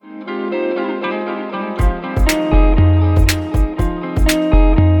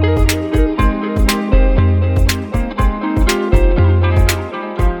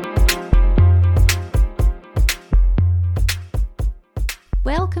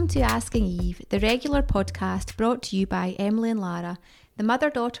Welcome to Asking Eve, the regular podcast brought to you by Emily and Lara, the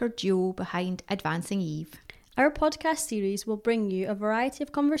mother-daughter duo behind Advancing Eve. Our podcast series will bring you a variety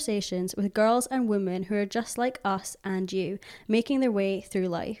of conversations with girls and women who are just like us and you, making their way through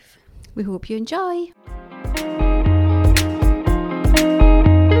life. We hope you enjoy.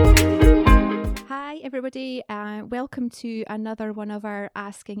 Hi everybody, welcome to another one of our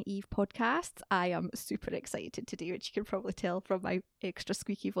Asking Eve podcasts. I am super excited today, which you can probably tell from my extra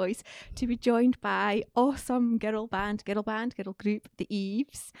squeaky voice, to be joined by awesome girl group, the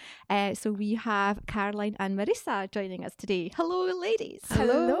Eves. So we have Caroline and Marissa joining us today. Hello ladies.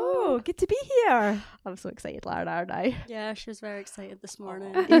 Hello, good to be here. I'm so excited, Lara, aren't I? Yeah, she was very excited this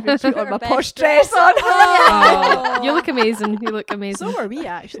morning. Even put on my best posh dress on. Oh, you look amazing. You look amazing. So were we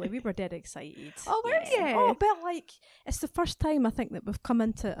actually. We were dead excited. Oh, were you? Oh, but like, it's the first time I think that we've come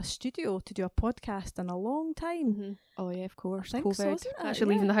into a studio to do a podcast in a long time. Mm-hmm. Oh yeah, of course. I think COVID. so, isn't it?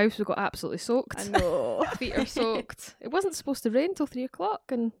 Actually, leaving the house, we got absolutely soaked. I know. Feet are soaked. It wasn't supposed to rain till 3 o'clock,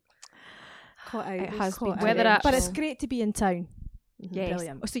 and Caught out. It has caught been out. weather dreadful. But it's actual. great to be in town. Yes.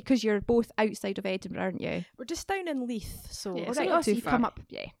 Brilliant. Oh, so because you're both outside of Edinburgh, aren't you? We're just down in Leith, so Yeah, Oh, it's right, not oh, so too you've far. come up.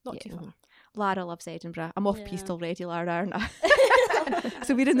 Yeah, not yeah. too far. Lara loves Edinburgh. I'm off Yeah. piste already, Lara, aren't I?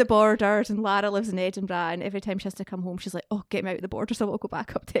 So we're in the borders, and Lara lives in Edinburgh, and every time she has to come home, she's like, "Oh, get me out of the borders, so I'll go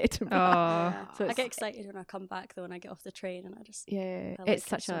back up to Edinburgh." Oh. Yeah. So I it's- get excited when I come back though, when I get off the train, and I just Yeah, I like it's it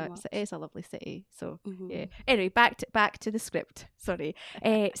such so a much. it's a lovely city. So Mhm. yeah. Anyway, back to the script. Sorry.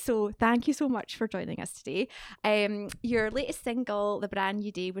 So thank you so much for joining us today. Your latest single, "The Brand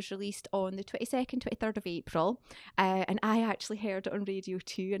New Day," was released on the 22nd, 23rd of April, and I actually heard it on Radio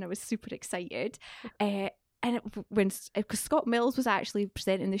 2, and I was super excited. And because Scott Mills was actually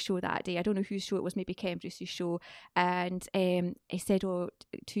presenting the show that day, I don't know whose show it was, maybe Ken Bruce's show, and he said, "Oh,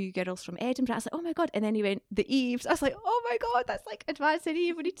 two girls from Edinburgh." I was like, "Oh my god!" And then he went, "The Eves." I was like, "Oh my god, that's like Advancing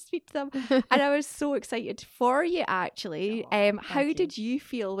Eve. We need to speak to them." And I was so excited for you, actually. How thank you. did you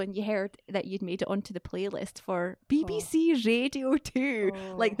feel when you heard that you'd made it onto the playlist for BBC Radio 2,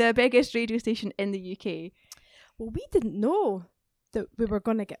 like the biggest radio station in the UK? Well, we didn't know that we were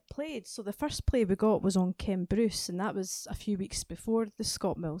going to get played. So the first play we got was on Ken Bruce, and that was a few weeks before the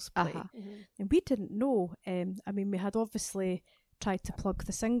Scott Mills play. Uh-huh. Mhm. And we didn't know. I mean, we had obviously tried to plug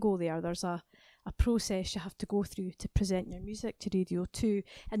the single there. There's a process you have to go through to present your music to Radio 2,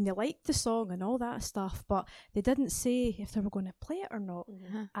 and they liked the song and all that stuff, but they didn't say if they were going to play it or not.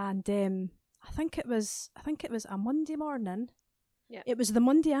 Mhm. And I think it was a Monday morning. Yeah. It was the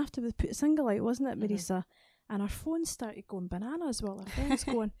Monday after we put the single out, wasn't it, Mhm. Marissa? And our phones started going bananas while our friends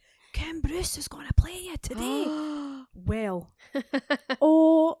going, "Ken Bruce is going to play you today." Well,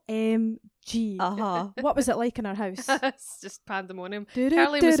 OMG. Uh-huh. What was it like in our house? It's just pandemonium.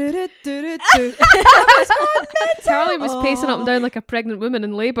 Caroline Caroline was pacing up and down like a pregnant woman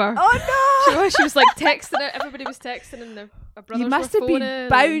in labour. Oh She was like texting it. Everybody was texting, and their no! brothers You must were have been phoning and-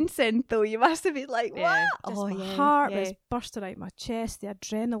 bouncing though. You must have been like, Yeah. "What?" Just Oh my yeah, heart yeah. was bursting out my chest, the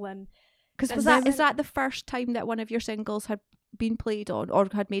adrenaline. Because And then is that the first time that one of your singles had been played on or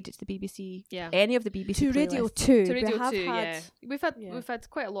had made it to the BBC? Yeah. Any of the BBC To Radio playlists? 2. To Radio we have 2, had, yeah. yeah. We've had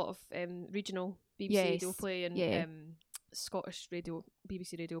quite a lot of regional BBC Yes, radio play and yeah. Scottish radio,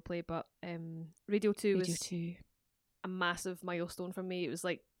 BBC radio play, but Radio 2 Radio was 2. a massive milestone for me. It was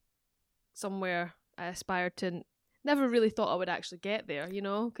like somewhere I aspired to. Never really thought I would actually get there, you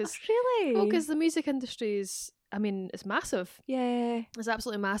know, because Really? the music industry is, I mean, it's massive. Yeah, It's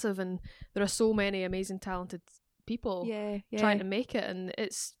absolutely massive, and there are so many amazing, talented people yeah. trying to make it, and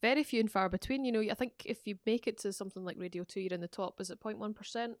it's very few and far between. You know, I think if you make it to something like Radio 2, you're in the top. Is it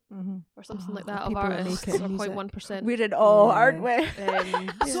 0.1% or something Oh, like that of people that artists, make it or in music. 0.1%? We're in awe, Yeah. aren't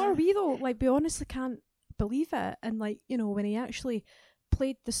we? So are we though. Like, we honestly can't believe it. And like, you know, when he actually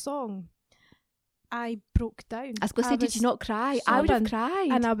played the song, I broke down. I was going to say, did you not cry? I would have sobbing, cried.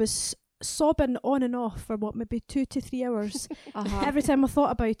 And I was sobbing on and off for what, maybe 2 to 3 hours. Uh-huh. Every time I thought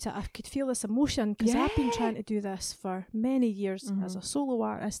about it, I could feel this emotion because I've been Yeah. trying to do this for many years as a Mhm. solo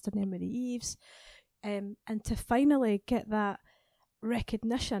artist in Emily Eves, and to finally get that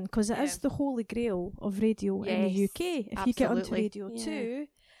recognition, because it is Yeah. the holy grail of radio in the Yes, UK. If you get onto absolutely. Radio Yeah. 2,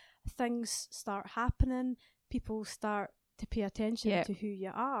 things start happening, people start to pay attention Yeah. to who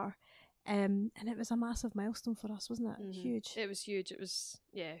you are. And it was a massive milestone for us, wasn't it? Mhm. Huge. It was huge. It was,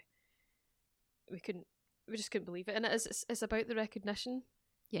 yeah. We just couldn't believe it, and it's about the recognition,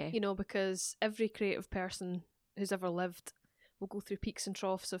 Yeah. you know, because every creative person who's ever lived will go through peaks and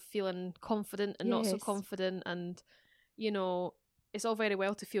troughs of feeling confident and not so Yes. confident, and you know, it's all very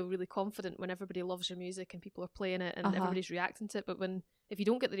well to feel really confident when everybody loves your music and people are playing it and Uh-huh. everybody's reacting to it, but if you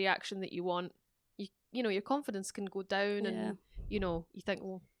don't get the reaction that you want, you know, your confidence can go down, Yeah. and you know, you think,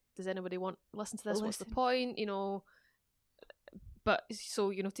 well, does anybody want to listen to this? What's the Listen. point? But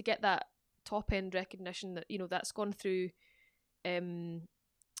so to get that top end recognition, that that's gone through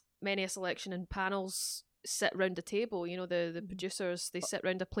many a selection, and panels sit round the table. The producers, they sit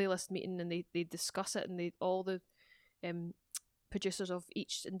round a playlist meeting and they discuss it, and all the producers of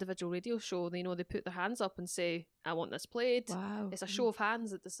each individual radio show, they put their hands up and say, I want this played. Wow. It's a show of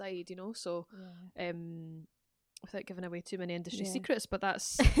hands that decide, so without giving away too many industry secrets, but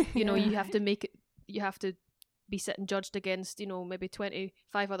that's you have to make it, you have to be sitting judged against maybe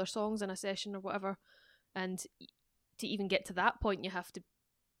 25 other songs in a session or whatever, and to even get to that point you have to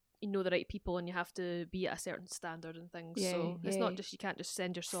know the right people, and you have to be at a certain standard and things. So it's not just, you can't just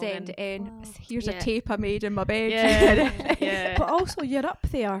send your song Send in. it in. Wow. Here's Yeah. a tape I made in my bed. Yeah. But also, you're up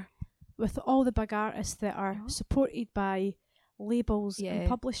there with all the big artists that are supported by labels and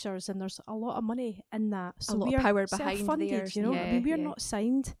publishers, and there's a lot of money in that. So lot we of are power behind self-funded, theirs. I mean, we're Yeah. not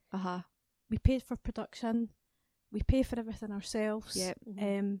signed. We paid for production. We pay for everything ourselves. Yep.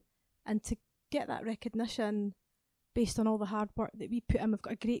 And to get that recognition based on all the hard work that we put in, we've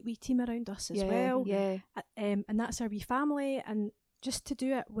got a great wee team around us as well. Yeah. And that's our wee family. And just to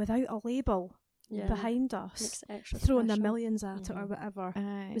do it without a label behind us, Makes it extra throwing their special. millions at it or whatever,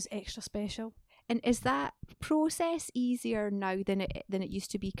 was extra special. And is that process easier now than it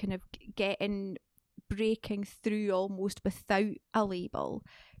used to be, kind of breaking through almost without a label?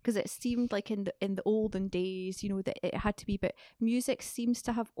 Because it seemed like in the olden days, that it had to be, but music seems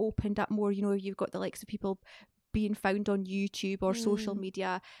to have opened up more. You've got the likes of people being found on YouTube or social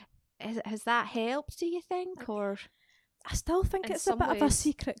media. Has that helped, do you think? Or I still think In it's a some bit of a ways.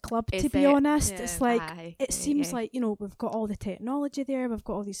 secret club, Is to be it? honest. Yeah. It's like, Aye, it seems yeah. like, we've got all the technology there, we've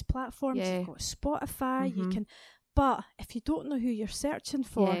got all these platforms, Yeah. you've got Spotify, you Mhm. can, but if you don't know who you're searching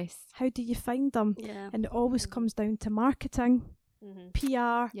for, Yes. how do you find them? Yeah. And it always comes down to marketing,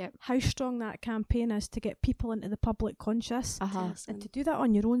 PR, Yep. how strong that campaign is to get people into the public conscious. Yes, And to do that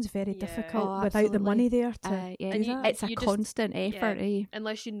on your own is very Yeah. difficult Oh, without the absolutely. money there to Yeah. do that. It's a You just- constant effort.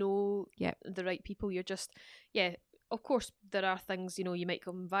 Unless you know Yep. the right people, you're just of course there are things, you might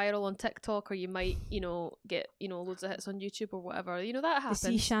come viral on TikTok, or you might get loads of hits on YouTube or whatever, that The happens.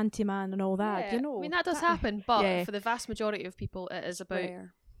 sea shanty man and all that, I mean, that does happen, but Yeah. for the vast majority of people it is about,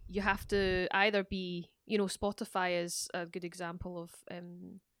 Rare. you have to either be, Spotify is a good example of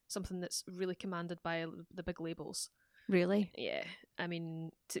something that's really commanded by the big labels. Really. Yeah, I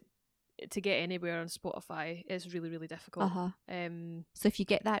mean, to get anywhere on Spotify is really, really difficult. So if you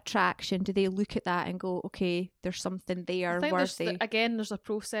get that traction, do they look at that and go, okay, there's something there I think worthy? there's a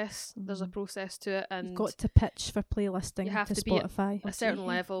process. There's a process to it, and You've got to pitch for playlisting You have to to be at Spotify. a certain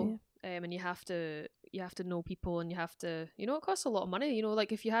level, and you have to know people, and you have to, it costs a lot of money.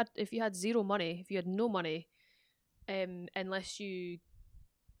 Like if you had zero money, if you had no money, unless you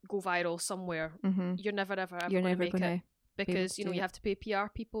go viral somewhere, you're never ever You're going to never make going it, to. because to do you it. have to pay PR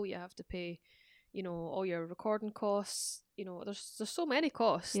people, you have to pay all your recording costs. There's so many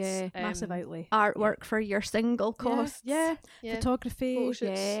costs. Yeah. Massive outlay. Artwork for your single costs. Yeah, Yeah. photography, Photo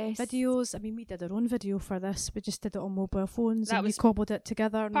shoots. Yes. videos. I mean, we did our own video for this. We just did it on mobile phones That and we was cobbled it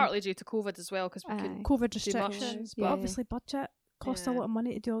together. and Partly due to COVID as well, because we Aye. couldn't. COVID too much. restrictions, but Yeah. obviously budget costs a Yeah. lot of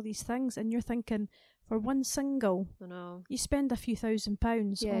money to do all these things. And you're thinking, for one single, I know. you spend a few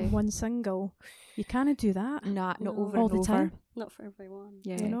 £1,000s Yeah. on one single. You can't do that. Not No. over All and the over. time. Not for everyone.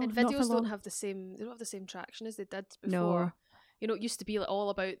 Yeah. You know? And not for videos long. don't have the same. They don't have the same traction as they did before. No. It used to be like all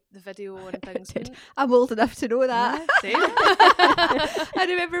about the video and things. did. I'm old enough to know that. Same. I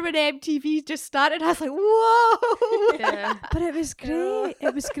remember when MTV just started, I was like, whoa! Yeah. But it was great.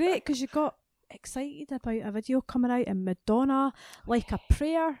 It was great because you got excited about a video coming out and Madonna, like a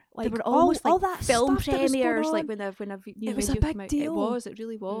prayer, They like were almost all like that film stuff that was going premieres, like on. when a new It was a video big came out. deal. It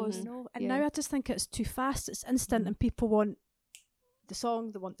really was. Mhm. No, and Yeah. now I just think it's too fast. It's instant, and people want the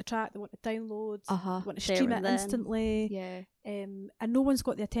song, they want the track, they want the downloads, Uh-huh. they want to There stream and it then. instantly. Yeah. And no one's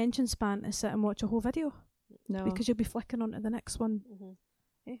got the attention span to sit and watch a whole video No. because you'll be flicking on to the next one. Mhm.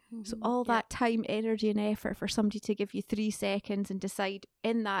 So all Yeah. that time, energy and effort for somebody to give you 3 seconds and decide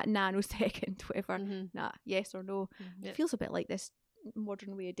in that nanosecond, whatever, Mhm. nah, yes or no. Yeah. It feels a bit like this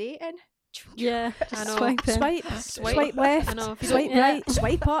modern way of dating. Yeah. I know. Swipe in. Swipe, Swipe. swipe left, I know, if you swipe don't- right,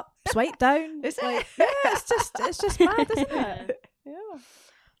 swipe up, swipe down. Is it? Like, yeah, it's just mad, isn't it? Yeah. Yeah.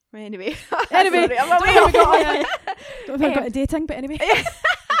 Anyway. Anyway, Sorry, I'm away. don't know if I got to dating, but anyway.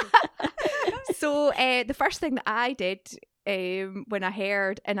 So the first thing that I did when I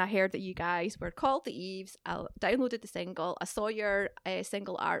heard that you guys were called the Eves, I downloaded the single. I saw your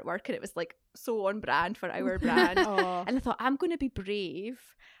single artwork and it was like so on brand for our brand. Oh. And I thought, I'm going to be brave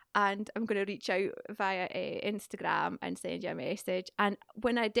and I'm going to reach out via Instagram and send you a message. And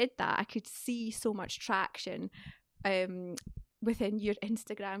when I did that, I could see so much traction within your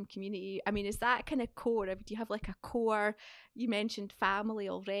Instagram community. I mean, is that kind of core? Do you have like a core? You mentioned family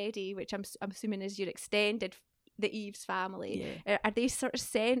already, which I'm assuming is your extended, the Eves family. Yeah. Are they sort of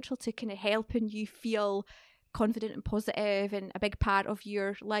central to kind of helping you feel confident and positive and a big part of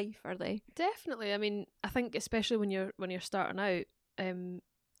your life? Are they? Definitely. I mean, I think especially when you're starting out,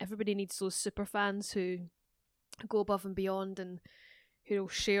 everybody needs those super fans who go above and beyond and who will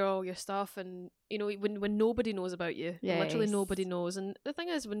share all your stuff. And you know, when nobody knows about you, literally nobody knows. And the thing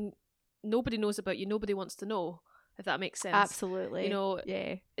is, when nobody knows about you, nobody wants to know, if that makes sense. Absolutely. You know,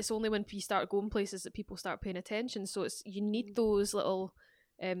 it's only when you start going places that people start paying attention. So you need those little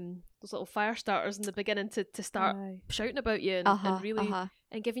fire starters in the beginning to start shouting about you and really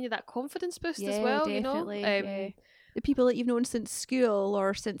and giving you that confidence boost as well. Definitely. You know, the people that you've known since school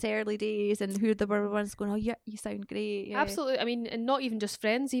or since early days, and who the were ones going, oh yeah, you sound great. Yeah. Absolutely. I mean, and not even just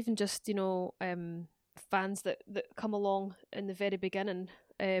friends, even just, you know, fans that come along in the very beginning.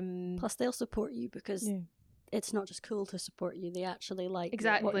 Plus they'll support you because it's not just cool to support you, they actually like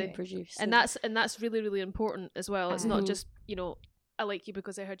exactly what you produce. And that's really, really important as well. It's not just, you know, I like you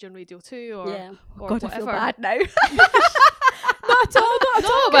because I heard you on Radio 2 or God, whatever. I feel bad now. Not at all.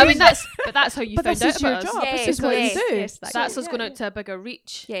 No, but I mean that's how you but found this out is your about us. job. Yes, This is what yes, you do. yes, That's us going out to a bigger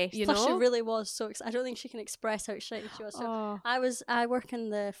reach. Yes. You Plus, she know? really was so excited. I don't think she can express how excited she was. So I work in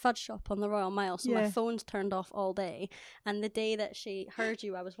the fudge shop on the Royal Mile, so my phone's turned off all day. And the day that she heard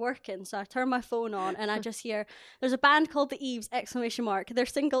you, I was working, so I turned my phone on and I just hear, there's a band called the Eves, ! Their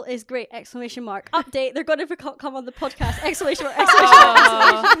single is great, ! Update, they're going to come on the podcast, ! It was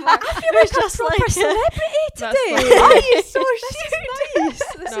just like a celebrity today. Are you so nice?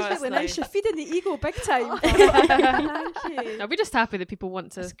 This is really nice. You're feeding the ego big time. Thank you. No, we're just happy that people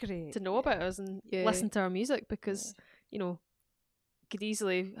want That's great. to know about us and listen to our music because, you know, could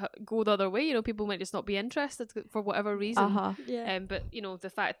easily go the other way. You know, people might just not be interested for whatever reason. But, you know, the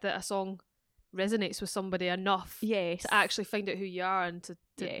fact that a song resonates with somebody enough to actually find out who you are and to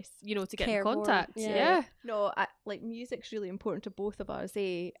you know, to get in contact. No, like music's really important to both of us.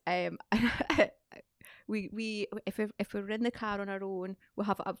 We if we're in the car on our own, we'll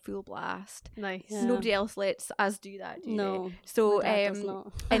have it up full blast. Nice. Nobody else lets us do that. No. They? So does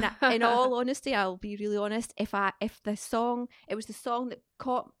not. in all honesty, I'll be really honest. If the song, it was the song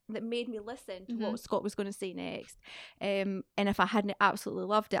that made me listen to what Scott was going to say next, and if I hadn't absolutely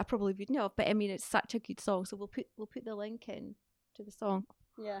loved it, I probably wouldn't have. But I mean, it's such a good song, so we'll put the link in to the song.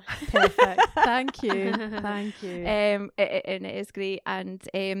 Yeah. Perfect. Thank you. Thank you. And it is great. And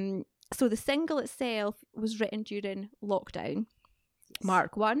so the single itself was written during lockdown.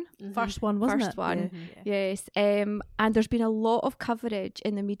 Mark 1. First one, wasn't it? First one. Yes. And there's been a lot of coverage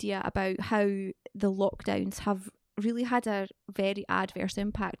in the media about how the lockdowns have really had a very adverse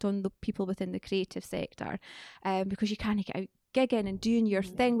impact on the people within the creative sector, because you can't get out gigging and doing your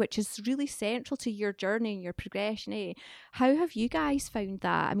thing, which is really central to your journey and your progression. How have you guys found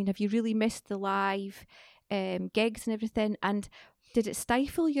that? I mean, have you really missed the live gigs and everything? And did it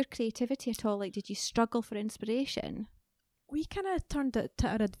stifle your creativity at all? Like, did you struggle for inspiration? We kind of turned it to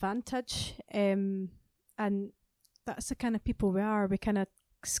our advantage, and that's the kind of people we are. We kind of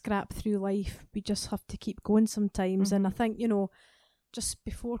scrap through life. We just have to keep going sometimes. And I think, you know, just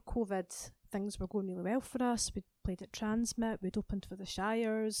before COVID, things were going really well for us. We'd played at Transmit, we'd opened for the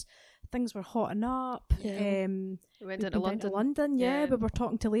Shires, things were hotting up. We went into London. We were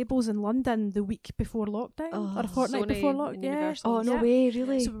talking to labels in London the week before lockdown, or a fortnight before lockdown. Oh, no way,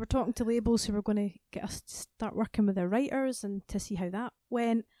 really? So we were talking to labels who were going to get us to start working with their writers and to see how that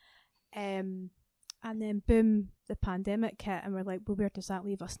went. And then boom, the pandemic hit, and we're like, well, where does that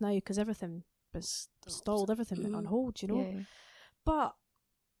leave us now? Because everything was stalled, everything went on hold, you know. But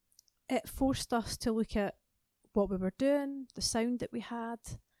it forced us to look at what we were doing, the sound that we had,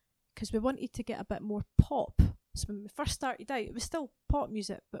 because we wanted to get a bit more pop. So when we first started out, it was still pop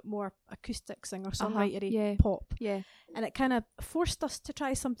music, but more acoustic singer-songwritery pop. Yeah. And it kind of forced us to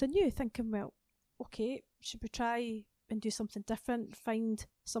try something new, thinking, well, okay, should we try and do something different, find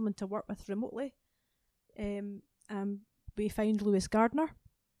someone to work with remotely? We found Lewis Gardner,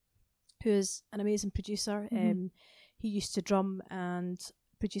 who is an amazing producer. He used to drum and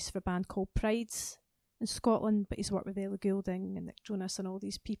produce for a band called Prides in Scotland, but he's worked with Ella Goulding and Nick Jonas and all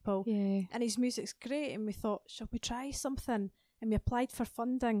these people. And his music's great, and we thought, shall we try something? And we applied for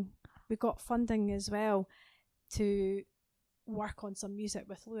funding. We got funding as well to work on some music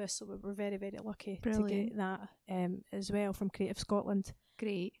with Lewis, so we were very, very lucky to get that as well from Creative Scotland.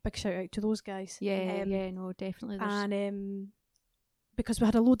 Great. Big shout out to those guys. No, definitely. And because we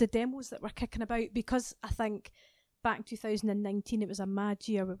had a load of demos that were kicking about, because I think back in 2019 it was a mad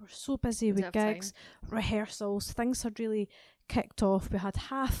year. We were so busy with gigs, rehearsals, things had really kicked off. We had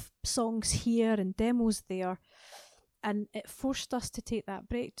half songs here and demos there, and it forced us to take that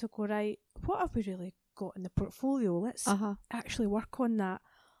break to go, right, what have we really got in the portfolio? Let's actually work on that.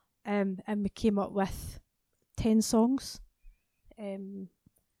 And we came up with 10 songs.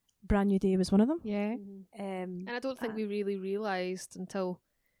 Brand New Day was one of them. Yeah. And I don't think we really realised until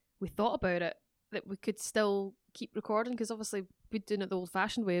we thought about it that we could still keep recording, because obviously we're doing it the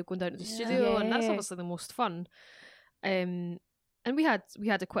old-fashioned way of going down to the studio, and that's obviously the most fun. And we had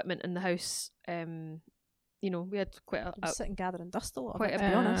equipment in the house. You know, we had quite a sit and gather and dust a lot. Quite of it, to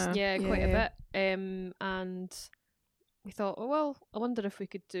be honest. Quite a bit. And we thought, oh well, I wonder if we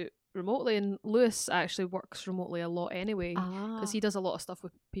could do it remotely. And Lewis actually works remotely a lot anyway, because he does a lot of stuff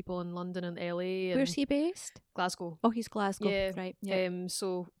with people in London and LA. And where's he based? Glasgow. Oh, he's Glasgow. Yeah. Right. Yeah.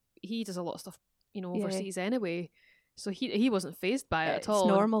 So he does a lot of stuff, you know, overseas anyway. So he wasn't phased by it at all. It's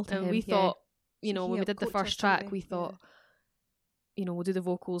normal to and him. we thought, you know, So when we did the first track, anyway. we thought, you know, we'll do the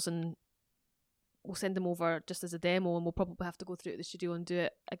vocals and we'll send them over just as a demo, and we'll probably have to go through it at the studio and do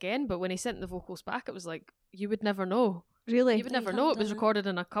it again. But when he sent the vocals back, it was like, you would never know. Really? You would Yeah, never you know. It haven't was done it. recorded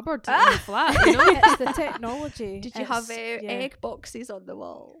in a cupboard in the flat, you know? It's the technology. Did you have egg boxes on the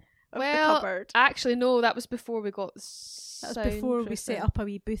wall of Well, the cupboard? Actually, no, that was before we got the That was before we set up a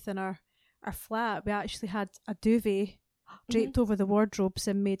wee booth in our flat. We actually had a duvet draped over the wardrobes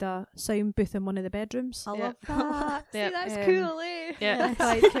and made a sound booth in one of the bedrooms. I love that. Yeah. See, that's Um, cool, eh? Yeah.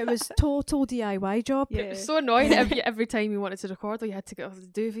 Like, it was total DIY job. Yeah. It was so annoying every time you wanted to record, you had to get off the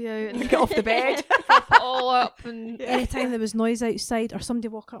duvet out and Get off the bed. prop it all up, and Anytime there was noise outside or somebody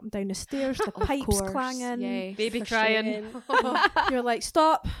walking up and down the stairs, the Of pipes course, clanging, yeah. baby For crying. you're like,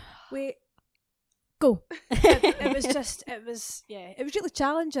 stop, wait, go. It was really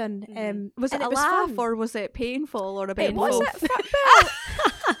challenging. Was and it a was laugh fun. or was it painful or a bit It was both?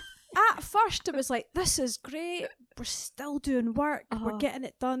 At first, it was like, this is great. We're still doing work. We're getting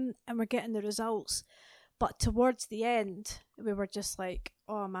it done and we're getting the results. But towards the end, we were just like,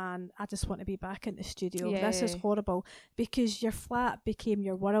 oh man, I just want to be back in the studio. This is Yeah. horrible, because your flat became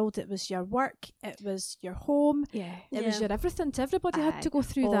your world. It was your work. It was your home. Yeah. It was Yeah. your everything. Everybody had to go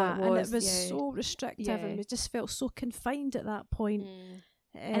through Oh, that. it And was, it was yeah. so restrictive, Yeah. and we just felt so confined at that point.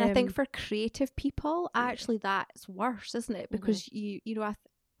 And I think Um, for creative people, actually that's worse, isn't it? Because you know,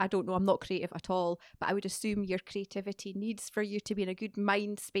 I don't know, I'm not creative at all, but I would assume your creativity needs for you to be in a good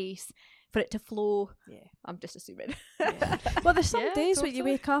mind space for it to flow. Yeah. I'm just assuming. well, there's some Yeah, days when you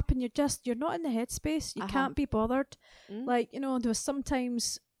totally. wake up and you're not in the headspace. You can't be bothered. Like, you know, there was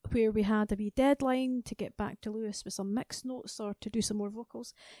sometimes where we had a wee deadline to get back to Lewis with some mixed notes or to do some more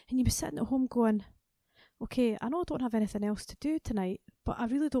vocals, and you'd be sitting at home going, okay, I know I don't have anything else to do tonight, but I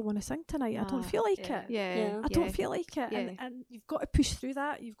really don't want to sing tonight. I don't feel like it. Yeah. Yeah. I don't feel like it. Yeah. And you've got to push through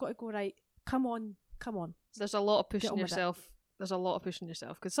that. You've got to go, right, come on. There's a lot of Get pushing on with it. yourself. There's a lot of pushing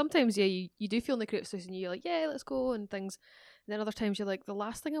yourself, because sometimes you do feel in the creative space and you're like, yeah, let's go and things. And then other times you're like, the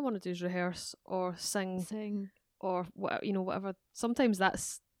last thing I want to do is rehearse or sing or whatever, you know, whatever. Sometimes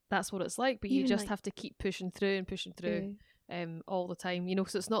that's what it's like, but you Even just like- have to keep pushing through all the time, you know.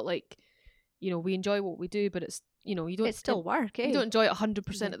 So it's not like, you know, we enjoy what we do, but it's, you know, you don't It's still work, eh? you don't enjoy it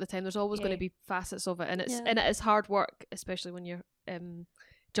 100% of the time. There's always going Yeah. to be facets of it, and Yeah. it is hard work, especially when you're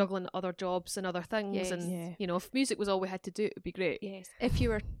juggling other jobs and other things. Yes. And Yeah. you know, if music was all we had to do, it would be great. Yes. If you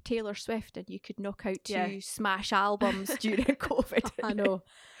were Taylor Swift and you could knock out two Yeah. smash albums during COVID. I know.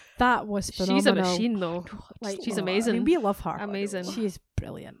 That was phenomenal. She's a machine, though. Like, She's I amazing. mean, we love her. Amazing. She's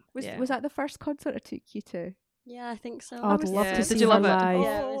brilliant. Was Yeah. was that the first concert I took you to? Yeah, I think so. I'd love Yeah. to Did see you her love it? live.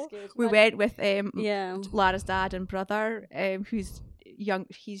 Yeah, it was good. We went with Yeah. Lara's dad and brother, who's young.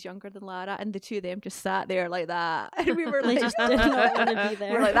 He's younger than Lara, and the two of them just sat there like that, and we were They like, just did not want to be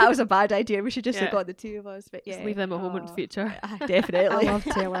there. we're like, that was a bad idea. We should just have Yeah. got the two of us. But yeah, Just leave them at home in the future. Definitely. I love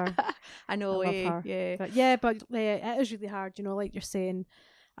Taylor. I know. I love her. Yeah. But it is really hard, you know, like you're saying,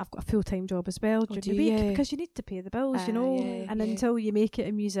 I've got a full-time job as well during do the week you? because you need to pay the bills, you know, Yeah, and yeah. until you make it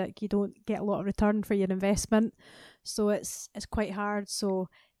in music, you don't get a lot of return for your investment. So it's quite hard. So,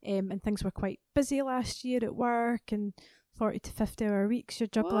 and things were quite busy last year at work, and 40 to 50 hour weeks you're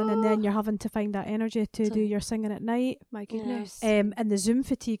juggling, and then you're having to find that energy to do your singing at night. My goodness. And the Zoom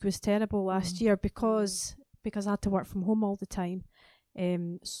fatigue was terrible last year because I had to work from home all the time.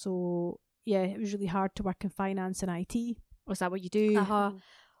 So yeah, it was really hard to work in finance and IT. Was that what you do?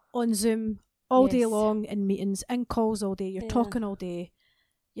 On Zoom all day Yes. long, in meetings, in calls all day. You're Yeah. talking all day.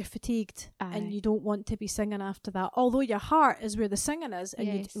 you're fatigued Aye. and you don't want to be singing after that. Although your heart is where the singing is, and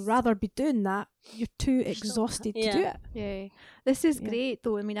Yes. you'd rather be doing that, you're too exhausted to do it. Yeah. This is Yeah. great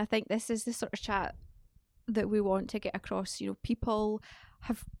though. I mean, I think this is the sort of chat that we want to get across. You know, people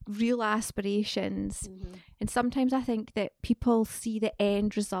have real aspirations, and sometimes I think that people see the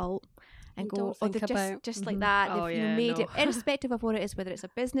end result and And go, don't oh, think they've about- just like that. Oh, They've yeah, made no. it, irrespective of what it is, whether it's a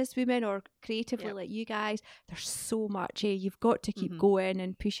businesswoman or creatively Yep. like you guys. There's so much. You've got to keep Mhm. going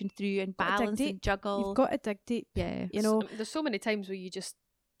and pushing through and Gotta dig balance and deep. juggle. You've got to dig deep. yeah. You know, There's so many times where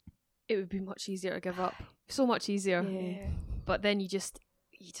it would be much easier to give up. So much easier. Yeah. But then you just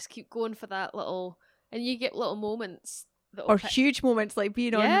keep going for that little, and you get little moments that Or huge moments like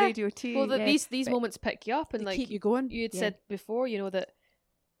being on Yeah. Radio 2. well, yeah. these moments pick you up, and they like keep you going. you had Yeah. said before, you know, that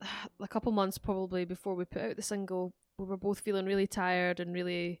a couple months probably before we put out the single, we were both feeling really tired and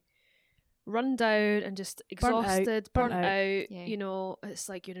really run down and just exhausted, burnt out. Yeah. You know, it's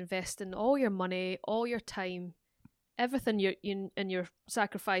like you're investing all your money, all your time, everything you're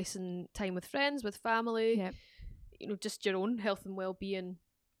sacrificing time with friends, with family, Yep. you know, just your own health and well-being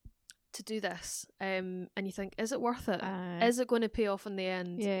to do this. And you think, is it worth it? Is it going to pay off in the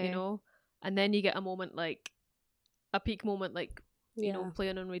end? Yeah. You know, and then you get a moment like a peak moment, like you know,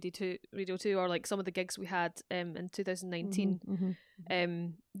 playing on Radio 2, or like some of the gigs we had in 2019.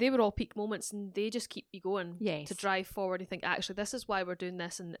 Mhm. They were all peak moments, and they just keep you going Yes. to drive forward. You think, actually, this is why we're doing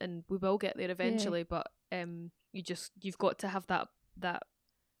this, and we will get there eventually. But you've got to have that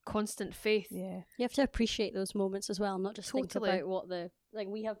constant faith. Yeah. You have to appreciate those moments as well, not just Totally. think about what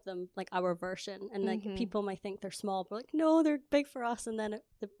we have them like our version, and like Mhm. people might think they're small, but like no, they're big for us, and then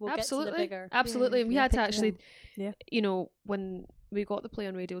we'll Absolutely, get to the bigger. absolutely. And we had to picture. actually, Yeah. you know, when we got the play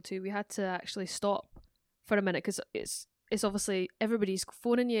on Radio 2, we had to actually stop for a minute, because it's obviously everybody's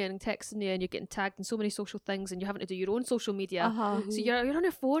phoning you and texting you, and you're getting tagged in so many social things, and you're having to do your own social media. Uh-huh. So you're on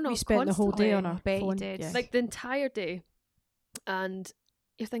your phone. We all spent the whole day constantly. on our Bet you phone. did. Yeah. Like the entire day, and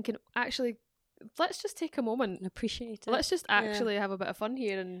you're thinking, actually, let's just take a moment. and appreciate it. Let's just Yeah. actually have a bit of fun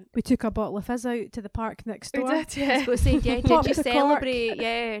here. And We took a bottle of fizz out to the park next door. we did, yeah. So saying, yeah, did Popped you the cork. celebrate?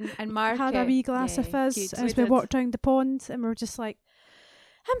 Yeah, and Mark Had a wee glass of fizz good. as We we did. walked round the pond, and we were just like,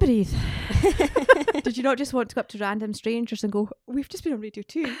 and breathe. Did you not just want to go up to random strangers and go, we've just been on Radio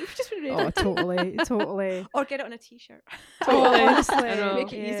 2. We've just been on Radio Oh, totally, totally. Or get it on a t-shirt. Totally. honestly. I know.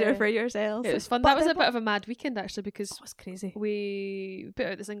 Make it easier for yourself. It was fun. But That was then a bit of a mad weekend, actually, because That was crazy. we put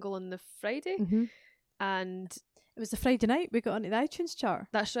out the single on the Friday, Mm-hmm. and It was the Friday night we got onto the iTunes chart.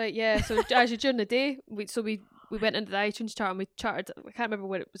 that's right, yeah. So actually during the day, we went into the iTunes chart, and we charted. I can't remember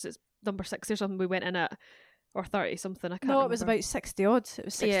what it was. It's number 60 or something. We went in at, or 30 something. I can't. No, it was remember. about 60 odd. It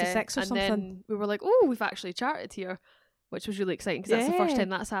was 66 or and something. then we were like, oh, we've actually charted here, which was really exciting, because that's the first Yeah. time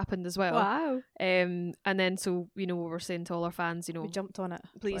that's happened as well. Wow. And then so we were saying to all our fans, we jumped on it.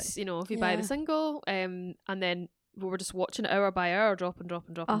 please, if you buy Yeah. the single, and then we were just watching it hour by hour, dropping,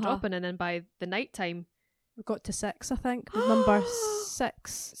 and then by the night time, We got to 6, I think. With number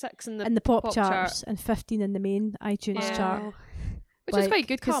 6 6 in in the pop, pop charts and 15 in the main iTunes Yeah. chart. Wow. which is like, quite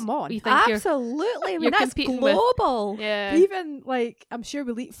good, because come on. you think Absolutely. I mean, you're that's competing with- global. yeah. Even like I'm sure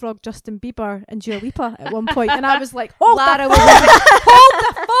we leapfrogged Justin Bieber and Dua Lipa at one point, and I was like, "Hold Lara the was phone! Hold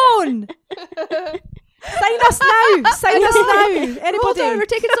the phone! Sign us now! Sign us now! Hold on, Anybody?" we're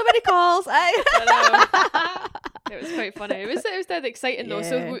taking so many calls. I know. It was quite funny. It was dead exciting though.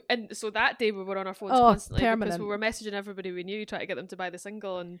 Yeah. So that day we were on our phones Oh, constantly, because permanent. we were messaging everybody we knew, trying to get them to buy the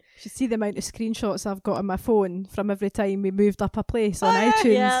single. And You should see the amount of screenshots I've got on my phone from every time we moved up a place on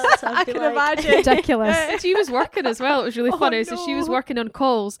iTunes. Yeah, that's what I I'd be can like. imagine. Ridiculous. she was working as well. It was really Oh, funny. So she was no. working on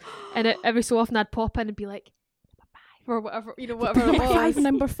calls, and every so often I'd pop in and be like, or whatever, whatever it number was. 5,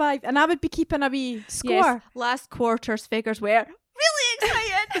 number 5, and I would be keeping a wee score. Yes, last quarter's figures were really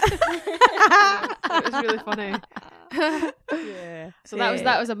exciting. It was really funny. Yeah. So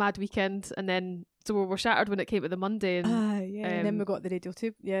that was a mad weekend, and then so we were shattered when it came to the Monday, and Yeah. And then we got the Radio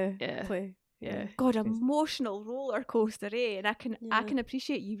 2. Yeah. yeah. Play. yeah. God, Crazy. emotional roller coaster, eh? And I Yeah. can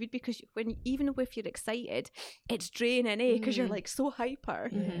appreciate you, Reid, because even if you're excited, it's draining, eh? Because you're Mm. like so hyper.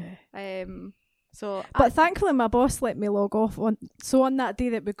 Yeah. So, But thankfully my boss let me log off on that day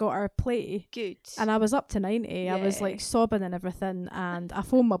that we got our play, good. and I was up to 90. I was Yeah. like sobbing and everything, and I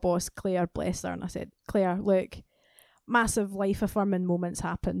phoned my boss Claire, bless her, and I said, Claire, look, massive life affirming moments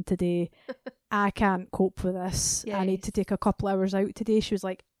happened today. I can't cope with this. I need Yes. to take a couple hours out today. She was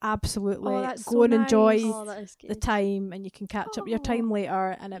like, absolutely, Oh, that's go so and enjoy nice. Oh, that is the good. time, and you can catch up your time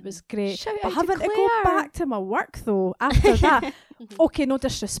later. And it was great. Shout But out to having to go Claire. back to my work though after that, okay, no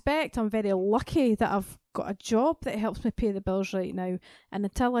disrespect, I'm very lucky that I've got a job that helps me pay the bills right now, and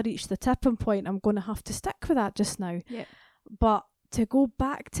until I reach the tipping point, I'm going to have to stick with that just now. Yeah. But to go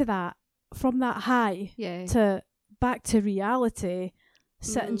back to that, from that high to back to reality,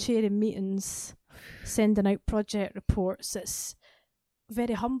 sitting chairing meetings, sending out project reports, it's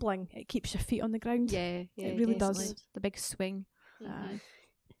very humbling. It keeps your feet on the ground. Yeah, it really does. The big swing.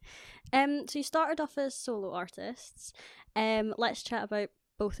 So you started off as solo artists. Let's chat about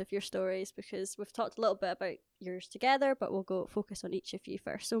both of your stories, because we've talked a little bit about yours together, but we'll go focus on each of you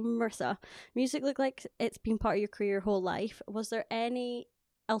first. So Marissa, music looked like it's been part of your career your whole life. Was there any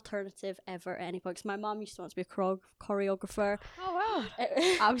alternative ever at any point? Because my mum used to want to be a choreographer. Oh wow.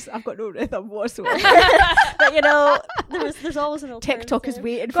 I've got no rhythm whatsoever. But you know, there's always an alternative. TikTok is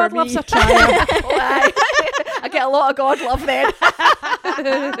waiting God for loves me. a trial. I get a lot of God love then.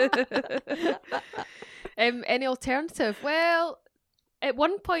 Any alternative? Well, at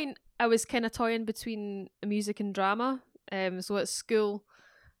one point I was kind of toying between music and drama. So at school,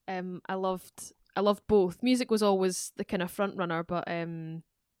 I loved both. Music was always the kind of front runner, but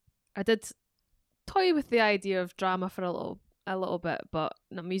I did toy with the idea of drama for a little bit, but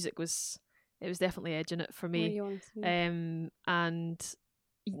no, music was definitely edging it for me. And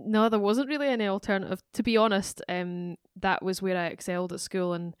no, there wasn't really any alternative, to be honest. That was where I excelled at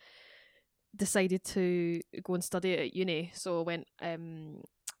school and decided to go and study it at uni. So I went and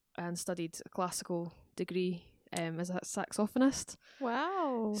studied a classical degree as a saxophonist.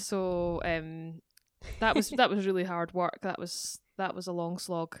 Wow. So that was really hard work. That was a long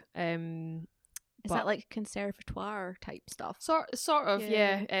slog. Is that like conservatoire type stuff? Sort of,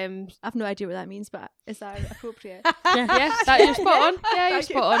 yeah. I've no idea what that means, but is that appropriate? Yeah, that you're spot on. Yeah, you're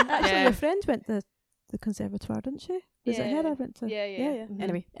spot on. Actually, your friend went to the conservatoire, didn't she? Was it her I went to? Yeah. Mm-hmm.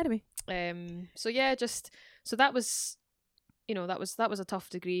 Anyway. So yeah, so that was, that was a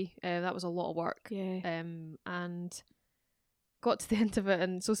tough degree. That was a lot of work. Yeah. And got to the end of it,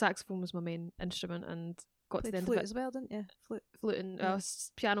 and so saxophone was my main instrument, and got to the end of it as well, didn't you? Flute and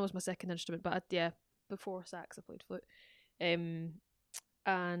piano was my second instrument, but before sax I played flute.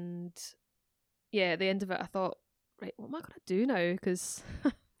 And yeah, at the end of it I thought, right, what am I going to do now? Because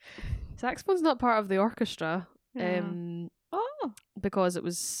saxophone's not part of the orchestra. Because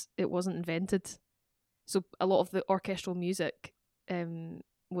it wasn't invented. So a lot of the orchestral music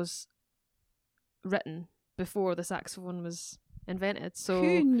was written before the saxophone was invented. So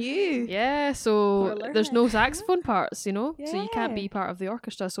who knew? Yeah, so there's no saxophone parts, so you can't be Yeah. part of the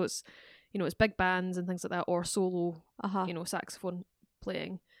orchestra. So it's it's big bands and things like that, or solo saxophone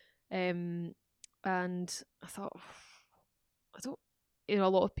playing. And I thought, I don't, a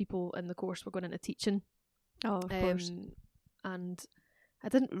lot of people in the course were going into teaching. Oh, of course. And I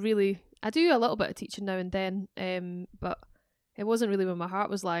didn't really. I do a little bit of teaching now and then, but it wasn't really where my heart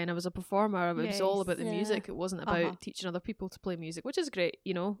was lying. I was a performer. It was all about the music. It wasn't about teaching other people to play music, which is great,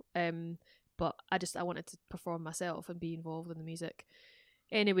 but I wanted to perform myself and be involved in the music.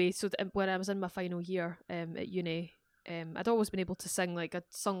 Anyway, so when I was in my final year at uni, I'd always been able to sing. Like, I'd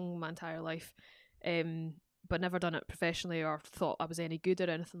sung my entire life, but never done it professionally or thought I was any good or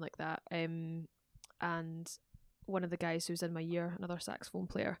anything like that. And one of the guys who was in my year, another saxophone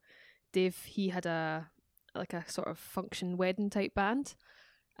player, Dave, he had a sort of function wedding type band,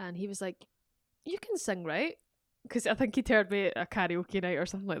 and he was like, "You can sing, right?" Because I think he heard me at a karaoke night or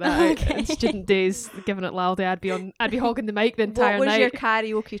something like that. In student days, giving it loudly. I'd be hogging the mic the entire night. What was your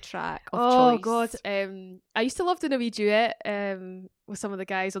karaoke track of choice? Oh God, I used to love doing a wee duet with some of the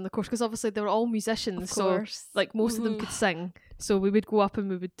guys on the course, because obviously they were all musicians, so like most of them could sing. So we would go up and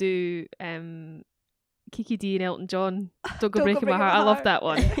we would do Kiki D and Elton John, Don't Go Breaking My Heart. I loved that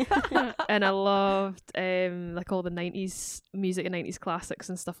one. And I loved like all the 90s music and 90s classics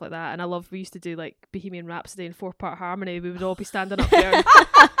and stuff like that. And we used to do like Bohemian Rhapsody in 4-part harmony. We would all be standing up there and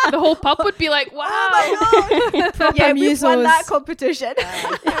the whole pub would be like, wow. Oh my God. Yeah, we won that competition.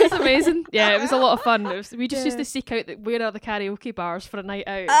 It was amazing. Yeah, it was a lot of fun. We just used to seek out where are the karaoke bars for a night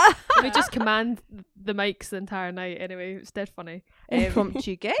out. And we just command the mics the entire night. Anyway, it was dead funny.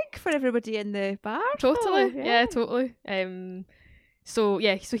 Impromptu gig for everybody in the bar. Totally. Yeah, totally. So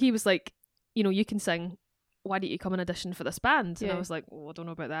he was like, you can sing. Why don't you come and audition for this band? And I was like, I don't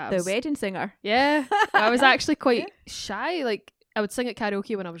know about that. The wedding singer. Yeah. I was actually quite shy. Like, I would sing at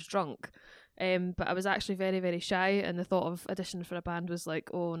karaoke when I was drunk. But I was actually very, very shy, and the thought of auditioning for a band was like,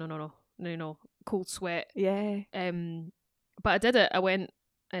 oh, no, cold sweat. Yeah. But I did it. I went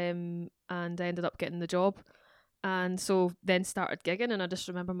and I ended up getting the job. And so then started gigging, and I just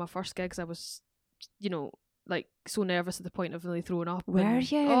remember my first gigs, I was, like so nervous at the point of really throwing up. Were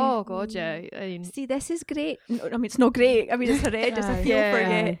you? Oh God, yeah. See, this is great. No, I mean, it's not great. I mean, it's horrendous. I feel for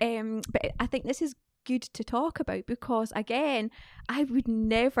you. But I think this is good to talk about, because again, I would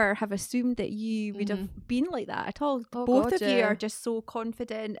never have assumed that you would have been like that at all. Both of you are just so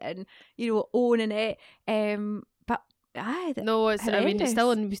confident and, you know, owning it. But no, it's horrendous. I mean, it's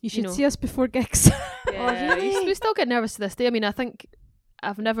still you should see us before gigs. Yeah, really? We still get nervous to this day. I mean, I think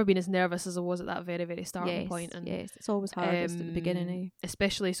I've never been as nervous as I was at that very, very starting point. And yes, it's always hardest at the beginning,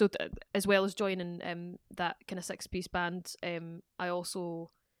 especially so. As well as joining that kind of 6-piece band, I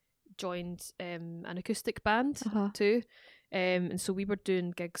also joined an acoustic band too, and so we were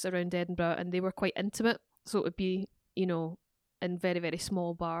doing gigs around Edinburgh, and they were quite intimate. So it would be, you know, in very, very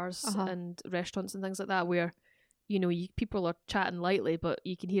small bars and restaurants and things like that, where, you know, people are chatting lightly, but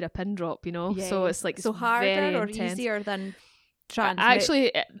you can hear a pin drop, you know. So it's like, so it's harder or intense. easier than transmit?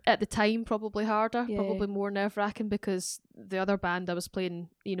 Actually, at the time, probably harder, probably more nerve-wracking, because the other band I was playing,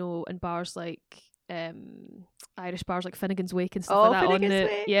 you know, in bars like Irish bars like Finnegan's Wake and stuff like that. Finnegan's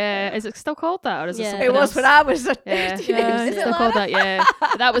Wake. Yeah, is it still called that, or is it something it was else? when I was it's still called that. Yeah,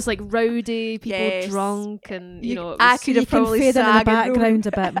 that was like rowdy, people drunk, and you know, I could have probably fade in the background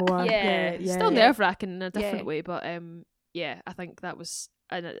a bit more. Still nerve-wracking in a different way, but I think that was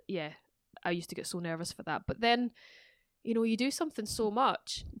I used to get so nervous for that, but then, you know, you do something so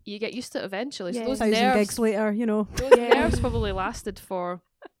much, you get used to it eventually. So those 1,000 nerves, gigs later, you know, those nerves probably lasted for,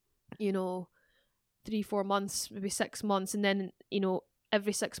 you know, 3-4 months, maybe 6 months, and then, you know,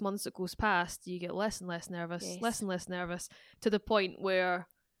 every 6 months that goes past, you get less and less nervous, less and less nervous, to the point where,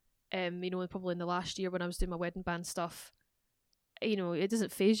 you know, probably in the last year when I was doing my wedding band stuff, you know, it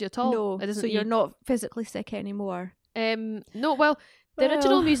doesn't phase you at all. No, it doesn't. So you're not physically sick anymore. No, well, the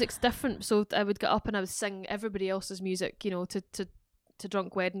original music's different, so I would get up and I would sing everybody else's music, you know, to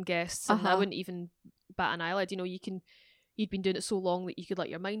drunk wedding guests, and I wouldn't even bat an eyelid. You know, you'd been doing it so long that you could let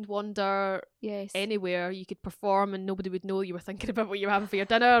your mind wander anywhere. You could perform and nobody would know you were thinking about what you were having for your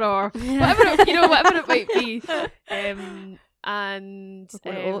dinner or whatever, you know, whatever it might be. And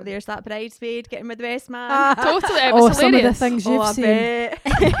there's that bridesmaid getting with the best man. Totally, it was hilarious. Some of the things you've seen.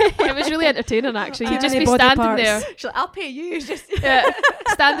 It was really entertaining, actually. You'd just be standing there. She's like, I'll pay you. Just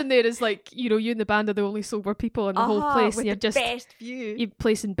standing there is like, you know, you and the band are the only sober people in the whole place, and you're just best view. You're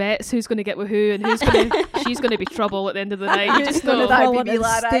placing bets who's going to get with who, and she's going to be trouble at the end of the night. You just know.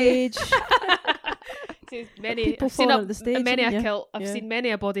 Stage. I've seen many a kilt. I've seen many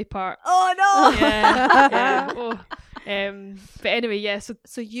a body part. Oh no! Yeah. But anyway,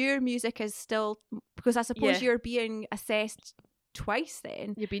 so your music is still, because I suppose you're being assessed twice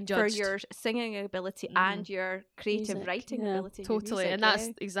then. You're being judged for your singing ability and your creative writing ability. Totally, and that's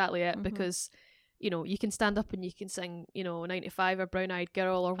exactly it, because, you know, you can stand up and you can sing, you know, 95 or Brown Eyed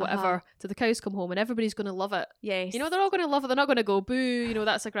Girl or whatever till the cows come home, and everybody's going to love it. Yes. You know, they're all going to love it. They're not going to go, boo, you know,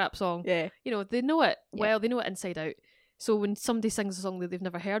 that's a crap song. Yeah. You know, they know it well. They know it inside out. So when somebody sings a song that they've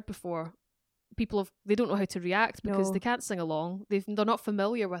never heard before, they don't know how to react, because they can't sing along. They're not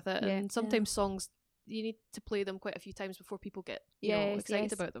familiar with it. And sometimes songs, you need to play them quite a few times before people get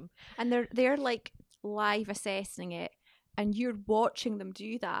excited about them. And they're like live assessing it, and you're watching them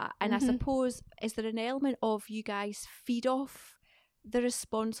do that. And I suppose, is there an element of you guys feed off the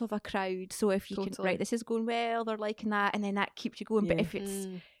response of a crowd? So if you can, right, this is going well, they're liking that, and then that keeps you going. But if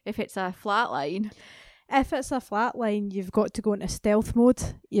it's a flat line, if it's a flat line, you've got to go into stealth mode.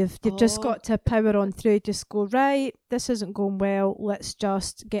 You've just got to power on through. Just go, right, this isn't going well. Let's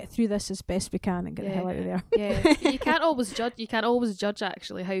just get through this as best we can and get the hell out of there. Yeah, you can't always judge. You can't always judge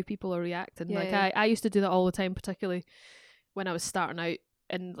actually how people are reacting. Yeah. Like I used to do that all the time, particularly when I was starting out,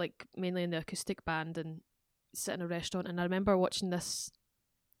 and like mainly in the acoustic band, and sit in a restaurant. And I remember watching this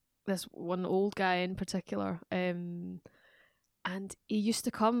one old guy in particular, and he used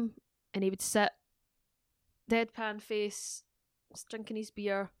to come and he would sit, deadpan face, drinking his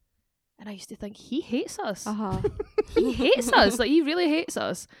beer, and I used to think, he hates us. He hates us. Like, he really hates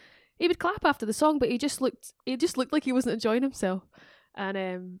us. He would clap after the song, but he just looked like he wasn't enjoying himself.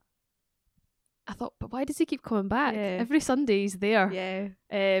 And I thought, but why does he keep coming back? Every Sunday he's there.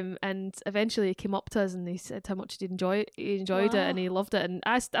 And eventually he came up to us and he said how much he enjoyed it, and he loved it. And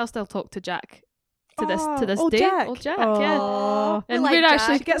I'll still talk to Jack to this day. Jack. Old Jack, and we're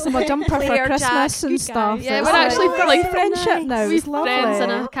actually gets him a jumper for Christmas and stuff. Yeah, we're actually like friendship now. We're friends,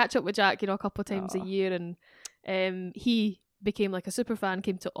 and I catch up with Jack, you know, a couple of times a year, and he became like a super fan,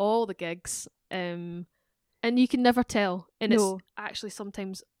 came to all the gigs, and you can never tell. And it's actually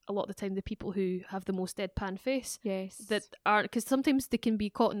sometimes, a lot of the time, the people who have the most deadpan face that aren't, because sometimes they can be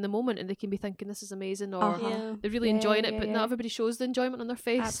caught in the moment and they can be thinking this is amazing, or they're really enjoying it, but not everybody shows the enjoyment on their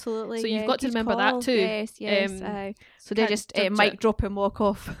face. Absolutely. So you've got to remember that too. Yes. So they just mic drop and walk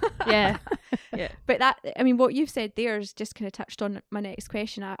off. But that, I mean, what you've said there is just kind of touched on my next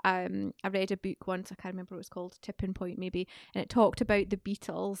question. I read a book once, I can't remember what it was called, Tipping Point maybe, and it talked about the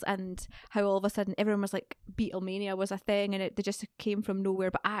Beatles and how all of a sudden everyone was like, Beatlemania was a thing, and they just came from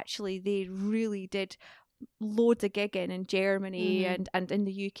nowhere, but actually they really did loads of gigging in Germany and in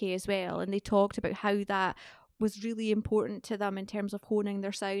the UK as well, and they talked about how that was really important to them in terms of honing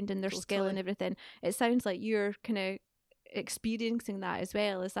their sound and their skill and everything. It sounds like you're kind of experiencing that as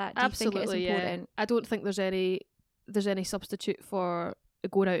well. Is that, do absolutely, you think it is important? I don't think there's any substitute for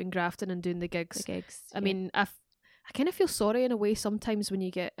going out and grafting and doing the gigs. I mean, I kind of feel sorry in a way sometimes when you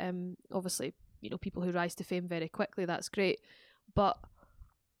get obviously, you know, people who rise to fame very quickly, that's great, but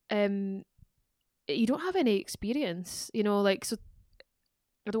you don't have any experience, you know, like, so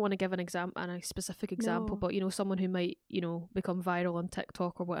I don't want to give a specific example, but, you know, someone who might, you know, become viral on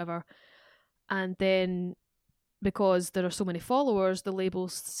TikTok or whatever, and then because there are so many followers, the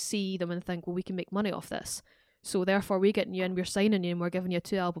labels see them and think, well, we can make money off this, so therefore we're getting you in, we're signing you, and we're giving you a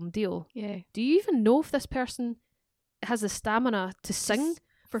 2-album deal. Yeah. Do you even know if this person has the stamina to sing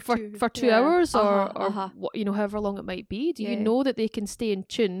for 2 yeah. hours or what, you know, however long it might be? Do you Yeah. know that they can stay in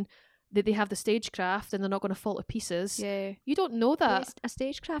tune, that they have the stagecraft and they're not going to fall to pieces? Yeah. You don't know that. A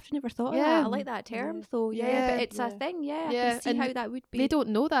stagecraft, I never thought of Yeah. that. I like that term though. Yeah, but it's a thing. Yeah, I can see and how that would be. They don't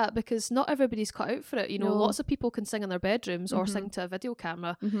know that because not everybody's cut out for it. You know, No. lots of people can sing in their bedrooms or sing to a video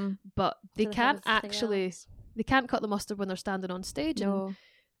camera, but they Don't can't have anything actually, else. they can't cut the mustard when they're standing on stage. No.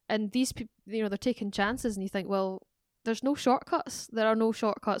 And these people, you know, they're taking chances, and you think, well, there's no shortcuts. There are no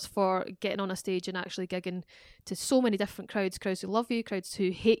shortcuts for getting on a stage and actually gigging to so many different crowds who love you, crowds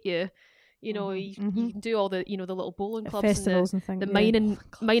who hate you. You know, you can do all the, you know, the little bowling clubs festivals and the things.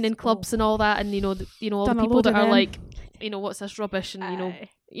 mining clubs and all that, and you know, all the Done a people load that of are them. like, you know, what's this rubbish, and Aye.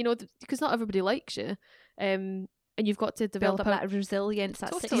 you know, because not everybody likes you, and you've got to Build develop up that resilience.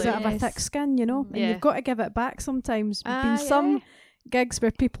 That Totally. It's a bit of a thick skin, you know, and Yeah. you've got to give it back sometimes. There's been some gigs where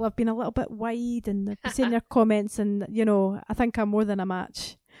people have been a little bit wide and they've been saying their comments, and, you know, I think I'm more than a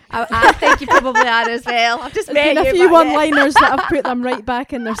match. I think you probably are as well. I've just There's met been a you, few but yeah. one-liners that have put them right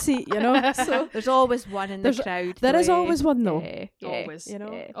back in their seat, you know. So There's always one in the There's- crowd. there though, is always one, though. Yeah, yeah. always, you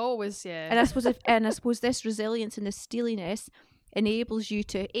know. Yeah. always, yeah. And I suppose this resilience and this steeliness enables you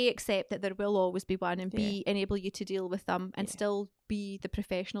to A, accept that there will always be one, and B, enable you to deal with them and still be the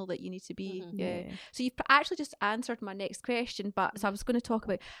professional that you need to be. Yeah. So you've actually just answered my next question, but so I was going to talk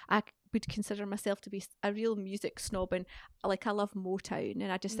about, I would consider myself to be a real music snob, and like I love Motown,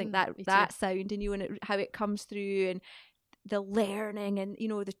 and I just think that me that sound, and you know, and how it comes through, and the learning, and you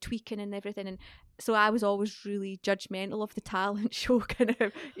know, the tweaking and everything. And so I was always really judgmental of the talent show kind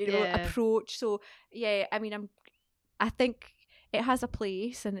of, you know, Yeah. approach. So yeah, I mean, I think it has a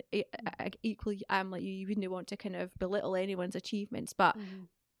place, and equally I'm like you wouldn't want to kind of belittle anyone's achievements, but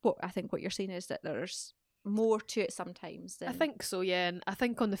what I think what you're saying is that there's more to it sometimes than, I think so, yeah. And I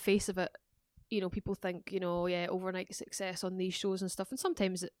think on the face of it, you know, people think, you know, yeah, overnight success on these shows and stuff, and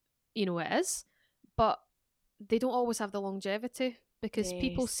sometimes it, you know, it is, but they don't always have the longevity, because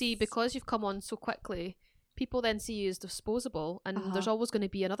people see, because you've come on so quickly, people then see you as disposable, and there's always going to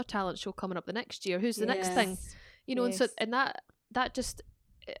be another talent show coming up the next year. Who's the next thing? You know, and so, and that just,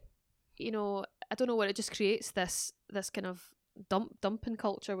 you know, I don't know what, it just creates this kind of dumping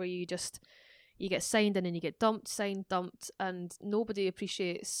culture where you get signed in and you get dumped, signed, dumped, and nobody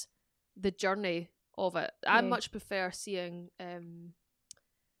appreciates the journey of it. I much prefer seeing,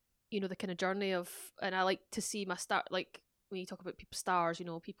 you know, the kind of journey of, and I like to see my start, like when you talk about people, stars, you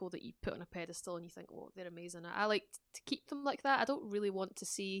know, people that you put on a pedestal and you think, oh, they're amazing. I like to keep them like that. I don't really want to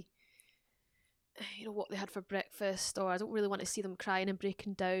see, you know, what they had for breakfast, or I don't really want to see them crying and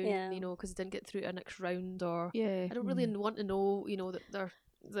breaking down, you know, because they didn't get through to a next round, or I don't really want to know, you know, that their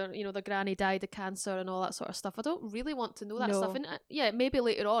you know, their granny died of cancer and all that sort of stuff. I don't really want to know that stuff. And maybe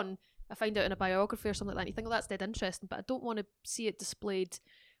later on I find out in a biography or something like that, and you think, oh, that's dead interesting, but I don't want to see it displayed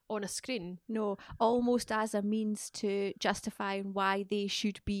on a screen. No, almost as a means to justifying why they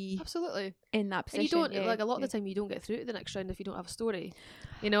should be Absolutely in that position. And you don't, like, a lot of the time you don't get through to the next round if you don't have a story,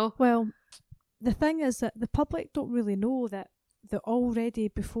 you know. Well, the thing is that the public don't really know that already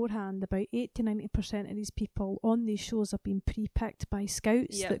beforehand about 80 to 90% of these people on these shows have been pre-picked by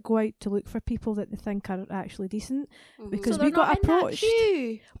scouts that go out to look for people that they think are actually decent, because So we they're got not in that approached.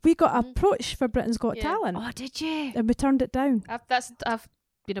 queue. We got approached for Britain's Got Talent, Oh, did you? and we turned it down. I've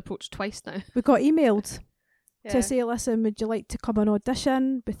been approached twice now. We got emailed Yeah. to say, listen, would you like to come and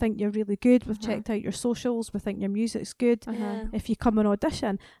audition? We think you're really good. We've checked out your socials. We think your music's good. If you come and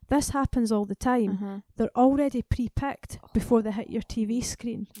audition, this happens all the time. They're already pre-picked before they hit your TV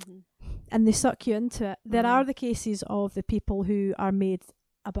screen, and they suck you into it. There are the cases of the people who are made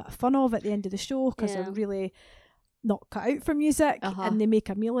a bit of fun of at the end of the show because they're really not cut out for music and they make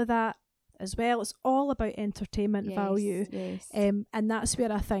a meal of that as well. It's all about entertainment value. Yes. And that's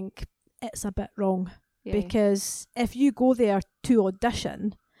where I think it's a bit wrong because if you go there to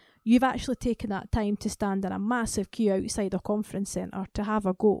audition, you've actually taken that time to stand in a massive queue outside a conference centre to have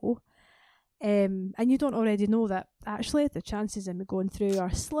a go. And you don't already know that actually the chances of me going through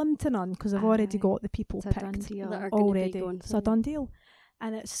are slim to none because I've already got the people picked already. It's a done deal.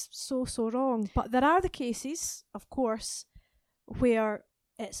 And it's so wrong. But there are the cases, of course, where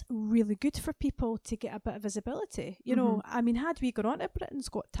it's really good for people to get a bit of visibility. You know, I mean, had we gone on to Britain's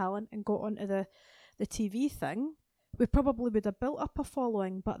Got Talent and got onto the TV thing, we probably would have built up a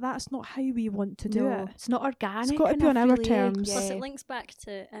following, but that's not how we want to do it. It's not organic. It's got to be on our terms. Plus, it links back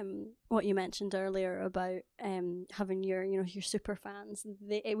to what you mentioned earlier about having your super fans.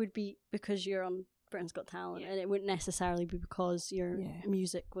 It would be because you're on Britain's Got Talent, and it wouldn't necessarily be because your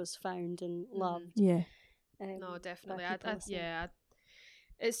music was found and loved. Yeah. No, definitely.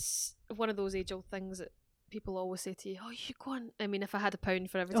 It's one of those age-old things that people always say to you, "Oh, you should go on." I mean, if I had £1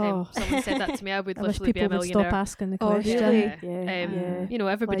 for every time someone said that to me, I would literally be a millionaire. People would stop asking the question. Really? You know,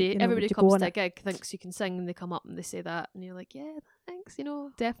 everybody comes to a gig, thinks you can sing, and they come up and they say that, and you're like, "Yeah, thanks. You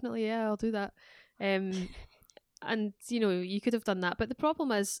know, definitely, yeah, I'll do that." And you know, you could have done that, but the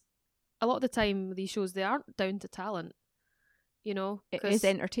problem is, a lot of the time, these shows, they aren't down to talent. You know, it is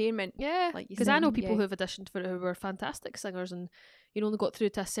entertainment. Yeah, because I know people who have auditioned for it who were fantastic singers and, you know, only got through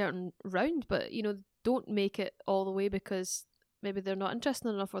to a certain round, but, you know, don't make it all the way because maybe they're not interested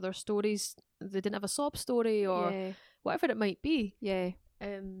enough, or their stories, they didn't have a sob story, or whatever it might be. Yeah.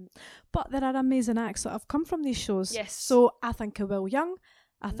 But there are amazing acts that have come from these shows. Yes. So I think of Will Young,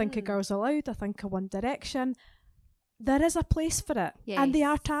 I think of Girls Aloud, I think of One Direction. There is a place for it, and they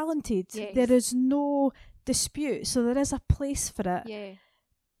are talented. Yes. There is no dispute, so there is a place for it. Yeah.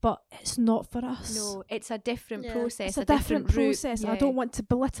 But it's not for us. No, it's a different process. It's a different process. I don't want to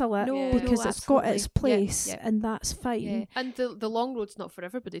belittle it because it's got its place, and that's fine. Yeah. And the long road's not for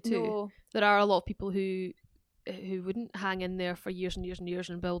everybody too. No. There are a lot of people who wouldn't hang in there for years and years and years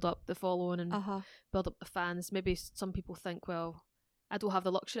and build up the following and build up the fans. Maybe some people think, well, I don't have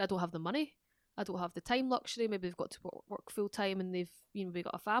the luxury, I don't have the money, I don't have the time luxury. Maybe they've got to work full time and they've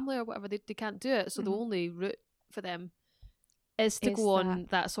got a family or whatever. They can't do it. So the only route for them is to go on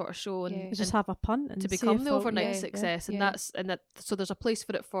that sort of show and just have a punt and to become the overnight success. And that. So there's a place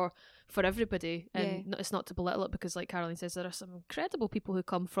for it for everybody. And it's not to belittle it, because like Caroline says, there are some incredible people who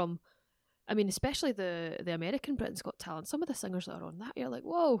come from, I mean, especially the American Britain's Got Talent. Some of the singers that are on that, you're like,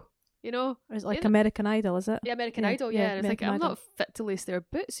 whoa. You know, it's like American Idol, is it? Yeah, American Idol. And I think I'm not fit to lace their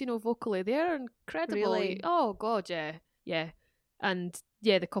boots. You know, vocally, they're incredible. Really? Oh God, yeah. And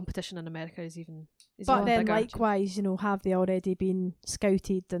the competition in America is even. But then, bigger. likewise, you know, have they already been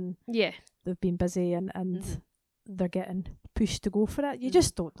scouted and they've been busy and they're getting pushed to go for it? You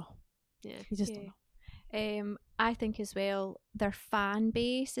just don't know. Yeah, you just don't know. I think as well, their fan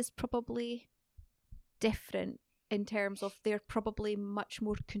base is probably different. In terms of, they're probably much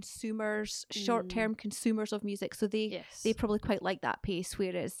more consumers, short-term consumers of music. So they probably quite like that pace.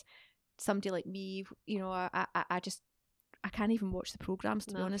 Whereas somebody like me, you know, I can't even watch the programs,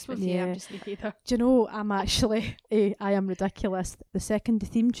 to be honest with you. I'm just either. Do you know, I'm actually, I am ridiculous. The second the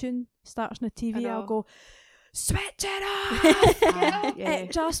theme tune starts on the TV, I'll go, switch it off!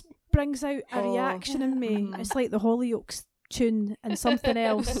 It just brings out a reaction in me. It's like the Hollyoaks tune and something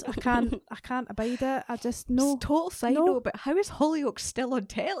else. I can't abide it. I just know. Total side note, but how is Hollyoaks still on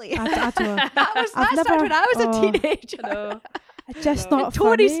telly? I don't know. that started when I was a teenager. It's just not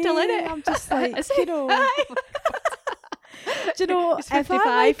Tony's funny. still in it. I'm just like, you know. Do you know, if I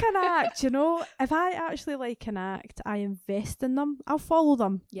like an act, if I actually like an act, I invest in them. I'll follow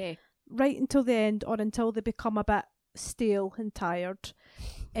them. Yeah. Right until the end, or until they become a bit stale and tired.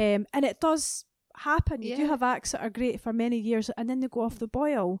 And it does happen. You do have acts that are great for many years and then they go off the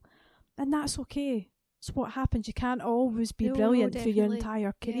boil, and that's okay. It's what happens. You can't always be brilliant through your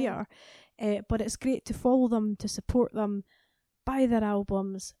entire career, but it's great to follow them, to support them, buy their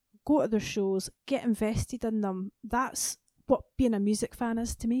albums, go to their shows, get invested in them. That's what being a music fan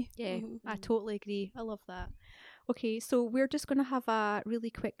is to me. I totally agree. I love that. Okay, so we're just going to have a really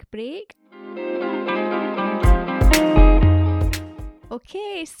quick break.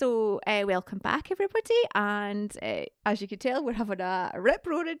 Okay, so welcome back, everybody, and as you can tell, we're having a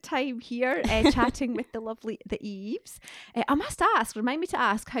rip-roaring time here chatting with the lovely the Eves. I must ask, remind me to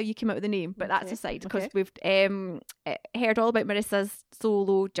ask how you came out with the name, but that's aside, because we've heard all about Marissa's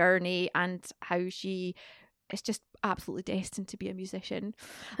solo journey and how she it's just absolutely destined to be a musician.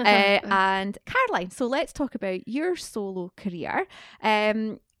 And Caroline, so let's talk about your solo career.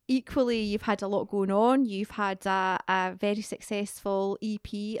 Equally, you've had a lot going on. You've had a very successful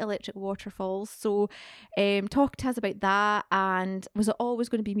EP, Electric Waterfalls. So talk to us about that. And was it always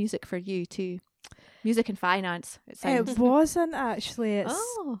going to be music for you too? Music and finance, it sounds. It wasn't actually.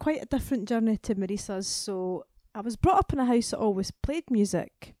 It's quite a different journey to Marisa's. So I was brought up in a house that always played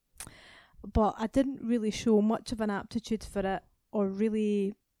music, but I didn't really show much of an aptitude for it, or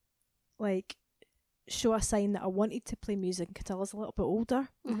really like show a sign that I wanted to play music until I was a little bit older.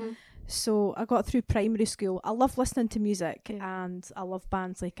 So I got through primary school. I love listening to music, and I love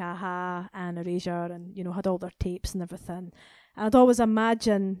bands like Aha and Erasure, and you know, had all their tapes and everything. And I'd always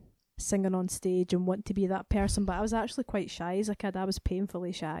imagine singing on stage and want to be that person, but I was actually quite shy as a kid. I was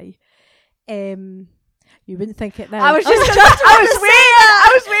painfully shy. You wouldn't think it now. I was waiting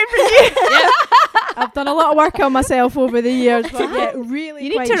for you. I've done a lot of work on myself over the years, but yeah, really.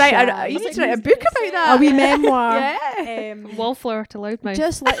 You need to write a book about that. A wee memoir. Yeah. Wallflower to Loudmouth.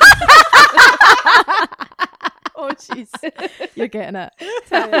 Just like. Oh jeez, you're getting it.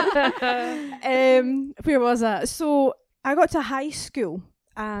 Where was I? So I got to high school,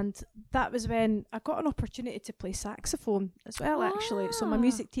 and that was when I got an opportunity to play saxophone as well. Actually, so my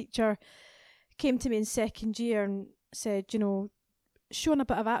music teacher came to me in second year and said, you know, showing a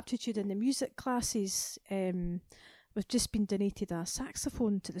bit of aptitude in the music classes, we've just been donated a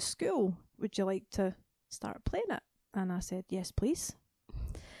saxophone to the school. Would you like to start playing it? And I said, yes, please.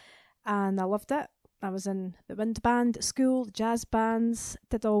 And I loved it. I was in the wind band at school, the jazz bands,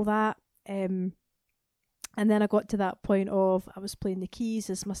 did all that. And then I got to that point of I was playing the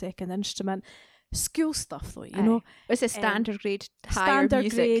keys as my second instrument. School stuff though, you know. It was a standard grade, higher standard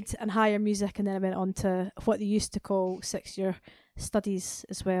music. grade and higher music, and then I went on to what they used to call 6-year studies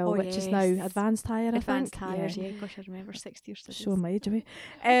as well, which is now advanced higher. Advanced I think. higher, yeah. Gosh, I remember 6-year studies. Showing my age away.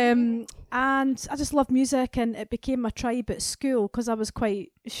 And I just loved music, and it became my tribe at school because I was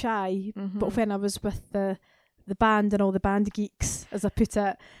quite shy. But when I was with the band and all the band geeks, as I put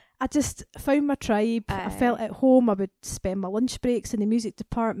it, I just found my tribe. I felt at home. I would spend my lunch breaks in the music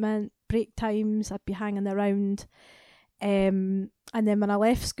department, break times, I'd be hanging around. And then when I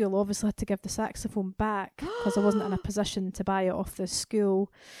left school, obviously I had to give the saxophone back because I wasn't in a position to buy it off the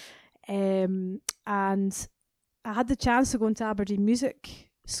school. And I had the chance to go into Aberdeen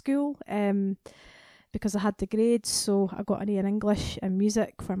Music School because I had the grades, so I got an A in English and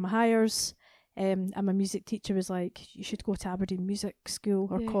music for my hires. And my music teacher was like, you should go to Aberdeen Music School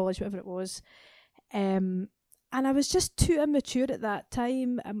or college, whatever it was. And I was just too immature at that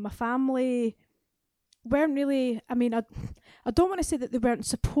time, and my family weren't really, I mean, I don't want to say that they weren't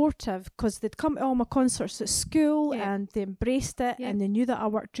supportive, because they'd come to all my concerts at school and they embraced it and they knew that I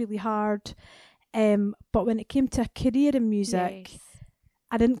worked really hard. But when it came to a career in music,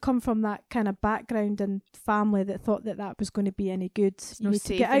 I didn't come from that kind of background and family that thought that that was going to be any good. You need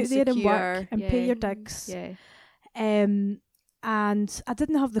to get out there and work and pay your digs. And I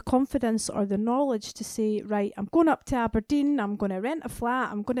didn't have the confidence or the knowledge to say, right, I'm going up to Aberdeen, I'm going to rent a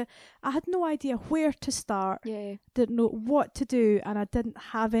flat, I had no idea where to start, didn't know what to do, and I didn't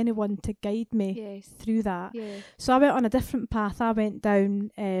have anyone to guide me through that. So I went on a different path. I went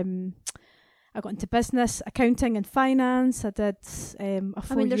down, I got into business, accounting and finance. I did a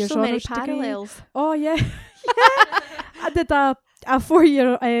 4 year there's so many honours degree. parallels. Oh yeah. I did a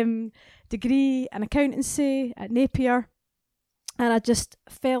 4-year degree in accountancy at Napier. And I just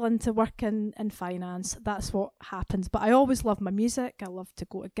fell into working in finance. That's what happens. But I always loved my music. I love to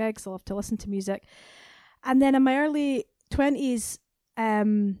go to gigs. I love to listen to music. And then in my early 20s,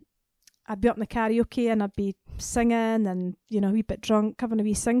 I'd be up in the karaoke and I'd be singing and, you know, a wee bit drunk, having a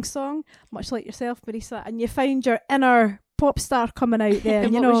wee sing-song, much like yourself, Marisa. And you find your inner pop star coming out there.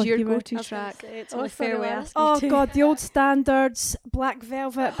 And you what know, was your go-to track? It's only fair we ask Oh you to. God, the old standards, Black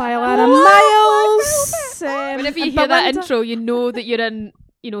Velvet by Alana Miles. Whenever you and hear that Belinda. intro, you know that you're in,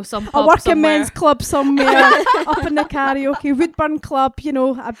 you know, some A pub working somewhere. men's club somewhere up in the karaoke. Woodburn Club, you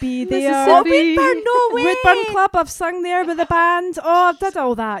know, I'd be there. Mississippi. Woodburn, no way. Woodburn Club, I've sung there with the band. Oh, I did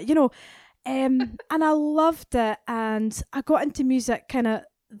all that, you know. And I loved it. And I got into music kind of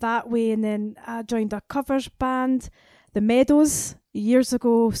that way. And then I joined a covers band, The Meadows, years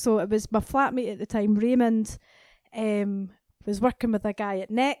ago. So it was my flatmate at the time, Raymond, was working with a guy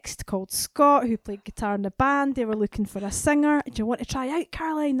at Next called Scott, who played guitar in the band. They were looking for a singer. Do you want to try out,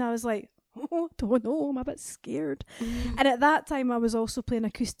 Caroline? And I was like, oh, don't know, I'm a bit scared. And at that time I was also playing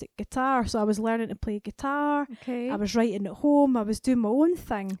acoustic guitar, so I was learning to play guitar. Okay. I was writing at home, I was doing my own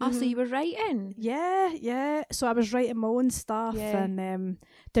thing. Oh, so you were writing? Yeah. So I was writing my own stuff and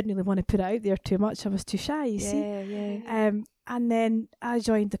didn't really want to put it out there too much. I was too shy, you see. Yeah. And then I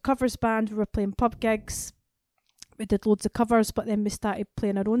joined the covers band. We were playing pub gigs. We did loads of covers, but then we started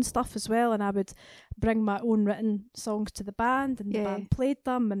playing our own stuff as well, and I would bring my own written songs to the band, and the band played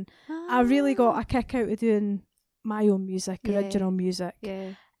them, and I really got a kick out of doing my own music, original music.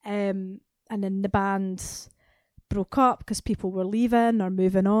 And then the band broke up because people were leaving or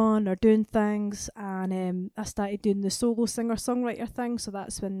moving on or doing things, and I started doing the solo singer-songwriter thing, so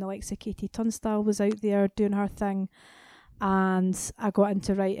that's when the likes of Katie Tunstall was out there doing her thing, and I got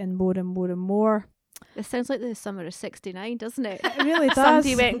into writing more and more and more. This sounds like the summer of '69, doesn't it? It really does.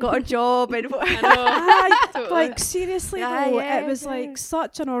 Somebody went and got a job and like seriously though, it was like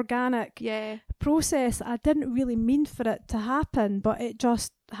such an organic process. I didn't really mean for it to happen, but it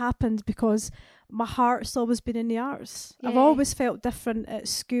just happened because my heart's always been in the arts. I've always felt different at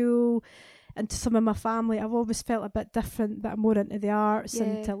school and to some of my family. I've always felt a bit different, but I'm more into the arts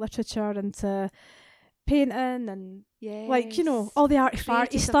and to literature and to painting and like, you know, all the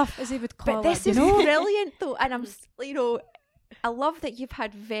arty stuff, as they would call it. But this is brilliant though, and I'm, you know, I love that you've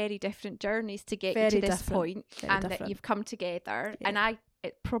had very different journeys to get you to this point, and that you've come together, and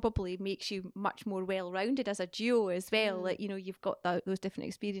it probably makes you much more well-rounded as a duo as well. Like, you know, you've got those different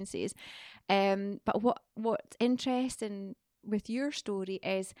experiences. But what's interesting with your story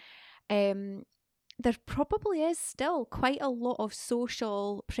is there probably is still quite a lot of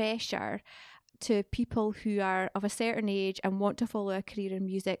social pressure to people who are of a certain age and want to follow a career in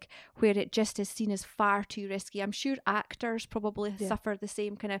music, where it just is seen as far too risky. I'm sure actors probably suffer the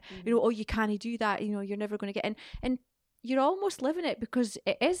same kind of, you know, oh, you can't do that, you know, you're never going to get in. And you're almost living it because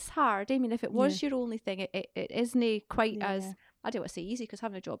it is hard. I mean, if it was your only thing, it isn't quite as, I don't want to say easy, because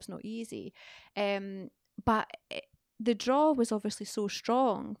having a job's not easy. But the draw was obviously so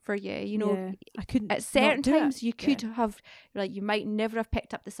strong for you, you know. I couldn't, at certain times you could have, like, you might never have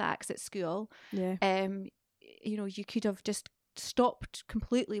picked up the sax at school. You know, you could have just stopped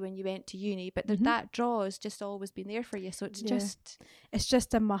completely when you went to uni, but that draw has just always been there for you, so it's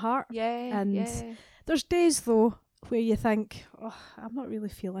just in my heart. And there's days though where you think, oh, I'm not really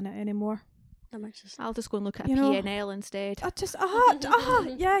feeling it anymore. I'll just go and look at a P&L instead. I just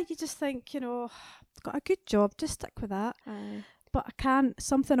you just think, you know, I've got a good job, just stick with that. But I can't,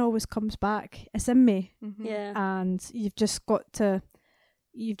 something always comes back. It's in me. And you've just got to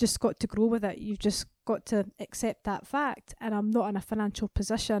grow with it. You've just got to accept that fact. And I'm not in a financial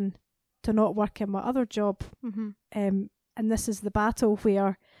position to not work in my other job. And this is the battle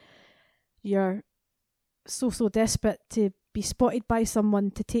where you're so desperate to be spotted by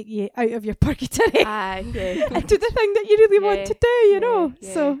someone to take you out of your purgatory and do the thing that you really want to do, you know.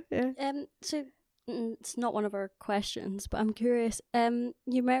 So it's not one of our questions, but I'm curious,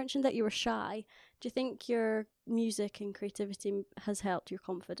 you mentioned that you were shy. Do you think your music and creativity has helped your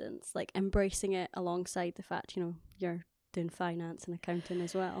confidence, like embracing it alongside the fact, you know, you're doing finance and accounting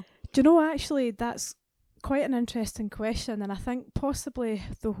as well? Do you know, actually that's quite an interesting question, and I think possibly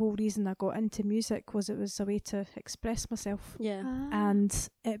the whole reason I got into music was it was a way to express myself. And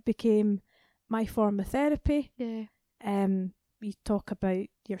it became my form of therapy. You talk about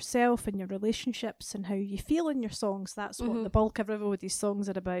yourself and your relationships and how you feel in your songs. That's what the bulk of everybody's songs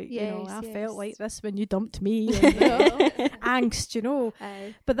are about. You know, I felt like this when you dumped me, and, you know, angst, you know.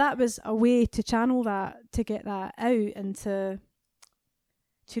 But that was a way to channel that, to get that out, and to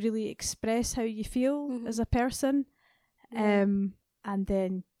really express how you feel as a person. And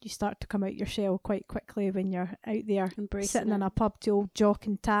then you start to come out your shell quite quickly when you're out there sitting in a pub to old Jock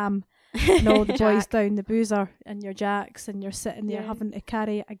and Tam and all the boys down the boozer and your jacks, and you're sitting there having to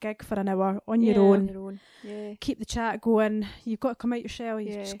carry a gig for an hour on your own. Keep the chat going. You've got to come out your shell.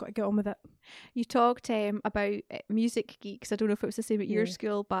 You've just got to get on with it. You talked about Music Geeks. I don't know if it was the same at your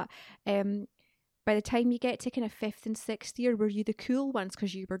school, but by the time you get to kind of 5th and 6th year, were you the cool ones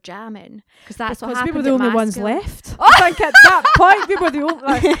because you were jamming? Because that's what happened. We were the only ones left. I think at that point we were the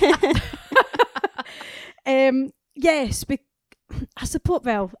only. Yes, I suppose.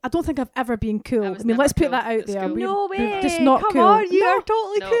 Well, I don't think I've ever been cool. I mean, let's put that out there. No way. We're just not Come cool. on, you are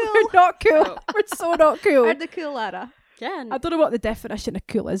totally cool. We're not cool. We're so not cool. We're the cool era. Yeah, I don't know what the definition of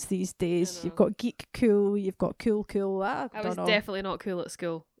cool is these days. You've got geek cool, you've got cool. I was definitely not cool at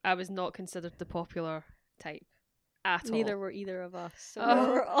school. I was not considered the popular type at all. Neither were either of us. So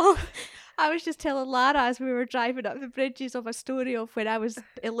we're all. I was just telling Lara as we were driving up the bridges of a story of when I was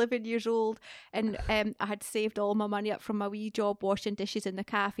 11 years old, and I had saved all my money up from my wee job washing dishes in the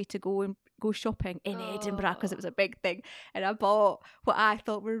cafe to go shopping in Edinburgh because it was a big thing, and I bought what I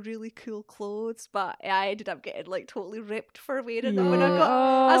thought were really cool clothes, but I ended up getting like totally ripped for wearing them when I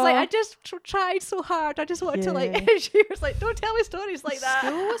was like, I just tried so hard, I just wanted to like. She was like, don't tell me stories like that.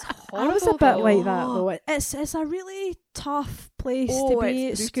 School was horrible. I was a bit like that though. It's a really tough place to be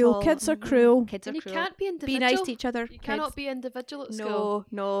at school. Kids are cruel. Kids are you cruel. Can't be individual. Be nice to each other. You cannot be individual at school.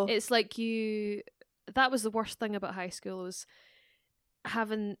 No. It's like that was the worst thing about high school, was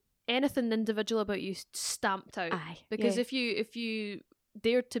having anything individual about you stamped out. Because if you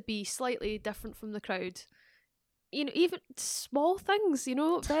dared to be slightly different from the crowd, even small things,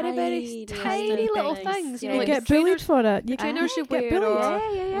 very, very tiny little things. You like get bullied for it. The trainers you wear,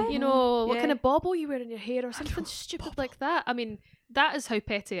 or what kind of bauble you wear in your hair, or something stupid like that. I mean, that is how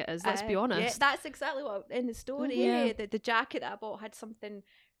petty it is. Let's be honest. Yeah, that's exactly what in the story. The jacket that I bought had something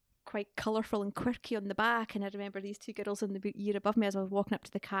quite colourful and quirky on the back, and I remember these two girls in the year above me as I was walking up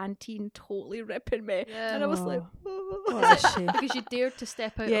to the canteen totally ripping me, and I was like, because you dared to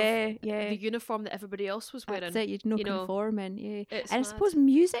step out of the uniform that everybody else was wearing. That's it, you'd no conforming. And mad. I suppose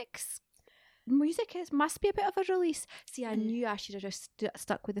music must be a bit of a release. See, I knew I should have just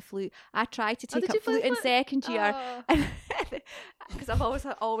stuck with the flute. I tried to take up flute in second year, because I've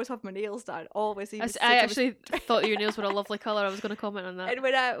always have my nails done. Always. I actually thought your nails were a lovely colour. I was going to comment on that. And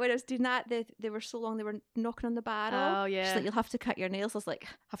when I was doing that, they were so long, they were knocking on the barrel. Oh yeah. She's like, you'll have to cut your nails. I was like,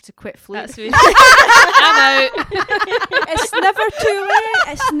 have to quit flute. That's me. I'm out. It's never too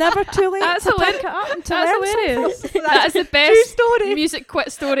late. It's never too late to pick it up and to learn something. That's the best music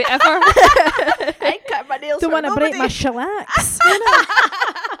quit story ever. I cut my nails. Don't want to break my shellacs.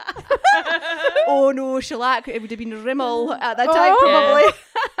 Oh no, shellac! It would have been Rimmel at that time, probably.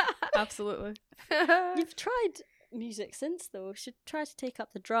 Absolutely. You've tried music since though. Should try to take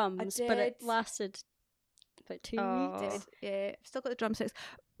up the drums, but it lasted about 2 weeks. Yeah, I've still got the drumsticks.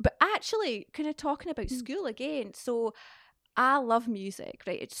 But actually, kind of talking about school again. So I love music,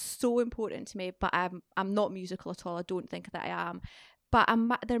 right? It's so important to me, but I'm not musical at all. I don't think that I am. But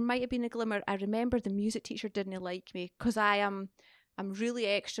there might have been a glimmer. I remember the music teacher didn't like me because I'm really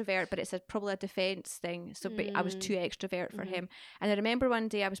extrovert, but it's probably a defence thing. So but I was too extrovert for him. And I remember one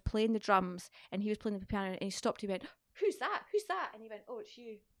day I was playing the drums and he was playing the piano, and he stopped. He went, "Who's that? Who's that?" And he went, "Oh, it's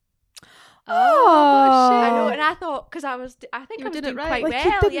you." Oh, I know. And I thought, because I think I was doing quite like well.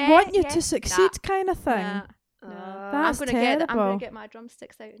 He didn't want you to succeed, kind of thing. That's I'm terrible. gonna get my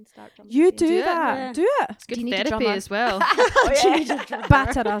drumsticks out and start drumming. You do that. Yeah. Do it. It's good therapy as well.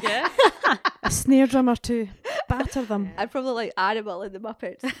 Batter us. A snare drum or two. Batter them. I'd probably like Animal in the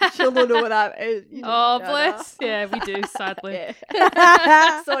Muppets. She'll not know what that is. Bless. Yeah, we do, sadly.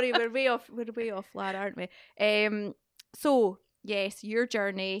 Sorry, we're way off, Lara, aren't we? So yes, your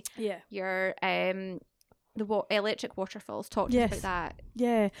journey. Yeah. Your the electric waterfalls. Talk to us about that.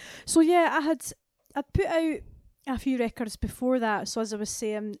 Yeah. So yeah, I'd put out a few records before that. So as I was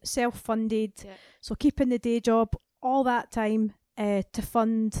saying, self-funded. Yeah. So keeping the day job all that time to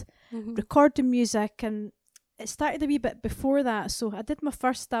fund recording music, and it started a wee bit before that. So I did my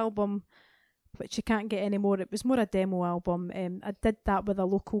first album, which you can't get anymore. It was more a demo album. I did that with a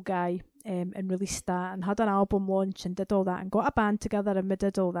local guy and released that, and had an album launch and did all that, and got a band together, and we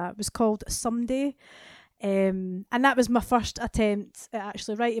did all that. It was called Someday. And that was my first attempt at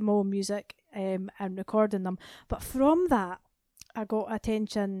actually writing my own music and recording them. But from that, I got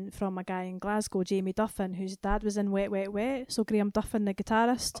attention from a guy in Glasgow, Jamie Duffin, whose dad was in Wet Wet Wet, so Graham Duffin, the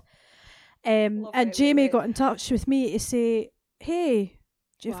guitarist. And Jamie got in touch with me to say, hey,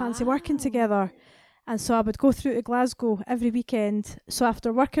 do you fancy working together? And so I would go through to Glasgow every weekend. So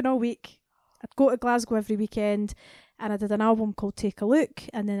after working all week, I'd go to Glasgow every weekend, and I did an album called Take a Look,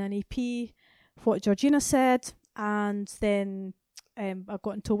 and then an EP, What Georgina Said, and then I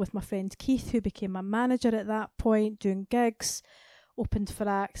got in touch with my friend Keith, who became my manager at that point, doing gigs, opened for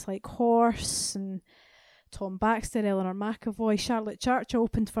acts like Horse and Tom Baxter, Eleanor McAvoy, Charlotte Church. I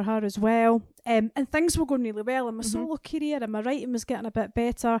opened for her as well, and things were going really well in my solo career, and my writing was getting a bit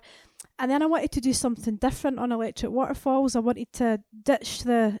better. And then I wanted to do something different on Electric Waterfalls. I wanted to ditch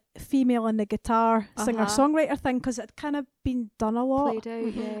the female and the guitar singer-songwriter thing, because it had kind of been done a lot,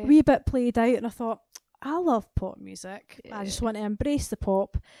 wee bit played out, and I thought, I love pop music. I just want to embrace the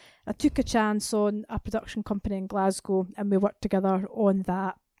pop. I took a chance on a production company in Glasgow, and we worked together on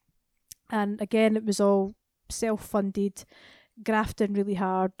that. And again, it was all self-funded, grafting really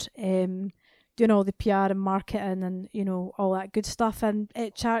hard, doing doing all the PR and marketing and, you know, all that good stuff. And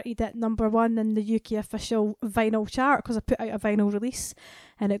it charted at #1 in the UK official vinyl chart because I put out a vinyl release,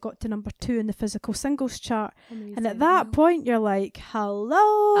 and it got to #2 in the physical singles chart. Amazing. And at that point, you're like, hello.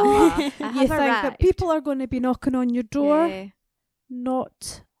 I You have think that arrived. people are going to be knocking on your door, Yeah.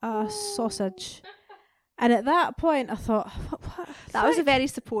 not a sausage. And at that point, I thought, what? That was a very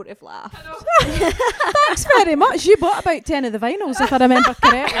supportive laugh. Thanks very much. You bought about 10 of the vinyls, if I remember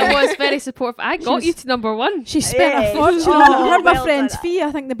correctly. I was very supportive. I got She's- you to #1. She spent Yeah. a fortune Oh, on her, my well friend's done. fee.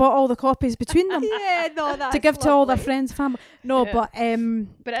 I think they bought all the copies between them Yeah, no, that's to give to all their lovely. friends, family. No, Yeah. but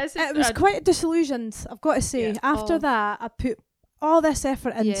But it was quite disillusioned, I've got to say. Yeah. After Oh. that, I put all this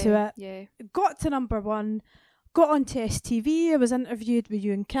effort into it, Yeah. got to #1, got onto STV. I was interviewed with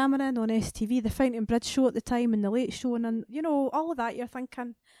Ewan Cameron on STV, the Fountain Bridge show at the time, and the Late Show, and you know, all of that. You're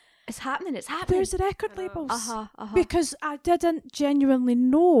thinking, It's happening. It's happening. there's the record I know. labels. Uh-huh. Because I didn't genuinely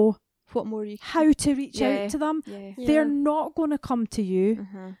know What more you how to reach Yeah. out to them. Yeah. They're not going to come to you.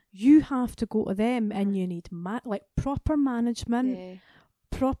 Uh-huh. You have to go to them, and Mhm. you need like proper management, Yeah.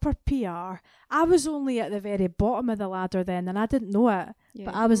 proper PR. I was only at the very bottom of the ladder then, and I didn't know it, Yeah.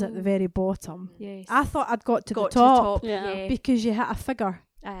 but I was at the very bottom. Yes. I thought I'd got to got the top to the top. Yeah. Yeah. because you hit a figure.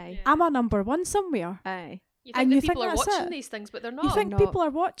 Aye. Yeah. I'm a #1 somewhere. Aye. You think and that you people think are that's watching it. these things, but they're not. You think not. people are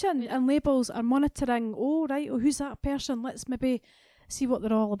watching Yeah. and labels are monitoring, oh, right, oh, who's that person? Let's maybe see what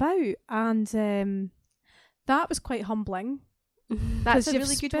they're all about. And that was quite humbling. That's 'cause a you've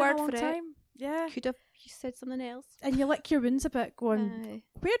really good spent a word long for it. time. Yeah. Could have you said something else? And you lick your wounds a bit going, Aye.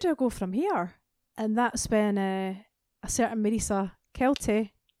 where do I go from here? And that's when a certain Marisa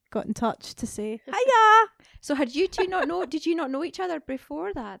Kelty got in touch to say, hiya! So had you two not know? Did you not know each other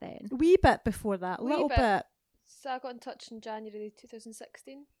before that then? A wee bit before that, a Wee little bit. bit. So I got in touch in January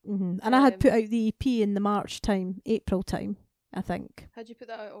 2016. And I had put Um, out the EP in the March time, April time, I think. Had you put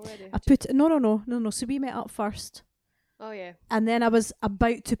that out already? I put, no. So we met up first. Oh yeah. And then I was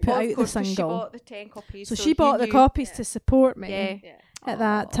about to put Of out the course, 'cause single. She bought the 10 copies. So she bought you the knew- copies Yeah. to support me Yeah. Yeah. at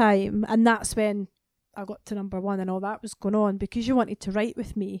that time. And that's when I got to #1 and all that was going on because you wanted to write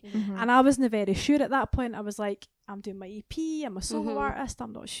with me. Mhm. And I wasn't very sure at that point. I was like, I'm doing my EP, I'm a solo Mhm. artist,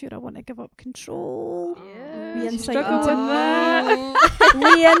 I'm not sure I want to give up control. Yeah. We you insight struggle into with that.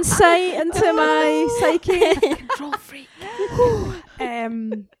 Wee insight into my psyche. Control freak.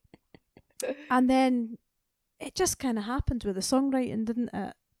 And then it just kind of happened with the songwriting, didn't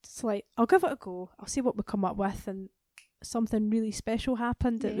it? It's like, I'll give it a go. I'll see what we come up with. And something really special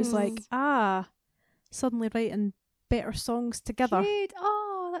happened. It was like, suddenly writing better songs together, Good.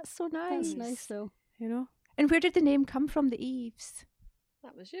 Oh, that's so nice. That's nice though. you know? And where did the name come from? The Eves.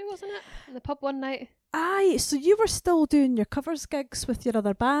 That was you, wasn't it? In the pub one night. Aye, so you were still doing your covers gigs with your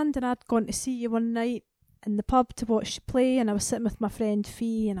other band, and I'd gone to see you one night in the pub to watch you play, and I was sitting with my friend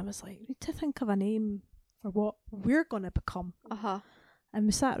Fee, and I was like, we need to think of a name for what we're going to become. Uh-huh. And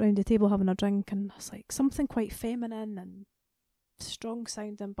we sat around the table having a drink, and I was like, something quite feminine and strong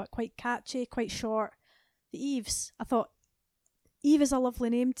sounding, but quite catchy, quite short. The Eves. I thought, Eve is a lovely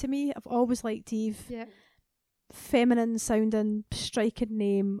name to me. I've always liked Eve. Yeah. Feminine sounding, striking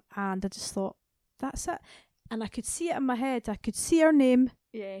name, and I just thought, that's it. And I could see it in my head. I could see her name.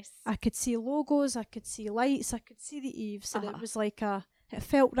 Yes. I could see logos. I could see lights. I could see the Eves. And Uh-huh. it was like it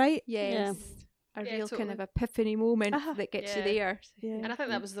felt right. Yes. A Yeah, real kind totally. of epiphany moment Uh-huh. that gets you Yeah. there. Yeah. And I think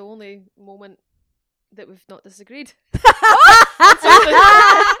that was the only moment that we've not disagreed.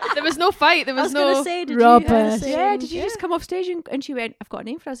 There was no fight. There I was was gonna no. say, did Rubbish. you have the Yeah, same- did you just come off stage and she went, I've got a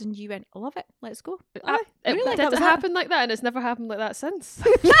name for us, and you went, I love it, let's go. It really? That did was it? happen like that, and it's never happened like that since.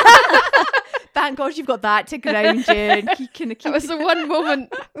 Thank God you've got that to ground you and keep That was the one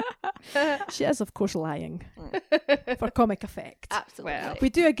moment. She is, of course, lying for comic effect. Absolutely. Well, We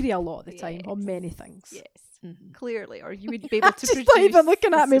do agree a lot of the time on Yes. many things. Yes. Mhm. Clearly, or you would be able to She's produce. not even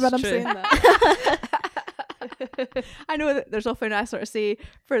looking at me This when is I'm true. saying that. I know that there's often I sort of say,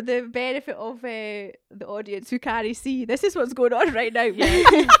 for the benefit of the audience who can't see, this is what's going on right now.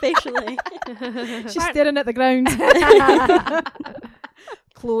 Facially. She's staring at the ground.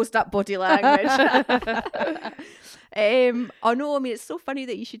 Closed up body language. Oh no, I mean it's so funny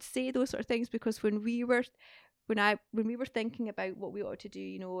that you should say those sort of things, because when we were thinking about what we ought to do,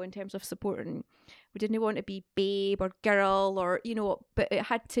 you know, in terms of supporting, we didn't want to be babe or girl or, you know, but it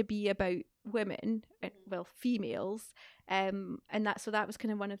had to be about women, well, females, and that was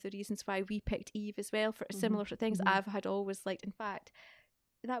kind of one of the reasons why we picked Eve as well, for similar sort of things. I've had always liked. In fact,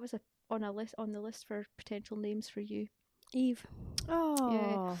 that was on the list for potential names for you. Eve.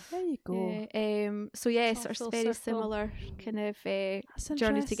 Oh, there you go. Yeah. So yes, All sort full of very circle. similar kind of That's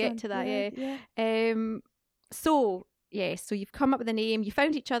journey to get interesting. to that. Yeah. So yeah, so you've come up with a name, you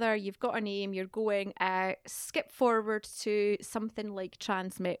found each other, you've got a name, you're going. Skip forward to something like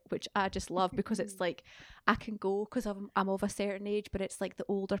Transmit, which I just love because it's like I can go because I'm of a certain age, but it's like the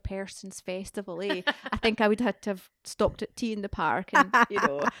older person's festival. I think I would have to have stopped at Tea in the Park,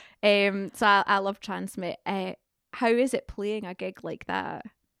 and so I love Transmit. How is it playing a gig like that?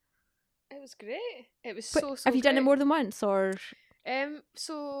 It was great. It was But so have you done it more than once, or?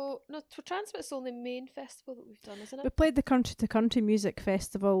 So no, Transmit's the only main festival that we've done, isn't it? We played the Country to Country Music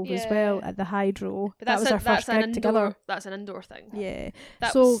Festival as well at the Hydro. But that was our first gig together. That's an indoor thing. Yeah,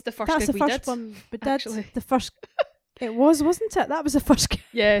 that so was the first that's gig the first we one. But actually. that's the first. It wasn't it? That was the first gig.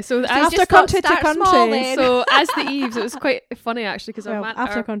 Yeah, so after Country to Country. So as the Eves, it was quite funny actually because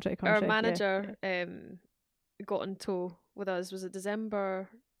after Country to Country, our manager got in tow with us. Was it December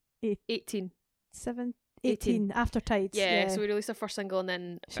 18? 18 after Tides. Yeah, so we released our first single and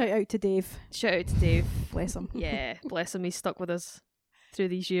then shout out to Dave. Bless him. Yeah, bless him. He's stuck with us through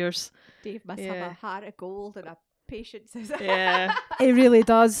these years. Dave must have a heart of gold and a patience. Yeah, it really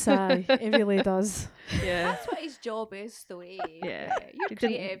does. It really does. Yeah, that's what his job is, though. Yeah, you're he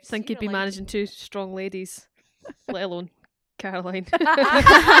creative. Didn't think he'd be managing two strong ladies, let alone Caroline.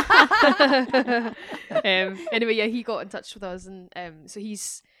 Anyway, yeah, he got in touch with us, and so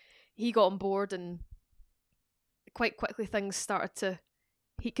he got on board, and quite quickly things started to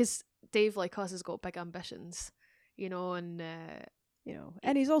because Dave, like us, has got big ambitions, and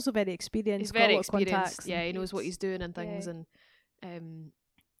and he's also very experienced. He's very got a lot of experienced. contacts, yeah, he knows what he's doing and things, and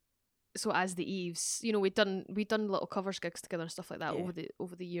so as the Eves, we'd done little covers gigs together and stuff like that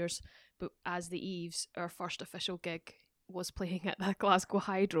over the years. But as the Eves, our first official gig was playing at the Glasgow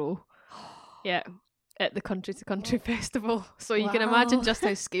Hydro. Yeah. At the Country to Country Festival, so you can imagine just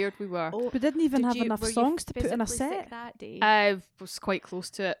how scared we were. We didn't even have enough songs to put in a set that day. I was quite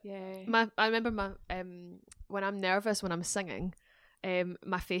close to it. Yeah, I remember when I'm nervous when I'm singing,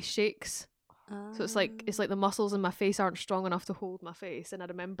 my face shakes. So it's like the muscles in my face aren't strong enough to hold my face, and I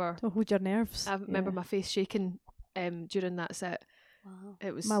remember to hold your nerves. I remember my face shaking during that set. Wow.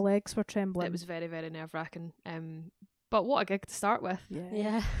 It was my legs were trembling. It was very, very nerve wracking. But what a gig to start with.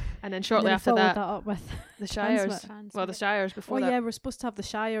 Yeah. And then shortly after that up with the Shires. Well, the Shires before that. Oh yeah, we were supposed to have the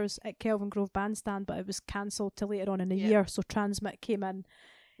Shires at Kelvin Grove Bandstand, but it was cancelled till later on in the year, so Transmit came in.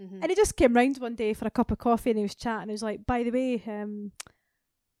 And he just came round one day for a cup of coffee and he was chatting. He was like, by the way,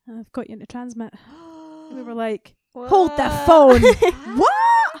 I've got you into Transmit. And we were like, hold the phone.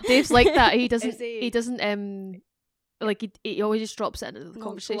 What? Dave's like that. He doesn't like he always just drops it into the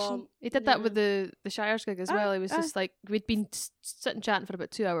conversation. He did that with the Shires gig as well. He was just like, we'd been sitting chatting for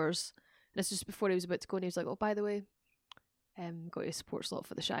about 2 hours, and this was before he was about to go, and he was like, oh, by the way, got a support slot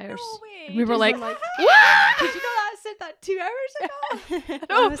for the Shires. No way. And we were like, what? Did you know that I said that 2 hours ago?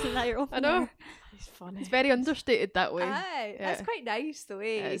 I know. Wasn't that your own? I know. It's funny. It's very understated that way. Aye, that's quite nice though,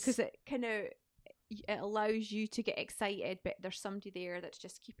 because it kind of it allows you to get excited, but there's somebody there that's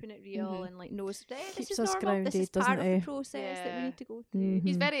just keeping it real and like knows this Keeps is us normal. grounded, This is part of the doesn't process that we need to go through. Mhm.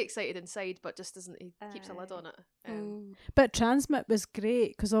 He's very excited inside, but just doesn't. He keeps a lid on it. But Transmit was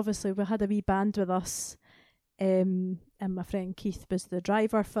great because obviously we had a wee band with us, and my friend Keith was the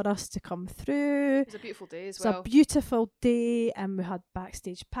driver for us to come through. It was a beautiful day as It well. was a beautiful day, and we had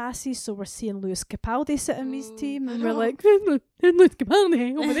backstage passes, so we're seeing Lewis Capaldi sitting with his team, and we're like, Lewis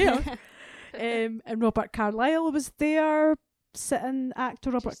Capaldi over there. And Robert Carlyle was there,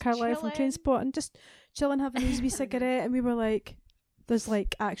 actor Robert Carlyle from Trainspot, and just chilling, having his wee cigarette, and we were like, there's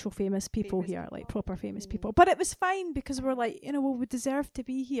like actual famous people here, like proper famous people. But it was fine because we're like, we deserve to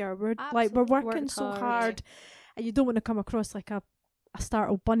be here. We're working so hard, and you don't want to come across like a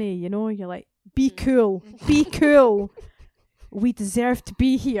startled bunny, You're like, be cool, be cool. We deserve to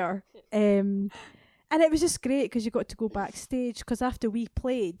be here. And it was just great because you got to go backstage, because after we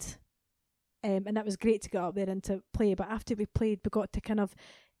played, and that was great to get up there and to play, but after we played we got to kind of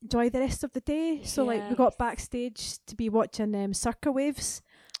enjoy the rest of the day. So like we got backstage to be watching Circa Waves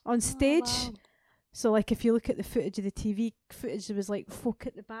on stage. Wow. So like if you look at the footage of the TV footage, there was like folk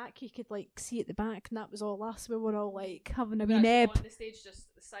at the back, you could like see at the back, and that was all us. We were all like having a wee neb on the stage just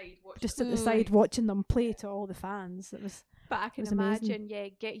at the side watching at the side watching them play to all the fans. It was, but I can imagine,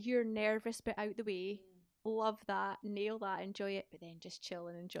 get your nervous bit out the way. Love that, nail that, enjoy it, but then just chill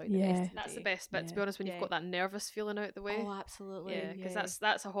and enjoy the rest of the That's day. the best bit, to be honest, when you've got that nervous feeling out the way. Oh, absolutely. Yeah, because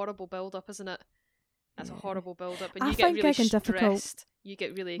that's a horrible build-up, isn't it? That's a horrible build-up, and I you get really stressed. difficult. You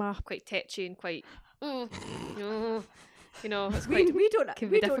get really quite tetchy and quite, it's we don't can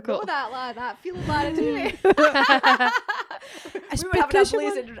be know difficult. that feeling bad, do we? It's we were having a because you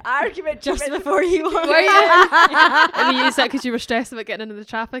want- blazing argument Just minutes before you walked. Were you? And you used that because you were stressed about getting into the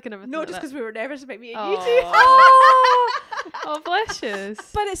traffic and everything. No, like just that. because we were nervous about me and Oh. you two. Oh, bless you.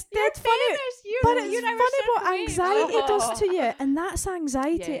 But it's dead funny. But it's funny what anxiety does to you, and that's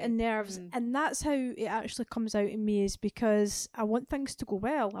anxiety Yeah. and nerves, and that's how it actually comes out in me, is because I want things to go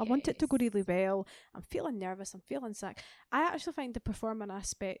well. I want it to go really well. I'm feeling nervous. I'm feeling sick. I actually find the performing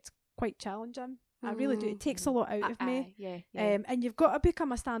aspect quite challenging. I really do. It takes a lot out of me. And you've got to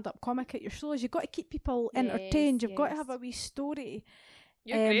become a stand-up comic at your shows. You've got to keep people entertained. You've got to have a wee story.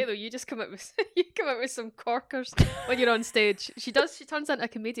 You're great though. You just come out with some corkers when you're on stage. She turns into a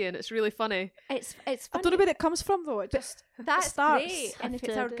comedian. It's really funny. It's I funny. don't know where it comes from though. It just That's starts. great. And if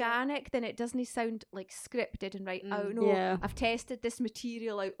it's Have to do it. organic, then it doesn't sound like scripted and right. Oh no, Yeah. I've tested this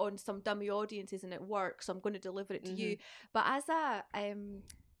material out on some dummy audiences and it works, so I'm going to deliver it to you. But as a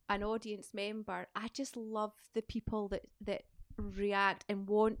an audience member, I just love the people that react and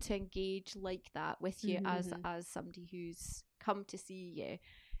want to engage like that with you as somebody who's come to see you.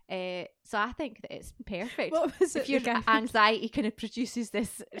 So I think that it's perfect. What was it? If your anxiety kind of produces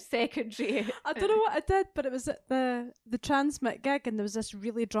this secondary. I don't know what I did, but it was at the Transmit gig, and there was this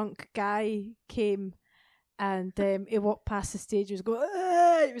really drunk guy came, and he walked past the stage. He was going,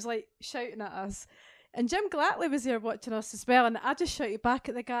 "Aah!" He was like shouting at us, and Jim Glatley was there watching us as well. And I just shouted back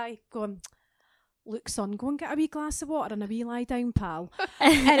at the guy, going, "Look, son, go and get a wee glass of water and a wee lie down, pal."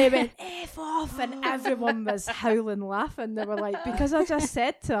 And he went, "F off," and everyone was howling, laughing. They were like, because I just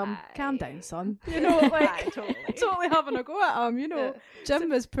said to him, "Calm down, son." You know, like totally having a go at him. You know, Jim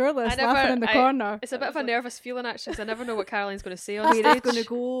was poorless, laughing in the corner. It's a bit of a nervous feeling actually, 'cause I never know what Caroline's going to say on Where stage. it's going to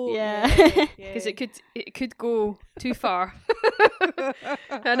go. Yeah. Because it could go too far.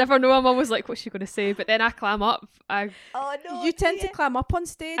 I never know. I'm always like, what's she going to say? But then I clam up. Oh no, You tend to clam up on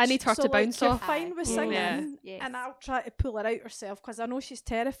stage. I need her so to bounce you're off. fine with singing, Yeah. Yes. and I'll try to pull her out herself because I know she's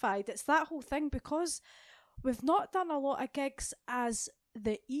terrified. It's that whole thing, because we've not done a lot of gigs as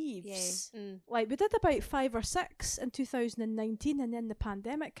the Eves. Like we did about 5 or 6 in 2019, and then the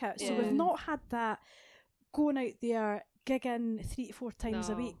pandemic hit. So we've not had that going out there gigging 3 to 4 times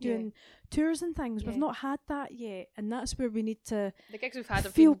a week, doing tours and things. We've not had that yet, and that's where we need to The gigs we've had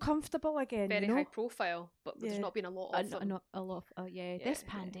have feel been comfortable again. very you know? high profile, but there's not been a lot of them. Not a lot. Oh yeah, this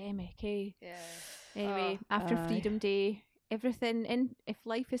pandemic. Hey. Yeah. Anyway, after Aye. Freedom Day, everything in. If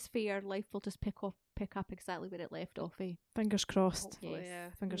life is fair, life will just pick up exactly where it left off. Fingers crossed. Hopefully,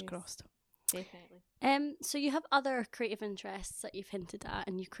 Yes. Fingers Yes. crossed. Definitely. So you have other creative interests that you've hinted at,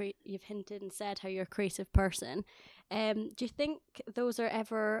 and you've hinted and said how you're a creative person. Do you think those are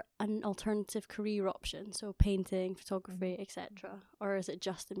ever an alternative career option? So painting, photography, etc., or is it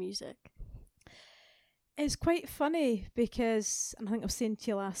just the music? It's quite funny because, and I think I was saying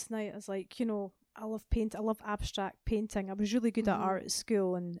to you last night, I was like, you know, I love paint. I love abstract painting. I was really good at art at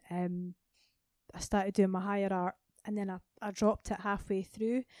school, and I started doing my higher art, and then I dropped it halfway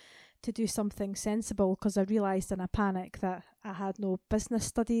through to do something sensible because I realised in a panic that I had no business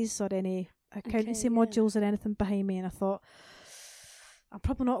studies or any accountancy modules or anything behind me, and I thought, I'm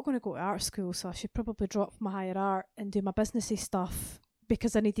probably not going to go to art school, so I should probably drop my higher art and do my businessy stuff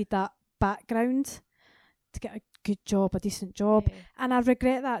because I needed that background to get a good job, a decent job. And I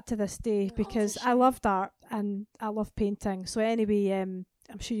regret that to this day because I loved art and I love painting. So anyway, I'm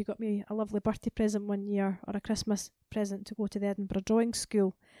sure you got me a lovely birthday present one year, or a Christmas present, to go to the Edinburgh Drawing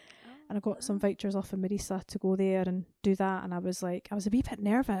School. And I got some vouchers off of Marisa to go there and do that. And I was a wee bit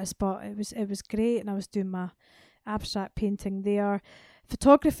nervous, but it was great. And I was doing my abstract painting there.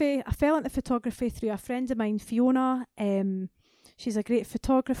 Photography, I fell into photography through a friend of mine, Fiona. She's a great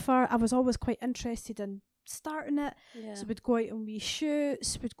photographer. I was always quite interested in starting it. Yeah. So we'd go out on wee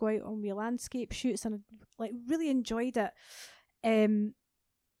shoots, we'd go out on wee landscape shoots, and I really enjoyed it.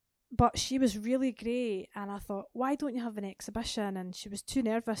 But she was really great, and I thought, why don't you have an exhibition? And she was too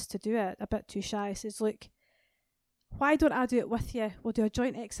nervous to do it, a bit too shy. I says, look, why don't I do it with you? We'll do a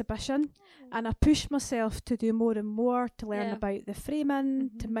joint exhibition. And I pushed myself to do more and more, to learn about the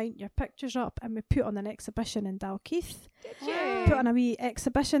framing, to mount your pictures up, and we put on an exhibition in Dalkeith. Put on a wee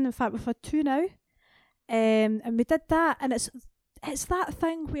exhibition. In fact, we've had 2 now. And we did that, and it's that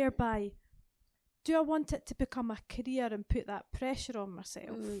thing whereby, do I want it to become a career and put that pressure on myself?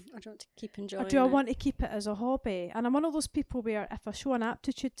 Or do you want to keep enjoying Or do I it? want to keep it as a hobby? And I'm one of those people where if I show an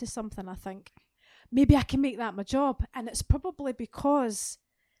aptitude to something, I think, maybe I can make that my job. And it's probably because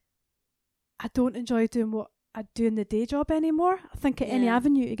I don't enjoy doing what I do in the day job anymore. I think at any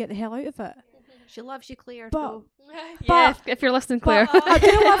avenue to get the hell out of it. She loves you, Claire. But Yeah, if you're listening, Claire. I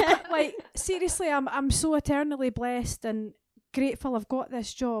do love, like, seriously, I'm so eternally blessed and grateful I've got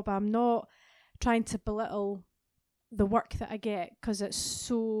this job. I'm not trying to belittle the work that I get, because it's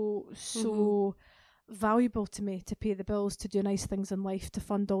so valuable to me to pay the bills, to do nice things in life, to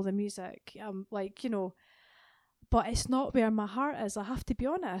fund all the music. Like, you know, but it's not where my heart is. I have to be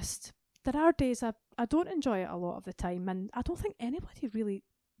honest. There are days I don't enjoy it a lot of the time, and I don't think anybody really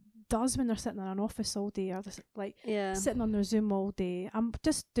does when they're sitting in an office all day, or like sitting on their Zoom all day. I'm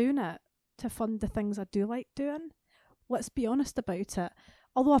just doing it to fund the things I do like doing. Let's be honest about it.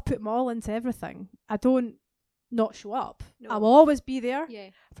 Although I put my all into everything, I don't not show up. No. I will always be there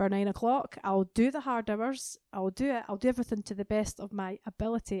Yeah. for 9 o'clock. I'll do the hard hours. I'll do it. I'll do everything to the best of my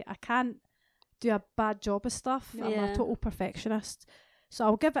ability. I can't do a bad job of stuff. I'm a total perfectionist. So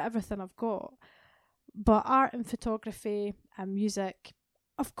I'll give it everything I've got. But art and photography and music,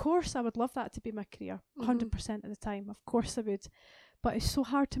 of course I would love that to be my career, 100% of the time. Of course I would. But it's so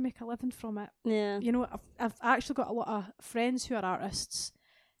hard to make a living from it. Yeah. You know, I've actually got a lot of friends who are artists,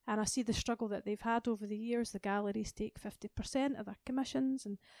 and I see the struggle that they've had over the years. The galleries take 50% of their commissions,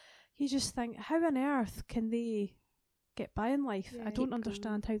 and you just think, how on earth can they get by in life? Yeah, I don't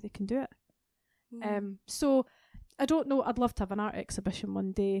understand how they can do it. Mm. So I don't know. I'd love to have an art exhibition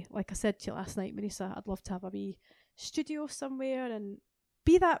one day. Like I said to you last night, Marisa, I'd love to have a wee studio somewhere and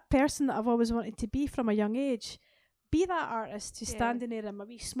be that person that I've always wanted to be from a young age. Be that artist who's standing there in my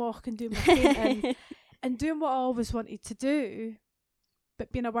wee smock and doing my painting and doing what I always wanted to do,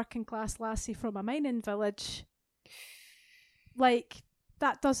 but being a working class lassie from a mining village. Like,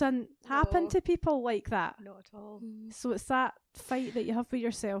 that doesn't happen to people like that. Not at all. So it's that fight that you have with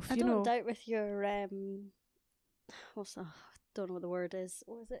yourself, I you know. don't doubt with your what's I don't know what the word is.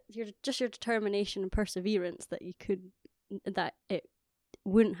 What is it? Your determination and perseverance that that it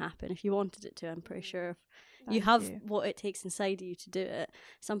wouldn't happen if you wanted it to. I'm pretty sure if you have what it takes inside of you to do it.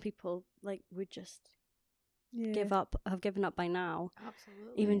 Some people like would just have given up by now.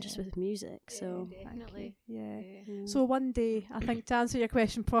 Absolutely. Even just with music. So definitely. Yeah. So one day, I think, to answer your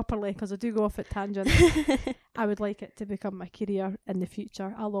question properly, because I do go off at tangent, I would like it to become my career in the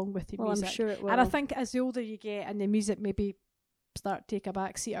future, along with the music. I'm sure it will. And I think as the older you get and the music maybe start to take a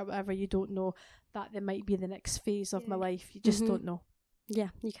back seat or whatever, you don't know that there might be the next phase of my life. You just don't know. Yeah,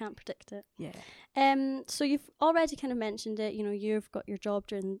 you can't predict it. Yeah. So you've already kind of mentioned it, you know, you've got your job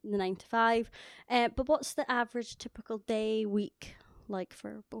during the 9 to 5. But what's the average typical day, week like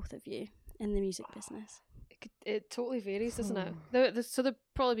for both of you in the music business? It totally varies, doesn't it? So there'd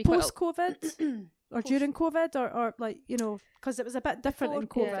probably be post-COVID or during COVID or like, you know, because it was a bit different in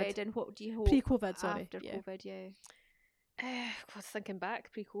COVID. And what do you hope Pre-COVID, sorry. after COVID, thinking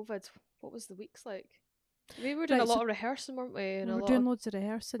back, pre-COVID, what was the weeks like? We were doing a lot of rehearsing, weren't we? And we were doing loads of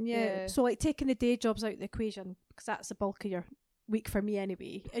rehearsing, So like taking the day jobs out of the equation, because that's the bulk of your week for me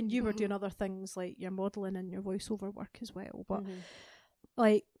anyway. And you were doing other things like your modelling and your voiceover work as well. But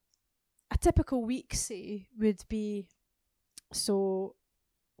like a typical week, say, would be, so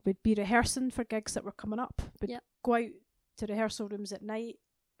we'd be rehearsing for gigs that were coming up. We'd go out to rehearsal rooms at night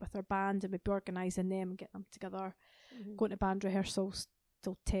with our band and we'd be organising them and getting them together, going to band rehearsals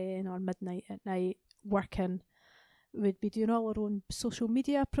till 10 or midnight at night, working. We'd be doing all our own social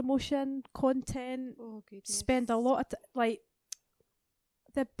media promotion, content, spend a lot of like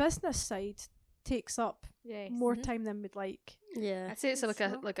the business side takes up more time than we'd like. I'd say it's like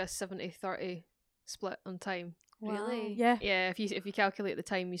a 70-30 split on time. Really? Yeah. Yeah, if you calculate the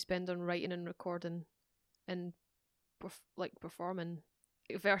time you spend on writing and recording and performing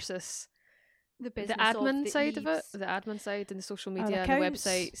versus the admin side of it, the admin side and the social media and the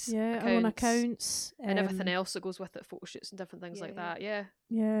websites, our own accounts and everything else that goes with it, photo shoots and different things like that. Yeah,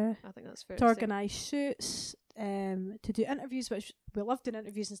 I think that's fair. To organise shoots, to do interviews, which we love doing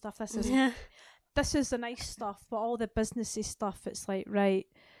interviews and stuff. This is the nice stuff, but all the businessy stuff, it's like, right,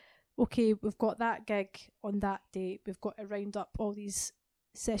 okay, we've got that gig on that date. We've got to round up all these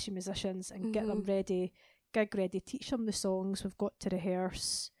session musicians and get them ready, gig ready, teach them the songs. We've got to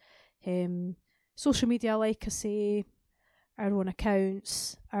rehearse. Social media, like I say, our own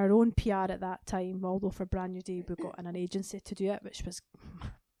accounts, our own PR at that time, although for Brand New Day we got an agency to do it, which was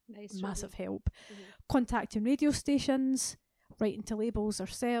massive help. Contacting radio stations, writing to labels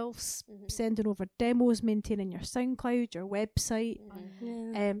ourselves, sending over demos, maintaining your SoundCloud, your website.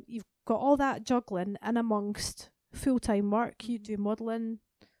 You've got all that juggling in amongst full-time work. You do modelling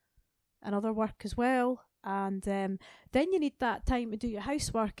and other work as well. And then you need that time to do your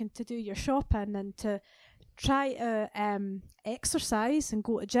housework and to do your shopping and to try to exercise and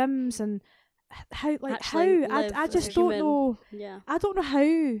go to gyms and I just don't know. I don't know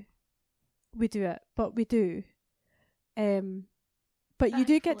how we do it, but we do. But you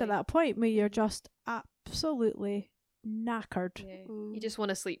do get to that point where you're just absolutely knackered. You just want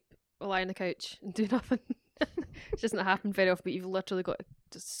to sleep or lie on the couch and do nothing. It doesn't happen very often, but you've literally got to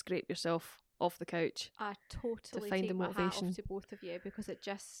just scrape yourself off the couch. I totally find take the my hat motivation. off to both of you, because it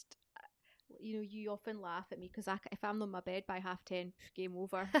just, you often laugh at me because if I'm on my bed by 10:30, game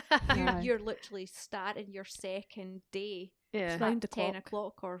over. You're literally starting your second day round the at 10 clock.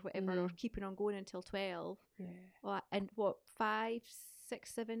 o'clock or whatever, or keeping on going until 12. And what, 5,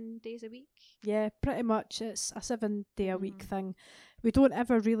 6, 7 days a week? Yeah, pretty much. It's a 7-day a week thing. We don't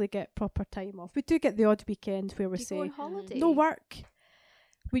ever really get proper time off. We do get the odd weekend where we Do you say go on holiday? no work.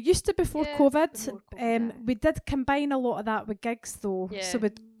 We used to before COVID. before COVID, We did combine a lot of that with gigs though. So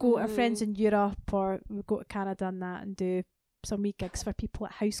we'd go to our friends in Europe, or we'd go to Canada and that, and do some wee gigs for people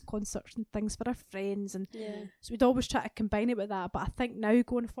at house concerts and things for our friends. And so we'd always try to combine it with that. But I think now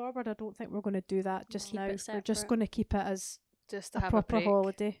going forward, I don't think we're going to do that just now. We're just going to keep it as just to a have proper a break.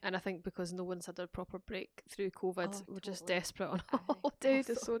 holiday. And I think because no one's had a proper break through COVID, we're just totally. desperate on holiday.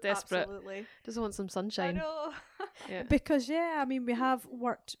 Just so desperate. Absolutely. Just want some sunshine. I know. Yeah. Because I mean, we have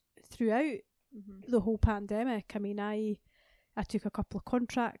worked throughout the whole pandemic. I mean, I took a couple of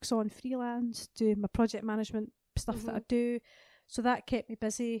contracts on freelance, doing my project management stuff that I do, so that kept me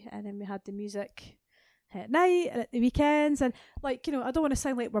busy. And then we had the music at night and at the weekends, and I don't want to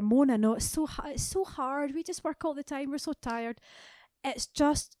sound like we're moaning. No, it's so hard. We just work all the time. We're so tired. It's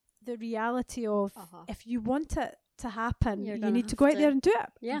just the reality of if you want it to happen, you need to go out there and do it.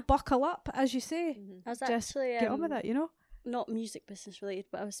 Yeah, buckle up, as you say. I was just actually get on with it. Not music business related,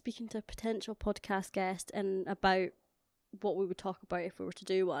 but I was speaking to a potential podcast guest and about what we would talk about if we were to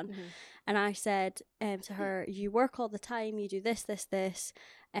do one. And I said to her, you work all the time, you do this,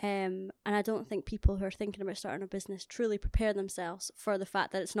 and I don't think people who are thinking about starting a business truly prepare themselves for the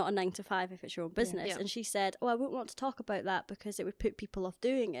fact that it's not a 9 to 5 if it's your own business. Yeah. And she said, I wouldn't want to talk about that because it would put people off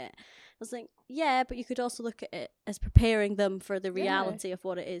doing it. I was like, yeah, but you could also look at it as preparing them for the reality of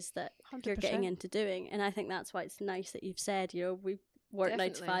what it is that you're getting 100%. into doing. And I think that's why it's nice that you've said, we work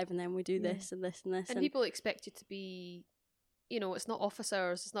 9 to 5 and then we do this and this and this. And people expect you to be, it's not office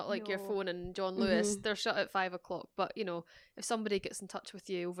hours. It's not like your phone and John Lewis. They're shut at 5 o'clock. But, if somebody gets in touch with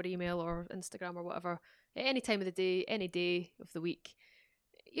you over email or Instagram or whatever, at any time of the day, any day of the week,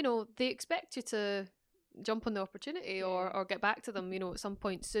 they expect you to jump on the opportunity or get back to them, at some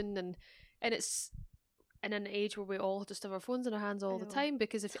point soon. And it's in an age where we all just have our phones in our hands all the time,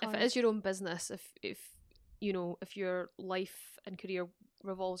 because if it is your own business, if your life and career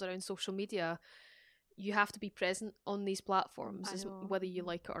revolves around social media, you have to be present on these platforms, whether you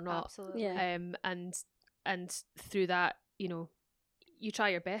like it or not. Absolutely. Yeah. And through that, you try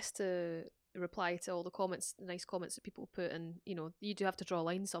your best to reply to all the comments, the nice comments that people put, and you do have to draw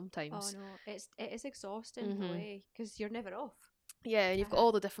lines sometimes. Oh no, it is exhausting in a way, because you're never off. Yeah, and you've got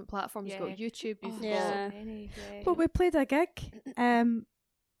all the different platforms. You've got YouTube. You've got But we played a gig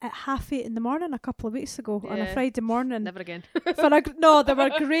at 8:30 in the morning a couple of weeks ago on a Friday morning. Never again. No, they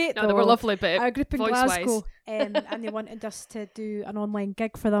were great. No, they were lovely, but a group in voice-wise. Glasgow, and they wanted us to do an online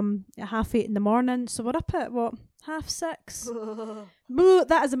gig for them at 8:30 in the morning. So we're up at 6:30. Boo,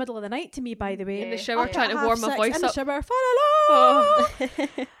 that is the middle of the night to me, by the way. In the shower, Up trying to at warm my 6:30 voice in up. the shower.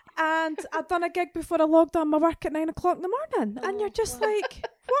 Fa-la-la! And I'd done a gig before I logged on my work at 9 o'clock in the morning, and you're just like,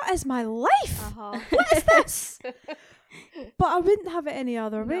 what is my life? What is this? But I wouldn't have it any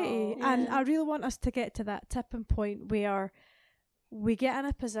other way. And I really want us to get to that tipping point where we get in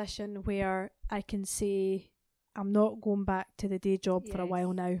a position where I can say, I'm not going back to the day job for a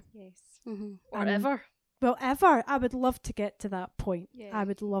while now. Yes. Or ever. Well, ever. I would love to get to that point. Yeah. I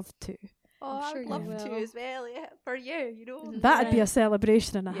would love to. Oh, I'm sure I'd you love to will. as well, for you, That'd be a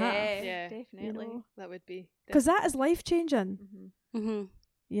celebration and a half. Yeah, definitely. That would be. Because that is life changing.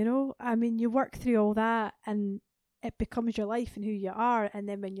 Mm-hmm. I mean, you work through all that and it becomes your life and who you are. And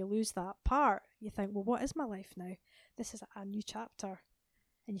then when you lose that part, you think, well, what is my life now? This is a new chapter.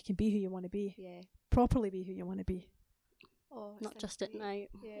 And you can be who you want to be. Yeah. Properly be who you want to be. Oh, Not just at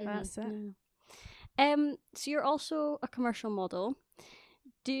night. Yeah. That's it. So you're also a commercial model.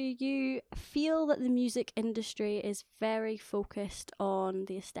 Do you feel that the music industry is very focused on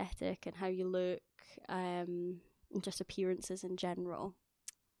the aesthetic and how you look, and just appearances in general?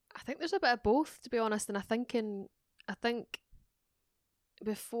 I think there's a bit of both, to be honest. And I think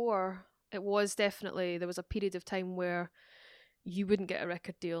before it was definitely, there was a period of time where you wouldn't get a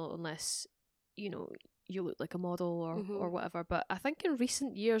record deal unless you look like a model or whatever. But I think in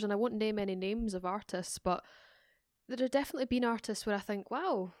recent years, and I won't name any names of artists, but there have definitely been artists where I think,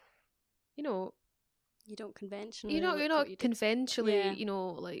 wow, you don't conventionally. you're not conventionally, Yeah.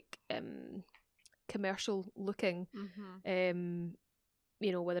 like commercial looking.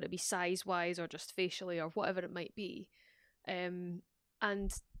 Whether it be size wise or just facially or whatever it might be. And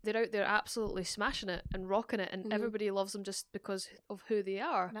and they're out there absolutely smashing it and rocking it, and everybody loves them just because of who they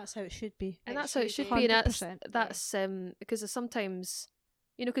are. And that's how it should be. And that's how it should be. And that's yeah. Because sometimes,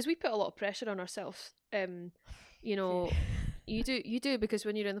 you know, because we put a lot of pressure on ourselves. You know, you do because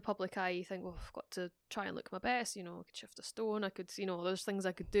when you're in the public eye, you think, well, I've got to try and look my best. You know, I could shift a stone. I could, you know, there's things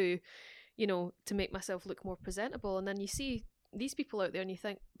I could do, you know, to make myself look more presentable. And then you see these people out there, and you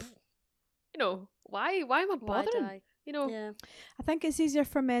think, you know, why am I bothering? You know, I think it's easier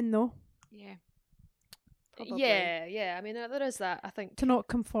for men though. Yeah. Probably. Yeah. I mean, there is that. I think to not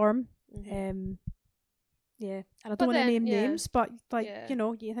conform. Yeah, and I don't want to name names, but like you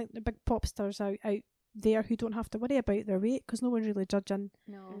know, you think the big pop stars out there who don't have to worry about their weight because no one's really judging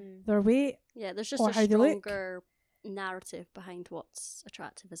their weight. Yeah, there's just a stronger narrative behind what's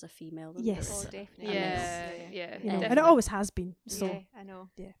attractive as a female. Than yes, definitely. Yeah. You know, and it always has been. So yeah, I know.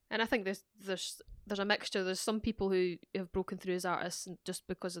 Yeah, and I think there's a mixture. There's some people who have broken through as artists just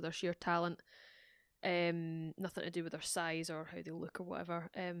because of their sheer talent. Nothing to do with their size or how they look or whatever.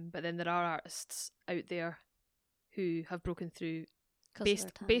 But then there are artists out there who have broken through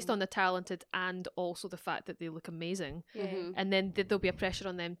based on the talented and also the fact that they look amazing. And then there'll be a pressure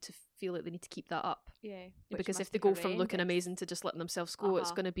on them to feel like they need to keep that up. Because if they go from looking amazing to just letting themselves go,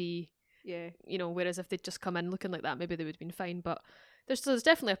 it's going to be you know, whereas if they'd just come in looking like that, maybe they would have been fine. But there's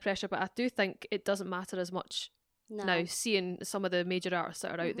definitely a pressure, but I do think it doesn't matter as much. No. Now, seeing some of the major artists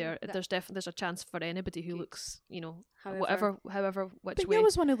that are out there, there's a chance for anybody who looks, you know, however which but way. you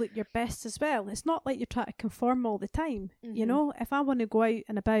always want to look your best as well. It's not like you're trying to conform all the time. You know, if I want to go out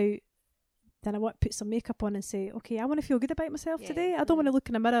and about, then I want to put some makeup on and say, okay, I want to feel good about myself today. I don't want to look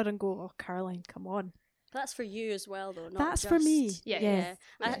in the mirror and go, oh, Caroline, come on. That's for you as well, though. Not that's just for me. Yeah.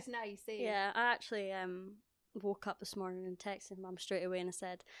 It's nice. Yeah, I actually woke up this morning and texted Mum straight away and I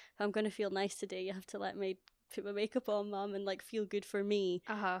said, if I'm going to feel nice today, you have to let me put my makeup on, Mum, and like feel good for me.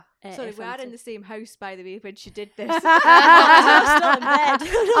 Sorry, we are in the same house, by the way, when she did this. I'm still in bed.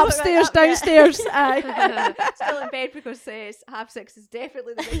 Upstairs, downstairs. Still in bed because it's 6:30 is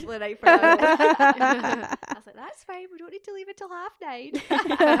definitely the middle of the night for now. I was like, that's fine, we don't need to leave until 9:30.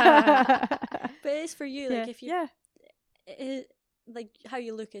 But it's for you, like if you like how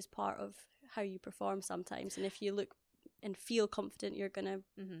you look is part of how you perform sometimes, and if you look and feel confident, you're gonna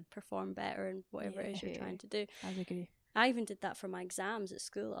perform better in whatever it is you're trying to do. I agree. I even did that for my exams at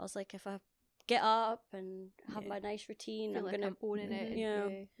school. I was like, if I get up and have my nice routine, I'm gonna owning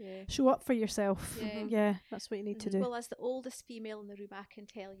it. Yeah. Show up for yourself. Yeah. That's what you need to do. Well, as the oldest female in the room, I can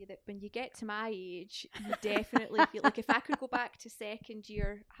tell you that when you get to my age, you definitely feel like if I could go back to second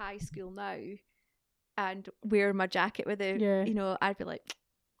year high school now and wear my jacket with it, you know, I'd be like,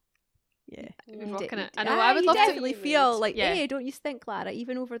 rocking it. I know. I would love to definitely feel like, hey, don't you think, Clara?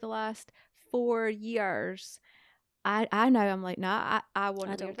 Even over the last 4 years, I now I'm like, nah, I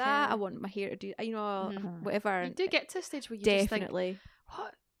want to wear that. I want my hair to do, you know, whatever. You do get to a stage where you definitely just think,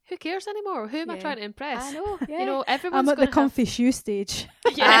 what? Who cares anymore? Who am I trying to impress? I know. You know, everyone's. I'm at the comfy shoe stage.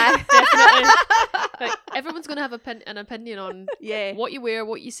 Yeah, definitely. Like, everyone's going to have an opinion on what you wear,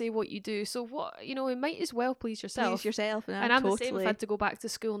 what you say, what you do. So what, you know, you might as well please yourself. And I'm the same. If I had to go back to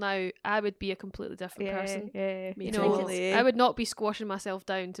school now, I would be a completely different person. Me know, I would not be squashing myself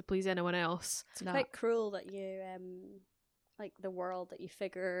down to please anyone else. It's quite cruel that you like the world that you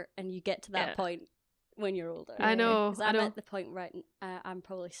figure and you get to that point when you're older. I know. I'm at the point right I'm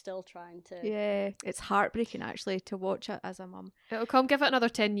probably still trying to. Yeah, it's heartbreaking actually to watch it as a mum. It'll come, give it another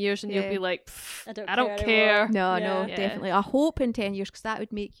 10 years and you'll be like, I don't care. No, definitely. I hope in 10 years, because that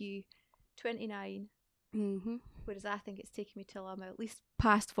would make you 29. Whereas I think it's taken me till I'm at least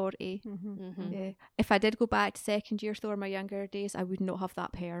past 40. Yeah. If I did go back to second year though, or my younger days, I would not have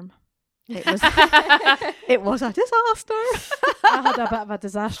that perm. It was it was a disaster. I had a bit of a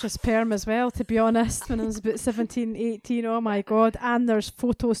disastrous perm as well, to be honest, when I was about 17, 18. Oh my God. And there's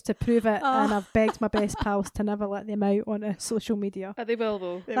photos to prove it. And I've begged my best pals to never let them out on social media. They will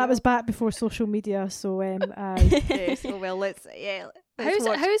though. That was back before social media, so so well, let's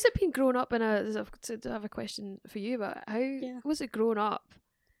how's it been growing up in I have a question for you, but how was it growing up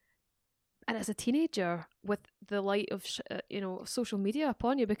and as a teenager with the light of social media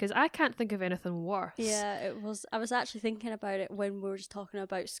upon you? Because I can't think of anything worse. Yeah, it was. I was actually thinking about it when we were just talking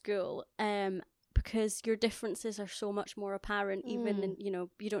about school. Because your differences are so much more apparent, even in,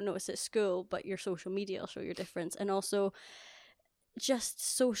 you don't notice at school, but your social media will show your difference. And also just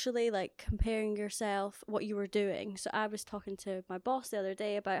socially, like comparing yourself, what you were doing. So I was talking to my boss the other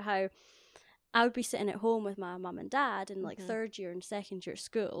day about how I would be sitting at home with my mum and dad in like third year and second year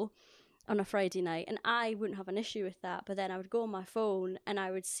school, on a Friday night, and I wouldn't have an issue with that. But then I would go on my phone and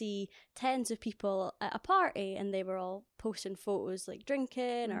I would see tens of people at a party, and they were all posting photos like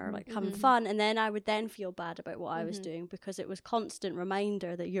drinking or like having fun, and then I would then feel bad about what I was doing, because it was constant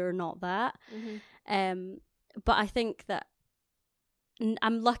reminder that you're not that. But I think that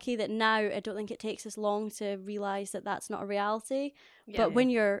I'm lucky that now I don't think it takes us long to realise that that's not a reality. But when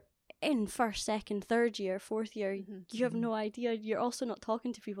you're in first, second, third year, fourth year, you have no idea. You're also not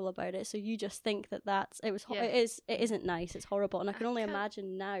talking to people about it, so you just think that it isn't nice. It's horrible, and I can only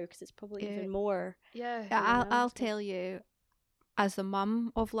imagine now, because it's probably even more. I'll tell you, as the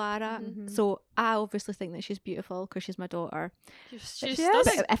mum of Lara, so I obviously think that she's beautiful because she's my daughter. She's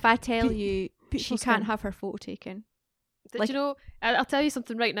but if I tell you, she can't have her photo taken. Did you know? I'll tell you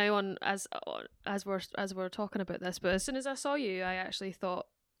something right now on as we're talking about this. But as soon as I saw you, I actually thought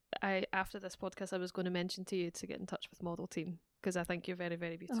after this podcast I was going to mention to you to get in touch with Model Team, because I think you're very,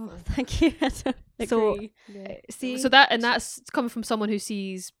 very beautiful. Oh, thank you. So that's coming from someone who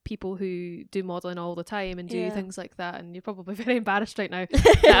sees people who do modelling all the time and do things like that, and you're probably very embarrassed right now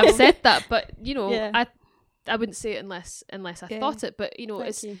that I've said that. But you know, I wouldn't say it unless I thought it. But you know,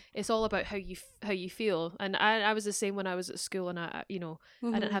 it's all about how you feel. And I was the same when I was at school, and I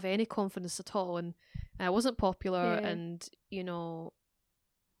didn't have any confidence at all, and I wasn't popular, and you know,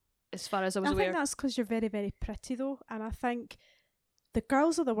 as far as I was aware. I think that's because you're very, very pretty though, and I think the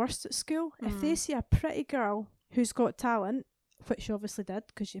girls are the worst at school. If they see a pretty girl who's got talent, which you obviously did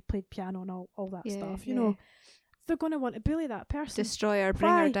because you played piano and all that stuff, you know, they're going to want to bully that person, destroy her,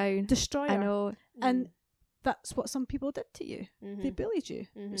 bring her down, destroy her. I know, and that's what some people did to you. They bullied you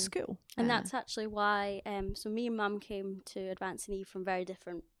at school, and that's actually why. So me and Mum came to Advancing Eve from very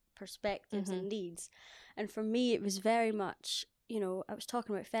different perspectives and needs, and for me it was very much, you know, I was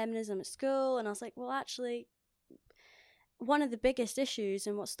talking about feminism at school, and I was like, well, actually, one of the biggest issues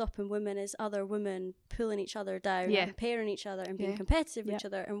in what's stopping women is other women pulling each other down, comparing each other and being competitive with each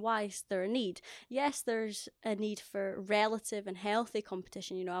other. And why is there a need? Yes, there's a need for relative and healthy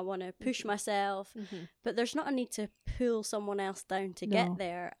competition. You know, I want to push myself, but there's not a need to pull someone else down to get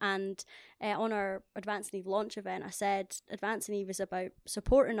there. And on our Advancing Eve launch event, I said Advancing Eve is about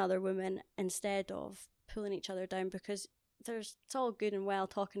supporting other women instead of pulling each other down, because it's all good and well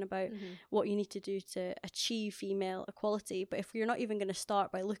talking about what you need to do to achieve female equality, but if you're not even going to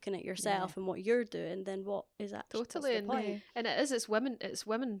start by looking at yourself and what you're doing, then what is actually totally the point? And it's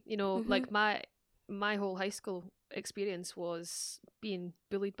women, you know, like my whole high school experience was being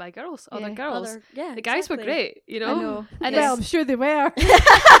bullied by other girls. The guys were great, you know. I know. And I'm sure they were.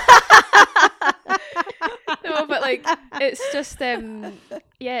 No, but like it's just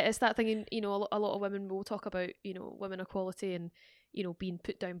it's that thing. You know, a lot of women will talk about, you know, women equality and, you know, being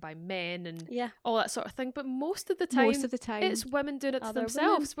put down by men and all that sort of thing. But most of the time it's women doing it to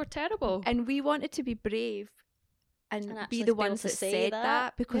themselves. We're terrible, and we wanted to be brave and be the ones that said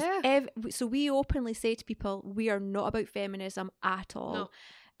that, because so we openly say to people, we are not about feminism at all.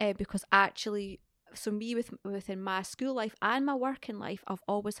 Because actually, so me within my school life and my working life, I've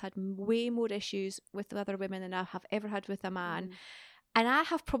always had way more issues with other women than I have ever had with a man. And I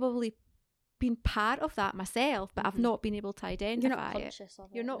have probably been part of that myself, but I've not been able to identify You're not conscious of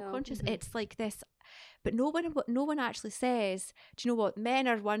it. You're not conscious. It's like this, but no one actually says, do you know what, men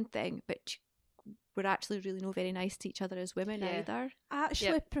are one thing, but we're actually really not very nice to each other as women either. I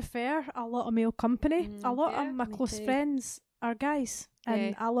actually prefer a lot of male company. A lot of my close friends are guys,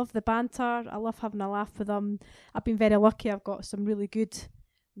 and I love the banter. I love having a laugh with them. I've been very lucky. I've got some really good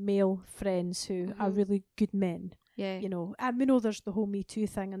male friends who are really good men. You know, and we know there's the whole Me Too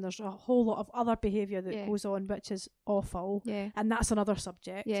thing, and there's a whole lot of other behaviour that goes on, which is awful. And that's another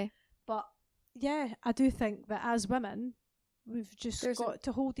subject. But I do think that as women, we've just got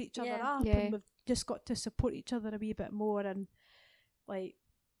to hold each other up, and we've just got to support each other a wee bit more, and like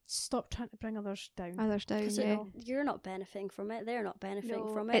stop trying to bring others down. You're not benefiting from it. They're not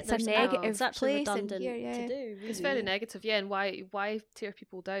benefiting from it. It's a negative. It's actually place redundant here, to do. Really. It's very negative, and why tear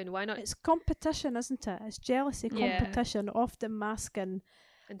people down? Why not? It's competition, isn't it? It's jealousy, competition, often masking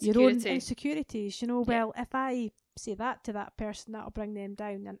your own insecurities. You know, well, if I say that to that person, that'll bring them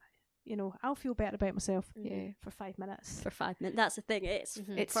down, and you know, I'll feel better about myself for 5 minutes. For 5 minutes. That's the thing. It's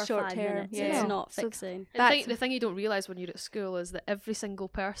for short 5 term. minutes. It's not fixing. The thing you don't realise when you're at school is that every single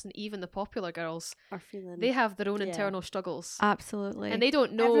person, even the popular girls, they have their own internal struggles. Absolutely. And they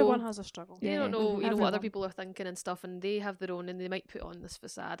don't know. Everyone has a struggle. They don't know, you know, what other people are thinking and stuff, and they have their own, and they might put on this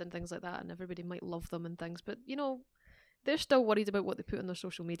facade and things like that, and everybody might love them and things, but you know, they're still worried about what they put on their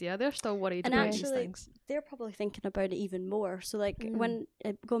social media. They're still worried about these things. They're probably thinking about it even more. So like when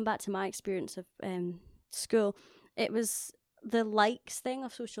going back to my experience of school, it was the likes thing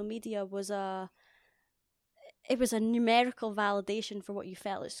of social media was it was a numerical validation for what you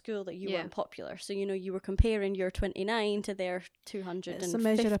felt at school, that you weren't popular. So, you know, you were comparing your 29 to their 250. It's a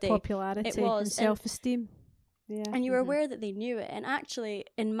measure of popularity and self-esteem. Yeah. And you were aware that they knew it. And actually,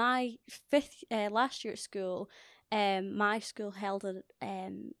 in my last year at school, my school held a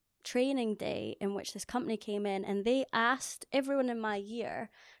training day in which this company came in, and they asked everyone in my year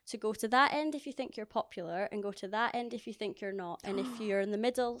to go to that end if you think you're popular, and go to that end if you think you're not. And if you're in the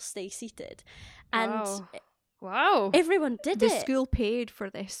middle, stay seated. And wow. Everyone did the it. The school paid for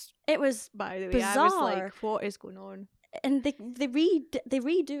this. It was by the way. bizarre. I was like, what is going on? And they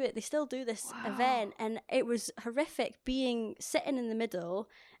redo it. They still do this event, and it was horrific sitting in the middle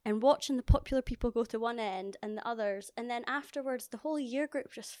and watching the popular people go to one end and the others, and then afterwards the whole year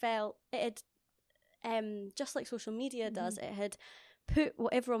group just felt it had, just like social media does, it had put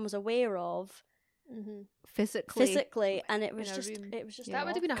what everyone was aware of physically, and it was just that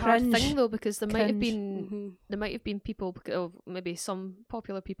would have been a hard thing though, because there might have been people, maybe some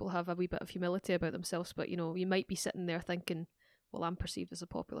popular people have a wee bit of humility about themselves, but you know, you might be sitting there thinking, well, I'm perceived as a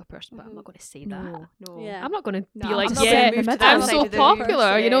popular person, but I'm not going to say that. No. Yeah. I'm not going to be like, I'm so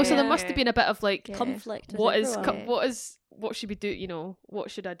popular, you know. So there must have been a bit of like conflict. What should we do? You know,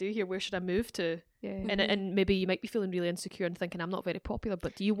 what should I do here? Where should I move to? Yeah. And maybe you might be feeling really insecure and thinking, I'm not very popular.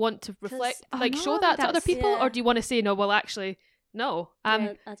 But do you want to reflect, show that to other people, or do you want to say, no? Well, actually, no,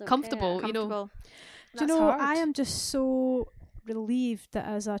 I'm comfortable. You know. Do you know? I am just so relieved that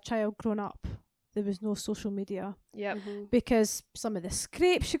as a child grown up, there was no social media. Yeah. Because some of the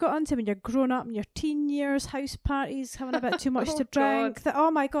scrapes you got onto when you're grown up in your teen years, house parties, having a bit too much to drink.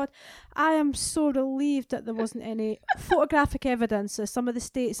 Oh my God. I am so relieved that there wasn't any photographic evidence of some of the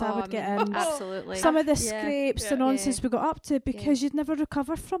states I would get in. Absolutely. Some of the scrapes, the nonsense we got up to, because you'd never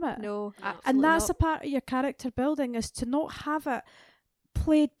recover from it. No, absolutely. And that's a part of your character building, is to not have it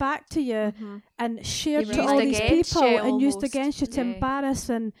played back to you and shared to all these people and used against you to embarrass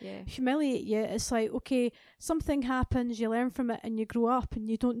and humiliate you. It's like, okay, something happens, you learn from it and you grow up and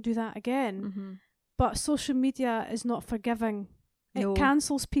you don't do that again. But social media is not forgiving. It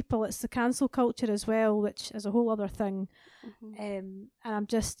cancels people. It's the cancel culture as well, which is a whole other thing. And I'm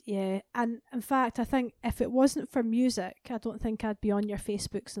just, and in fact, I think if it wasn't for music, I don't think I'd be on your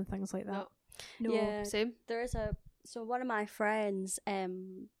Facebooks and things like that. No, same. There is so one of my friends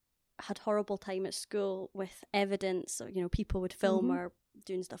had horrible time at school with evidence. So, you know, people would film her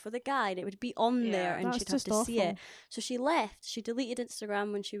doing stuff with a guy, and it would be on there, and she'd have to see it. So she left. She deleted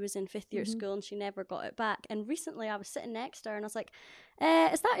Instagram when she was in 5th year at school, and she never got it back. And recently I was sitting next to her and I was like,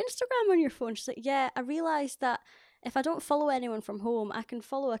 is that Instagram on your phone? She's like, yeah. I realised that if I don't follow anyone from home, I can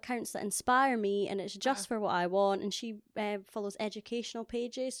follow accounts that inspire me, and it's just for what I want. And she follows educational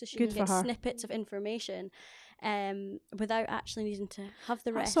pages, so she can get snippets of information without actually needing to have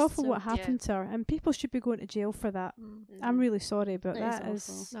the rest. That's awful what happened to her, and people should be going to jail for that. I'm really sorry, but that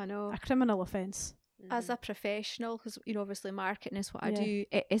is a criminal offence. As a professional, because, you know, obviously marketing is what I do,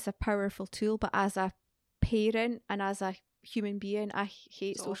 it is a powerful tool, but as a parent and as a human being, I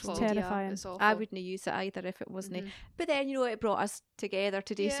hate social media. Terrifying. I wouldn't use it either if it wasn't. But then, you know, it brought us together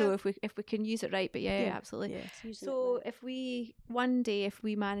today, so if we can use it right, but absolutely. So if we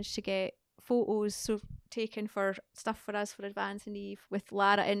manage to get photos taken for stuff for us for Advance and Eve with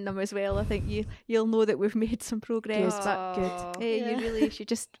Lara in them as well, I think you'll know that we've made some progress. But you really should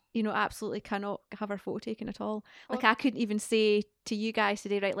just, you know, absolutely cannot have our photo taken at all. Like, I couldn't even say to you guys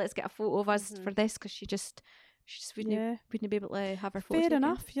today, right, let's get a photo of us for this, because she just wouldn't be able to have her photo taken. Fair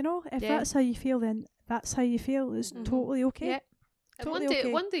enough, you know, if that's how you feel, then that's how you feel. It's totally okay. And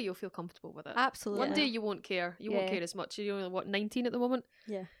one day you'll feel comfortable with it. Absolutely. One day you won't care. You won't care as much. You're only, 19 at the moment?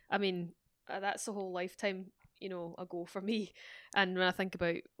 Yeah. I mean, that's a whole lifetime, you know, ago for me. And when I think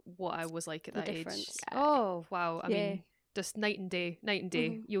about what I was like at that age, oh wow! I mean, just night and day.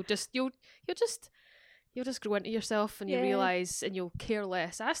 You'll just grow into yourself, and you realise, and you'll care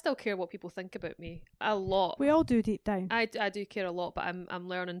less. I still care what people think about me a lot. We all do deep down. I do care a lot, but I'm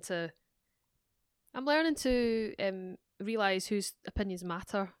learning to realise whose opinions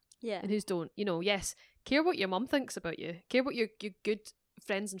matter, and whose don't. You know, yes, care what your mum thinks about you. Care what your good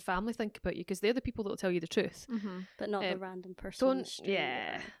friends and family think about you, because they're the people that will tell you the truth, but not the random person.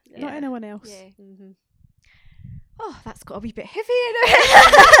 Not anyone else. Oh, that's got a wee bit heavy.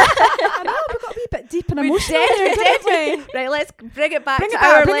 I know, we got a wee bit deep and emotional. Right, let's bring it back to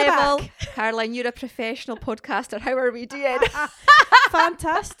our level. Caroline, you're a professional podcaster. How are we doing?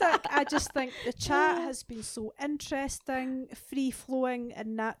 Fantastic. I just think the chat has been so interesting, free flowing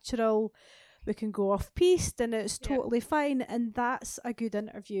and natural. we can go off piste and it's totally fine, and that's a good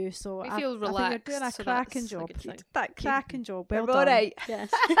interview. So we feel relaxed. I think you're doing a cracking job. Cracking job. Well done. All right.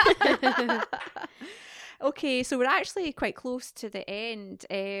 Yes. Okay, so we're actually quite close to the end,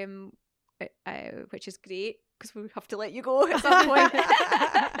 which is great because we have to let you go at some point.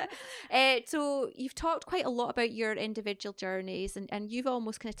 So you've talked quite a lot about your individual journeys, and you've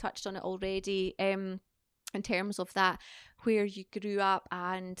almost kind of touched on it already. In terms of that, where you grew up,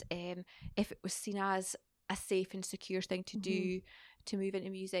 and if it was seen as a safe and secure thing to do to move into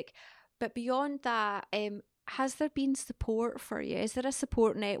music. But beyond that, has there been support for you? Is there a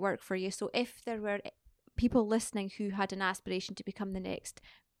support network for you? So if there were people listening who had an aspiration to become the next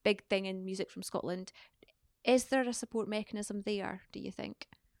big thing in music from Scotland, is there a support mechanism there, do you think?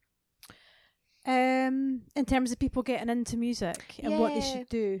 In terms of people getting into music and what they should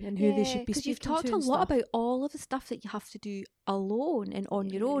do and who they should be speaking to, because you've talked a lot about all of the stuff that you have to do alone and on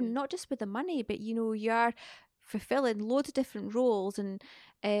your own, not just with the money, but you know, you are fulfilling loads of different roles. And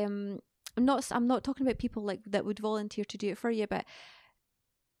I'm not talking about people like that would volunteer to do it for you, but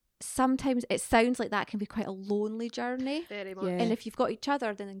sometimes it sounds like that can be quite a lonely journey. Very much. And if you've got each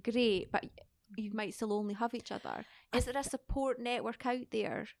other, then great, but you might still only have each other. Is there a support network out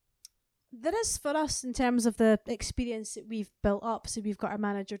there? There is for us in terms of the experience that we've built up. So we've got our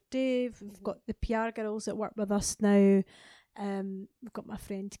manager Dave, we've got the PR girls that work with us now. We've got my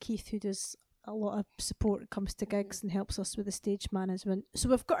friend Keith who does a lot of support, comes to gigs and helps us with the stage management. So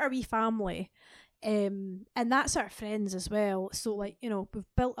we've got our wee family, and that's our friends as well. So like, you know, we've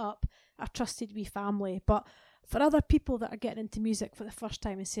built up a trusted wee family. But for other people that are getting into music for the first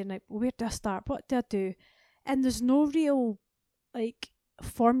time and saying like, well, where do I start? What do I do? And there's no real like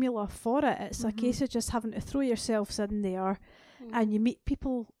formula for it. It's a case of just having to throw yourselves in there, and you meet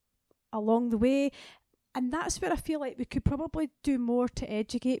people along the way. And that's where I feel like we could probably do more to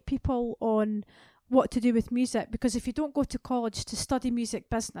educate people on what to do with music, because if you don't go to college to study music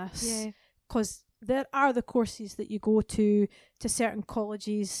business, because there are the courses that you go to certain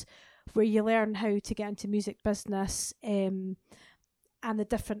colleges where you learn how to get into music business, and the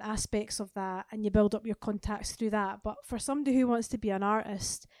different aspects of that, and you build up your contacts through that. But for somebody who wants to be an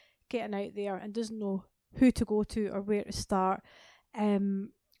artist, getting out there and doesn't know who to go to or where to start,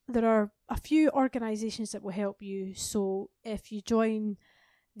 there are a few organisations that will help you. So if you join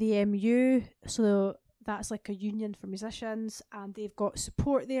the MU, so that's like a union for musicians, and they've got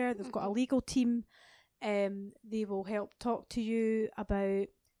support there, they've got a legal team, they will help talk to you about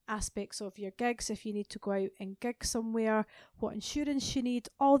aspects of your gigs, if you need to go out and gig somewhere, what insurance you need,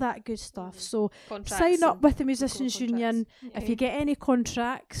 all that good stuff. So sign up with the Musicians Union. If you get any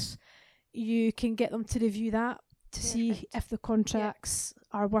contracts, you can get them to review that to see if the contracts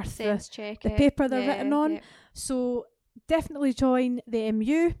are worth the paper they're written on. So definitely join the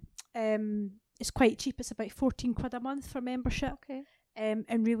MU. It's quite cheap. It's about £14 a month for membership, and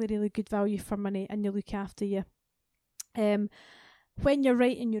really, really good value for money, and you look after you. When you're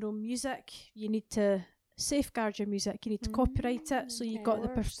writing your own music, you need to safeguard your music. You need to copyright it. So you've got the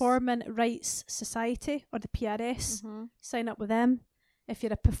Performing Rights Society, or the PRS. Sign up with them. If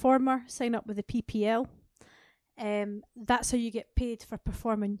you're a performer, sign up with the PPL. That's how you get paid for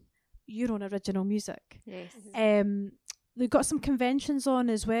performing your own original music. We've got some conventions on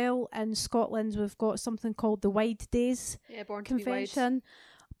as well. In Scotland, we've got something called the Wide Days convention.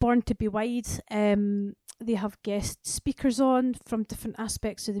 Born to be Wide. They have guest speakers on from different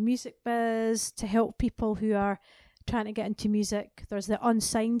aspects of the music biz to help people who are trying to get into music. There's the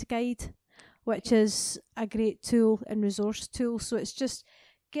Unsigned Guide, which is a great tool and resource tool. So it's just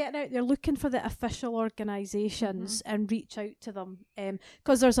getting out there, looking for the official organisations and reach out to them,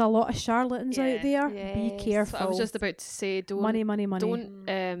 because there's a lot of charlatans out there. Be careful. So I was just about to say, don't money.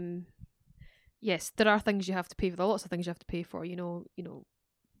 Don't. Yes, there are things you have to pay for. There are lots of things you have to pay for. You know,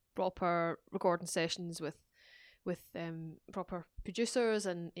 proper recording sessions with proper producers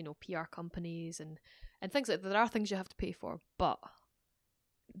and PR companies and things like that. There are things you have to pay for, but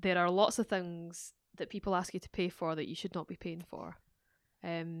there are lots of things that people ask you to pay for that you should not be paying for.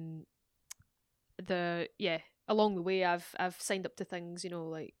 Along the way I've signed up to things,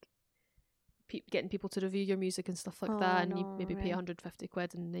 like getting people to review your music and stuff like that, and you maybe pay 150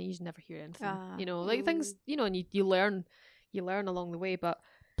 quid and then you never hear anything. Things, and you learn along the way. But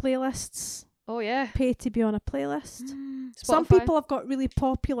playlists, pay to be on a playlist. Some people have got really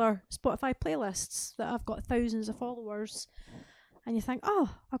popular Spotify playlists that have got thousands of followers, and you think, I'll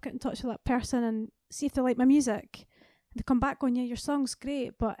get in touch with that person and see if they like my music. they come back going, yeah, your song's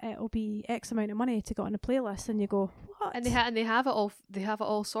great, but it'll be X amount of money to get on a playlist, and you go, what? And they have it all. They have it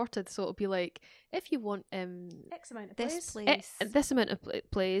all sorted. So it'll be like, if you want X amount of this plays. place. this amount of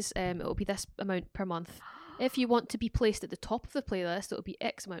plays, it'll be this amount per month. If you want to be placed at the top of the playlist, it'll be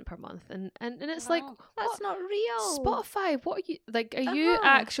X amount per month. And it's like, That's not real. Spotify, what are you like? Are you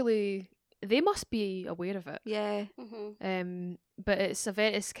actually? They must be aware of it. Yeah. But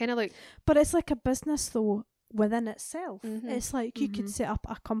it's kind of like, But it's like a business though within itself. Mhm. It's like you could set up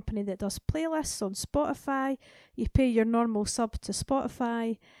a company that does playlists on Spotify. You pay your normal sub to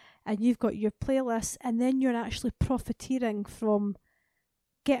Spotify, and you've got your playlists, and then you're actually profiteering from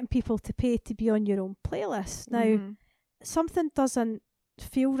getting people to pay to be on your own playlist. Now, something doesn't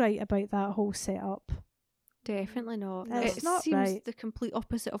feel right about that whole setup. Definitely not. It's It not seems right. the complete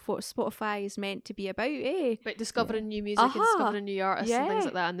opposite of what Spotify is meant to be about, eh? like discovering new music and discovering new artists and things Yeah.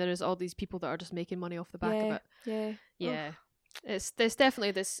 like that. And there is all these people that are just making money off the back of it. Yeah. Yeah, there's definitely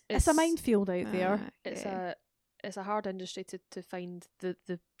this. It's a minefield out there. It's a hard industry to find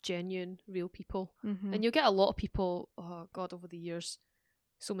the genuine, real people. Mm-hmm. And you'll get a lot of people, oh God, over the years,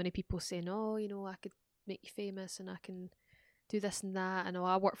 so many people saying, oh, you know, I could make you famous and I can do this and that, and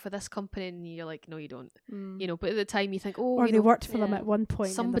I work for this company, and you're like, no, you don't. You know, but at the time you think, oh, Or you they know, worked for them at one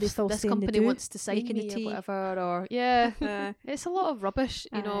point, somebody, and they're still this saying company they do. wants to sign Making the me or tea. whatever, or it's a lot of rubbish,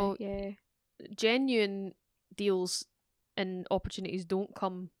 you know. Yeah. Genuine deals and opportunities don't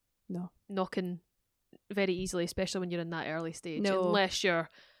come knocking very easily, especially when you're in that early stage, No. unless you're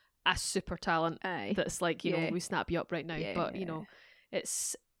a super talent Aye. that's like, you know, Yeah. we snap you up right now. Yeah. But you know,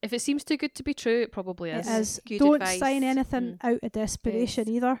 it's, if it seems too good to be true, it probably It is. is. Good Don't advice. sign anything out of desperation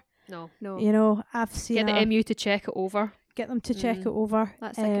either. No. You know, I've seen Get the MU to check it over. get them to check it over.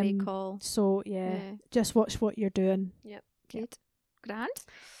 That's a great call. So just watch what you're doing. Yep. Good. Grand.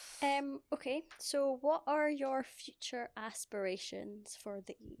 Okay, so what are your future aspirations for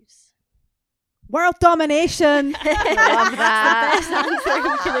the Eves? World domination. Love that. That's the best answer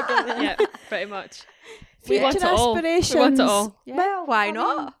you could have given. Yeah, pretty much. Future We want it all. aspirations. We want it all. Yeah. Well, Why I mean,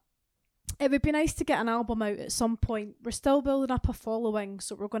 not? it would be nice to get an album out at some point. We're still building up a following,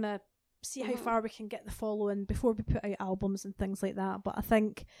 so we're going to see how far we can get the following before we put out albums and things like that. But I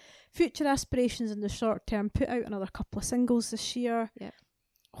think future aspirations in the short term, put out another couple of singles this year. Yep.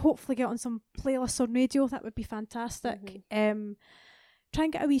 Hopefully get on some playlists on radio. That would be fantastic. Try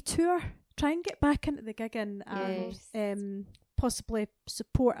and get a wee tour. Try and get back into the gigging and possibly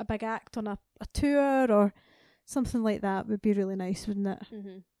support a big act on a tour or something like that would be really nice, wouldn't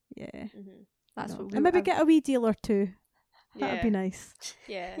it? Yeah. That's what we And maybe I've- get a wee deal or two. That would be Yeah. nice.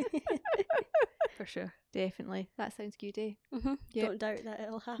 Yeah. For sure. Definitely. That sounds good, eh? Yep. Don't doubt that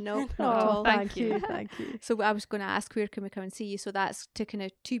it'll happen. No, not at all. thank you. Thank you. So I was going to ask, where can we come and see you? So that's to kind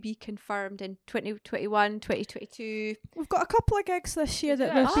of to be confirmed in 2021, 2022. We've got a couple of gigs this year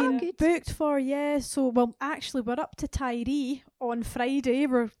that Yeah. we've been Good. booked for, So, well, actually, we're up to Tyree on Friday.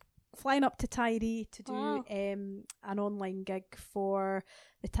 We're flying up to Tyree to do Wow. an online gig for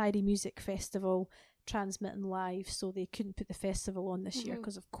the Tyree Music Festival, transmitting live. So they couldn't put the festival on this year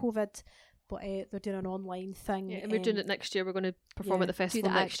because of COVID, but they're doing an online thing. Yeah, and we're doing it next year. We're going to perform at the Do festival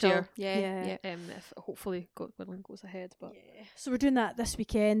the next actual. year. Yeah. If hopefully God willing goes ahead. But So we're doing that this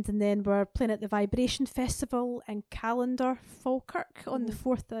weekend, and then we're playing at the Vibration Festival in Callendar, Falkirk on the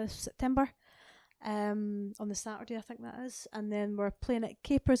 4th of September. On the Saturday, I think that is. And then we're playing at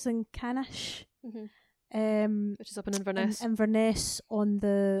Capers in Canish. Which is up in Inverness. In Inverness on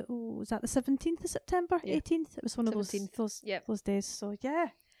the was that the 17th of September? Yeah. 18th? It was one of 17th. those days. So yeah.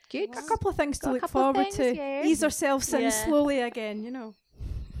 Good. A couple of things to Got a look couple of forward things, to. yeah. Ease ourselves in Yeah. slowly again, you know.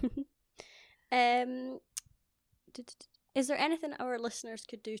 Is there anything our listeners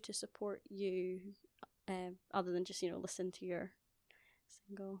could do to support you, other than just listen to your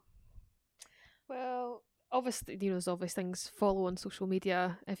single? Well, obviously, there's obvious things. Follow on social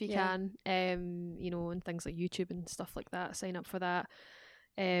media if you can, and things like YouTube and stuff like that. Sign up for that.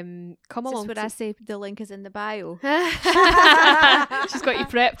 Come This along. is where I say the link is in the bio. She's got you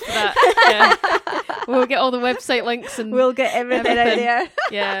prepped for that. Yeah. We'll get all the website links and We'll get everything out there.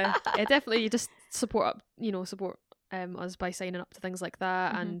 yeah, definitely. You just support us by signing up to things like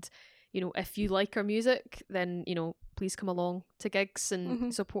that, and if you like our music, then please come along to gigs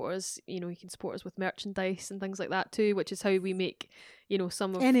and support us. You can support us with merchandise and things like that too, which is how we make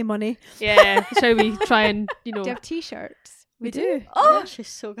some of Any money. it's how we try and Do you have t-shirts? We do. Oh, she's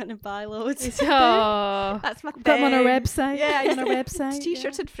so gonna buy loads. Oh, That's my thing. Put them on our website. Yeah, on our website.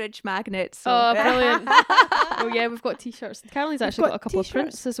 T-shirts and fridge magnets. So. oh, brilliant. Oh yeah, we've got t-shirts. Caroline's actually got a couple of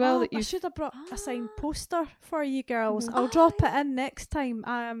prints as well that I you should have brought a signed poster for you girls. Mhm. I'll drop it in next time.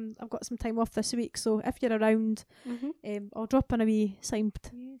 I've got some time off this week, so if you're around, I'll drop in a wee signed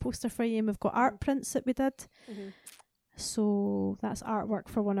poster for you. And we've got art prints that we did. So that's artwork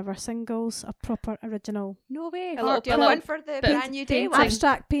for one of our singles, a proper original No way. A little- Do you a have little one for the bit brand new day painting. one?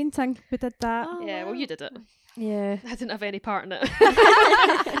 abstract painting. We did that. Yeah, well, you did it. Yeah. I didn't have any part in it.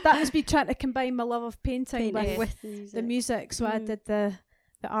 That was me trying to combine my love of painting Painting with with music. the music. So I did the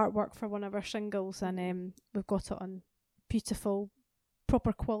artwork for one of our singles, and we've got it on beautiful,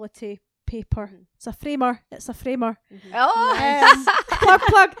 proper quality paper. It's a framer. Oh,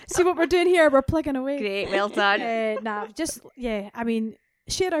 Plug. See what we're doing here? We're plugging away. great. Well done. I mean,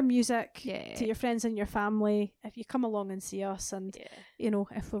 share our music Yeah. to your friends and your family. If you come along and see us, and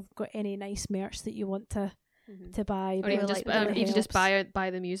if we've got any nice merch that you want to buy, Or even Really just, like that. even just buy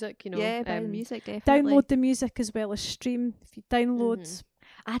the music, Yeah, buy the music, definitely. download the music as well as stream. If you download,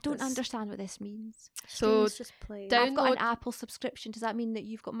 I don't That's- understand what this means. So Streams just play. I've got an download- Apple subscription. Does that mean that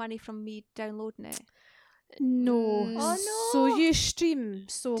you've got money from me downloading it? no. Oh, So no. you stream.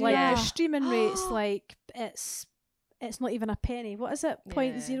 So Do like ya? your streaming rates, like it's not even a penny. What is it? Yeah.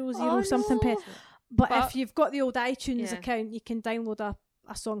 0.00 Oh, something no. penny. But But- if you've got the old iTunes Yeah. account, you can download a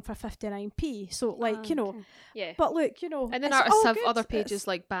song for 59p. So like Yeah. but look, And then it's artists all have good. other It's- pages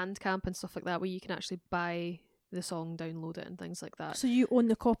like Bandcamp and stuff like that where you can actually buy the song, download it, and things like that. So you own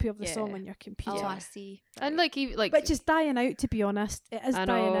the copy of the song Yeah. on your computer. Oh, I see. And Right. like Which is dying out, to be honest. It is I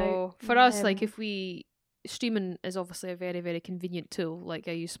dying know out. for us, like Um, if we streaming is obviously a very very convenient tool. Like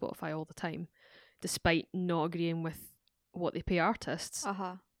I use Spotify all the time, despite not agreeing with what they pay artists.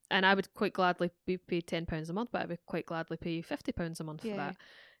 Uh-huh. And I would quite gladly be paid £10 a month, but I would quite gladly pay £50 a month Yeah. for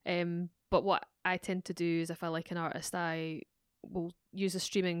that. But what I tend to do is if I like an artist, I will use the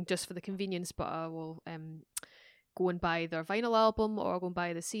streaming just for the convenience, but I will go and buy their vinyl album, or go and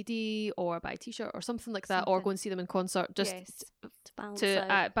buy the CD, or buy a t-shirt or something like that, or Something. go and see them in concert just Yes. to balance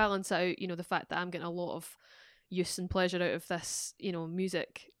to out. balance out, the fact that I'm getting a lot of use and pleasure out of this,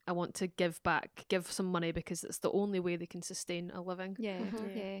 music. I want to give some money, because it's the only way they can sustain a living. Yeah.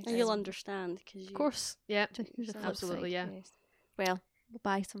 Mhm. Yeah. And you'll understand because Of course, yeah, The flip absolutely, side, yeah. yes. Well, we'll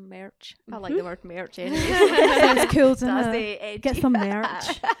buy some merch. I like the word merch anyway. Sounds cool, doesn't That's it? the edgy. Get some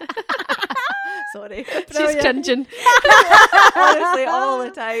merch. Sorry. She's cringing. Honestly, all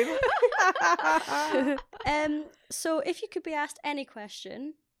the time. So if you could be asked any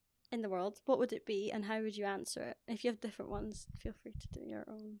question in the world, what would it be, and how would you answer it? If you have different ones, feel free to do your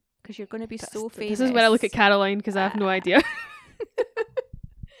own. Because you're going to be so famous. This is where I look at Caroline, because I have no idea.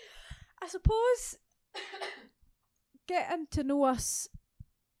 I suppose getting to know us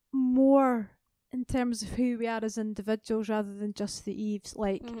more in terms of who we are as individuals rather than just the Eves.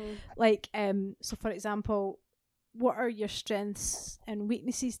 So for example, what are your strengths and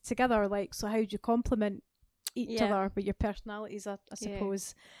weaknesses together? Like, so how do you complement each Yeah. other with your personalities, I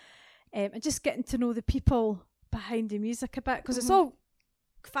suppose. And just getting to know the people behind the music a bit, because it's all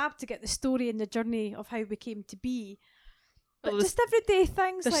fab to get the story and the journey of how we came to be. But Well, just everyday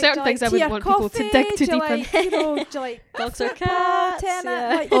things. there's like, certain do you things I tea wouldn't or want people to coffee? dig too Do you deep in. like, do you like Dogs or football, cats? tennis?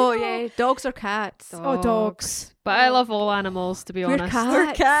 Yeah. Like, Oh, yeah. Dogs or cats? Oh, dogs. But I love all animals, to be We're honest. cats.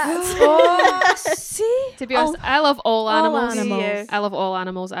 Or cats. Oh, see? To be honest, I love all animals. animals. I love all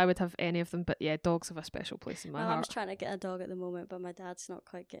animals. I would have any of them, but yeah, dogs have a special place in my Well, heart. I'm trying to get a dog at the moment, but my dad's not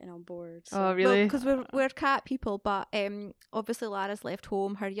quite getting on board. So. Oh, really? Because we're cat people, but obviously Lara's left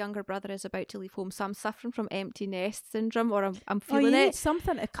home. Her younger brother is about to leave home, so I'm suffering from empty nest syndrome, or I'm Oh, feeling you need it.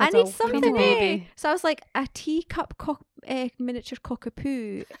 something to I cuddle. need something, Cuddle baby. So I was like, a teacup miniature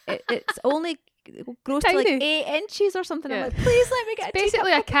cockapoo. It's only grows to like Tiny. 8 inches or something. I'm Yeah. like, please let me get It's a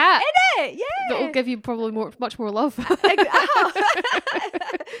basically teacup a cat cockapoo. Yeah. that will give you probably much more love. Exactly.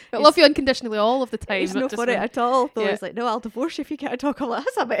 It'll love you unconditionally all of the time. He's not no just for it when- at all. Though Yeah. he's like, no, I'll divorce you if you get a dog. I'm like,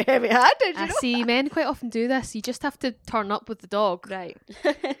 that's a bit heavy-handed, you I know? see men quite often do this. You just have to turn up with the dog. Right.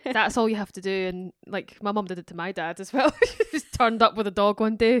 That's all you have to do. And like my mum did it to my dad as well. She just turned up with a dog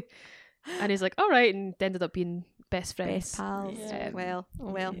one day, and he's like, "All right," and ended up being best friends. Best pals. Yeah. Well,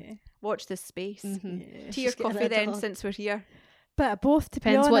 Yeah. watch this space. Mhm. Tea or She's getting coffee a then, dog. since we're here. Bit of both, to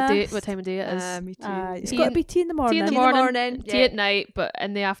Depends be what honest. time of day it is. Me too. It's Tea got to in- be tea in the morning. tea in the Tea in the morning, morning. tea at night, but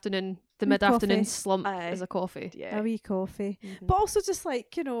in the afternoon, the Wee mid-afternoon coffee. slump Aye. is a coffee. Yeah. A wee coffee. Mhm. But also just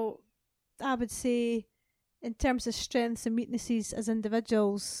like, I would say in terms of strengths and weaknesses as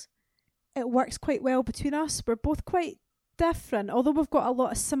individuals, it works quite well between us. We're both quite different, although we've got a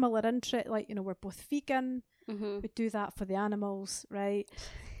lot of similar interest. Like, we're both vegan. We do that for the animals, right?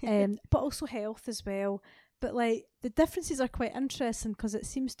 But also health as well. But like the differences are quite interesting because it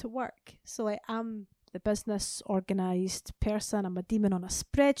seems to work. So like I'm the business organised person. I'm a demon on a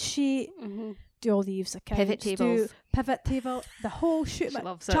spreadsheet. Do all the Eve's accounts, pivot table, the whole shoot,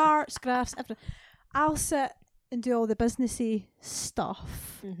 charts, graphs, everything. I'll sit and do all the businessy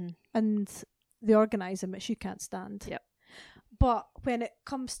stuff and the organising, which you can't stand. Yep. But when it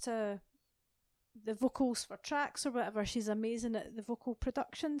comes to the vocals for tracks or whatever, she's amazing at the vocal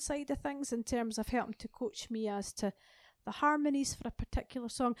production side of things in terms of helping to coach me as to the harmonies for a particular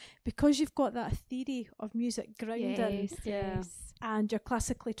song, because you've got that theory of music grounding. Yes. And you're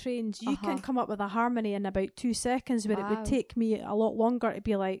classically trained, you can come up with a harmony in about 2 seconds, where it would take me a lot longer to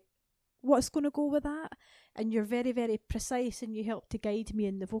be like, what's going to go with that? And you're very, very precise, and you help to guide me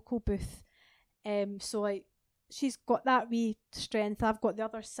in the vocal booth. So like she's got that wee strength, I've got the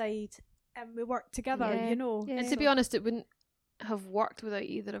other side, and we work together, you know. And to be honest, it wouldn't have worked without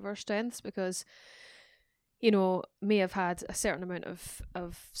either of our strengths, because you know, may have had a certain amount of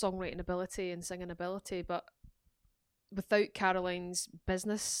songwriting ability and singing ability, but without Caroline's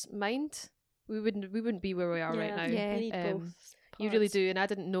business mind, we wouldn't be where we are right now. Yeah, you need both. You really do, and I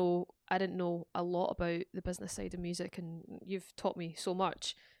didn't know a lot about the business side of music, and you've taught me so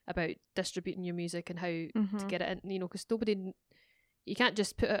much about distributing your music and how to get it in. You know, because you can't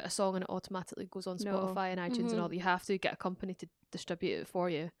just put out a song and it automatically goes on Spotify and iTunes and all that. You have to get a company to distribute it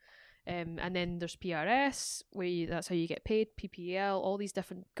for you. And then there's PRS, where that's how you get paid, PPL, all these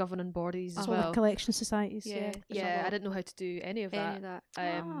different governing bodies as well. Collection societies. Yeah, I didn't know how to do any of that.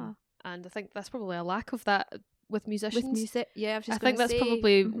 And I think that's probably a lack of that with musicians. With music, yeah. I think that's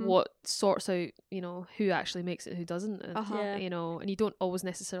probably what sorts out, you know, who actually makes it, who doesn't. And, you know, and you don't always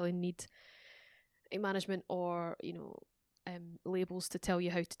necessarily need a management or, you know, labels to tell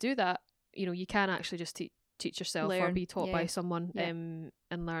you how to do that. You know, you can actually just teach yourself or be taught by someone and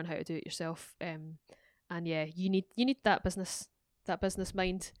learn how to do it yourself. And you need that business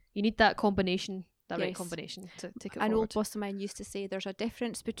mind. You need that combination, right combination to take it forward. An old boss of mine used to say there's a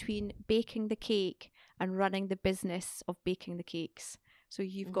difference between baking the cake and running the business of baking the cakes. So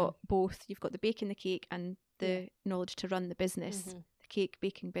you've got both. You've got the baking the cake and the knowledge to run the business, the cake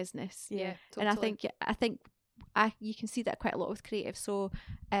baking business. Yeah, totally. And I think you can see that quite a lot with creative. So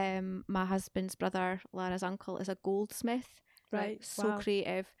my husband's brother, Lara's uncle, is a goldsmith. Right. So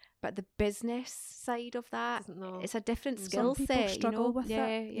creative. But the business side of that, it's a different skill set. Some people struggle with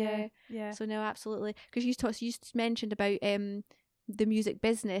it. Yeah. So no, absolutely. Because you mentioned about the music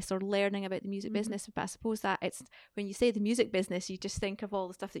business or learning about the music business, but I suppose that it's when you say the music business, you just think of all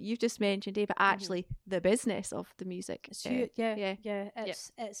the stuff that you've just mentioned, but actually the business of the music. It's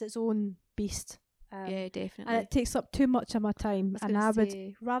It's its own beast. Yeah, definitely. And it takes up too much of my time, and I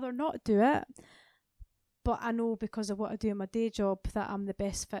would rather not do it. But I know because of what I do in my day job that I'm the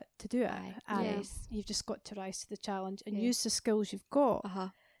best fit to do it. And you've just got to rise to the challenge and use the skills you've got.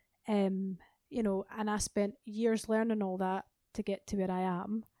 You know, and I spent years learning all that to get to where I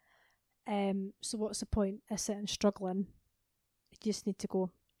am. So what's the point of sitting struggling? You just need to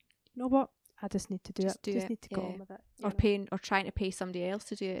go, you know what? I just need to do it. Just need to go on with it. Or trying to pay somebody else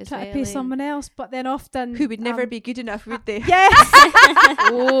to do it as well. Try to pay someone else, but then often... Who would never be good enough, would they? Yes!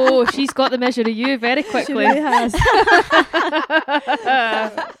 Oh, she's got the measure of you very quickly. She really has.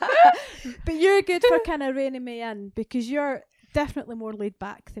 But you're good for kind of reining me in, because you're definitely more laid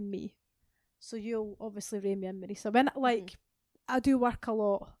back than me. So you'll obviously rein me in, Marisa. When, I do work a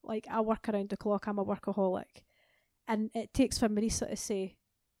lot. Like, I work around the clock. I'm a workaholic. And it takes for Marisa to say,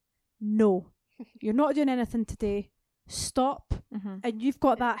 no, you're not doing anything today. Stop. And you've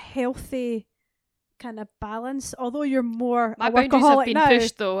got that healthy kind of balance. Although you're more my a boundaries workaholic have been now,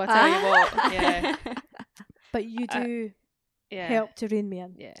 pushed, though. I tell you what. Yeah. But you do help to rein me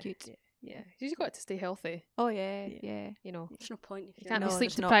in. Yeah. Good. Yeah. You've got to stay healthy. Oh yeah. You know, there's no point if you can't be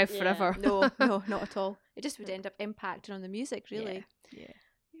sleep deprived forever. No, not at all. It just would end up impacting on the music, really. Yeah.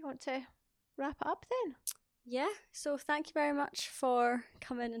 You want to wrap it up then? Yeah, so thank you very much for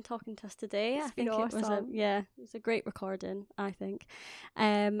coming and talking to us today. It's been awesome. It was a great recording, I think.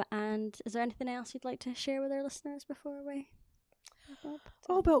 And is there anything else you'd like to share with our listeners before we wrap up?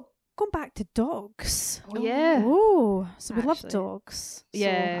 Oh, well, going back to dogs. Oh, yeah. Oh, so we love dogs.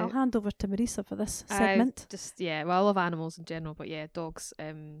 Yeah. So I'll hand over to Marisa for this segment. I love animals in general, but yeah, dogs.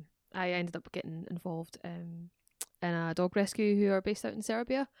 I ended up getting involved in a dog rescue who are based out in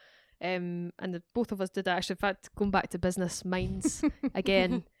Serbia. And both of us did actually. In fact, going back to business minds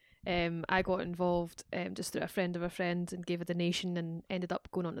again, I got involved just through a friend of a friend and gave a donation and ended up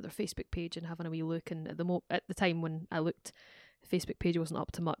going onto their Facebook page and having a wee look. And at the time when I looked, the Facebook page wasn't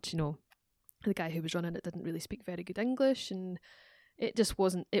up to much, you know. the guy who was running it didn't really speak very good English, and it just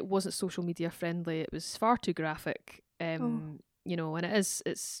wasn't social media friendly. It was far too graphic. You know, and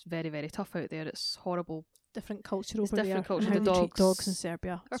it's very, very tough out there. It's horrible. Different culture It's over different there. culture. and The how they treat dogs dogs in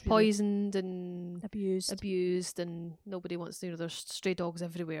Serbia. Are It's really poisoned and abused. and nobody wants to. You know, there's stray dogs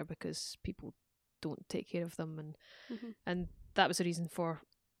everywhere because people don't take care of them, and that was the reason for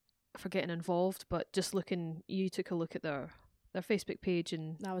getting involved. But just you took a look at their Facebook page,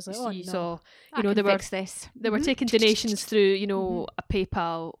 and I was like, you no. saw, I they can were fix this. they were taking donations through, a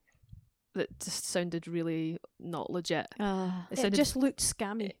PayPal that just sounded really not legit. It just looked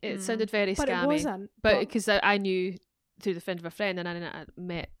scammy. It sounded very But scammy. it wasn't. But because I knew through the friend of a friend, and I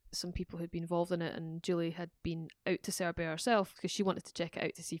met some people who'd been involved in it, and Julie had been out to Serbia herself because she wanted to check it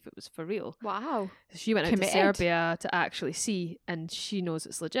out to see if it was for real. Wow. So she went out Committed. to Serbia to actually see, and she knows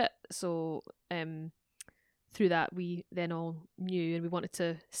it's legit. So through that, we then all knew, and we wanted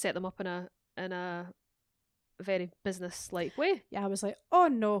to set them up in a very business-like way. Yeah, I was like, oh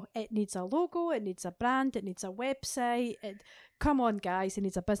no, it needs a logo, it needs a brand, it needs a website. Come on, guys, it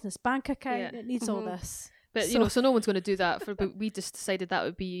needs a business bank account, it needs all this. But so no one's going to do that but we just decided that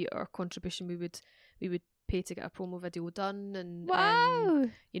would be our contribution. We would pay to get a promo video done, and Wow.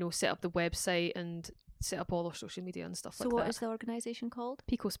 Set up the website and set up all our social media and stuff So like what that. is the organisation called?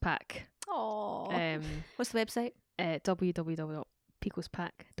 Picos Pack. Oh. What's the website?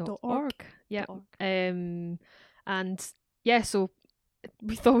 www.picospack.org. Yeah. .org. And yeah, so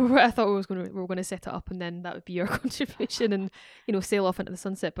I thought we were going to set it up, and then that would be our contribution, and sail off into the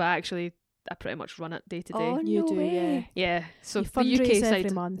sunset. But actually, I pretty much run it day to day. Oh, You no do, way. Yeah, so You the UK fundraise side, every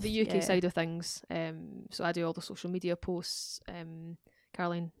month. the UK Yeah. side of things. So I do all the social media posts.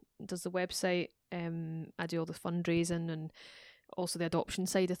 Caroline does the website. I do all the fundraising and also the adoption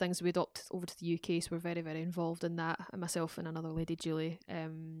side of things. We adopt over to the UK, so we're very, very involved in that. And myself and another lady, Julie,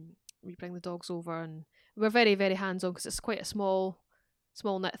 we bring the dogs over, and we're very, very hands on because it's quite a small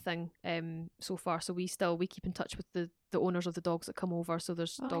knit thing so far. So we keep in touch with the owners of the dogs that come over. So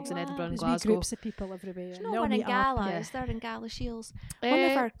there's dogs in Edinburgh and There's wee Glasgow. groups of people everywhere. There's and no they'll one in meet up. Gala. Yeah. Is there in Gala Shields?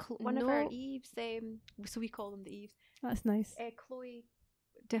 One of our Eves, so we call them the Eves. That's nice. Chloe,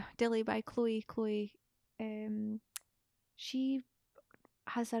 Dilly by Chloe. She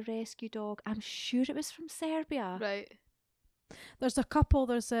has a rescue dog. I'm sure it was from Serbia. Right. There's a couple.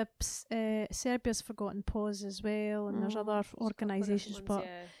 There's a Serbia's Forgotten Paws as well, and there's other organisations. But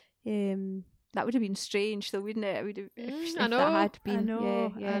That would have been strange, though, wouldn't it? It would have, if I know. that had been. I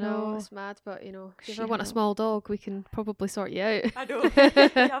know. Yeah, I know, it's mad, but if you ever Shit. want a small dog, we can probably sort you out. I know. You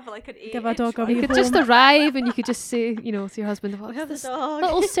have like an Give a dog a wee You could home. just arrive and you could just say, to your husband, We "What's have the this dog.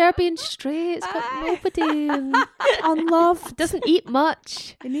 little Serbian stray? It's got nobody and Unloved. doesn't eat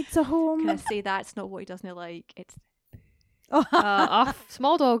much." It needs a home. Can I say that's not what he doesn't like? It's.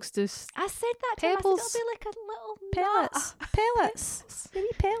 Small dogs just I said that to him. I Pebbles. said, it'll be like a little Pellets. nut. Pellets. Maybe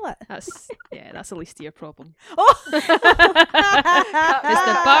pellet. that's the least of your problem. Oh! It's the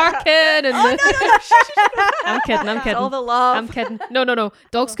barking and the I'm kidding. All the love. I'm kidding. No.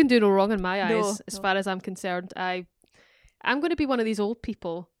 Dogs can do no wrong in my eyes, No, as no. far as I'm concerned. I'm going to be one of these old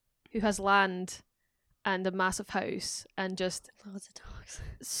people who has land and a massive house and just Loads of dogs.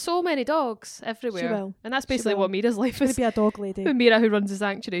 so many dogs everywhere. She will. And that's basically will. what Mira's life Going to is. be a dog lady. Mira, who runs the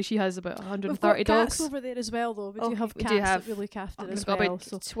sanctuary, she has about We've 130 got cats dogs. over there as well, though. We Oh, do have we do cats have- that we look after We've as got well. about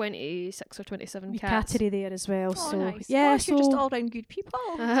So 26 or 27 we cats. cattery there as well. Oh, so nice. yeah, Gosh, you're just so all round good people.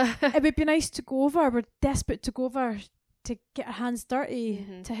 it would be nice to go over. We're desperate to go over to get our hands dirty,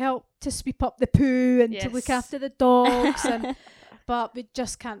 Mhm. to help to sweep up the poo and to look Yes. after the dogs and. But we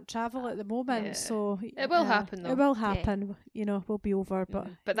just can't travel at the moment, Yeah. so It will happen, though. It will happen. We'll be over. But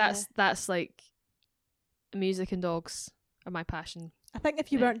But that's like music and dogs are my passion. I think if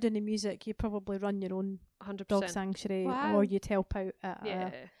you Yeah. weren't doing the music, you'd probably run your own 100%. dog sanctuary, Wow. or you'd help out at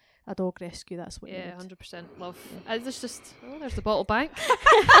Yeah. a dog rescue. That's what. Yeah, you would. 100% love. There's the bottle bank.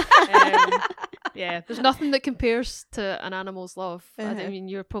 Yeah, there's nothing that compares to an animal's love. I mean,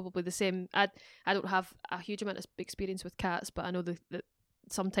 you're probably the same. I don't have a huge amount of experience with cats, but I know that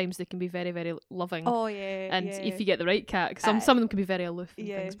sometimes they can be very, very loving. Oh yeah. And yeah. if you get the right cat, 'cause some of them can be very aloof and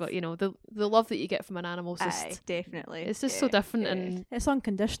things, but the love that you get from an animal is just Aye, definitely. it's just so different yeah. and It's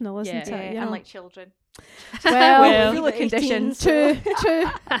unconditional, isn't Yeah. it? Yeah, You know? unlike children. well, full of conditions. true.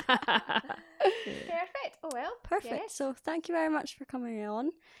 Perfect. Oh well. Perfect. Yes. So thank you very much for coming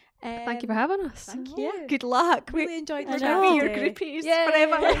on. Thank you for having us. Thank Yeah. you. Good luck. Really enjoyed I the know. We're gonna be your chat. groupies Yeah,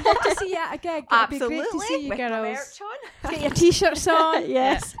 forever. I'd love to see you again. Absolutely. It'd be great to see you with my girls. merch on. Get your t-shirts on.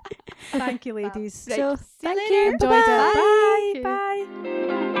 Yes. Thank you, ladies. Right. So See you thank later. you. Enjoyed Bye-bye. it. Bye. Bye.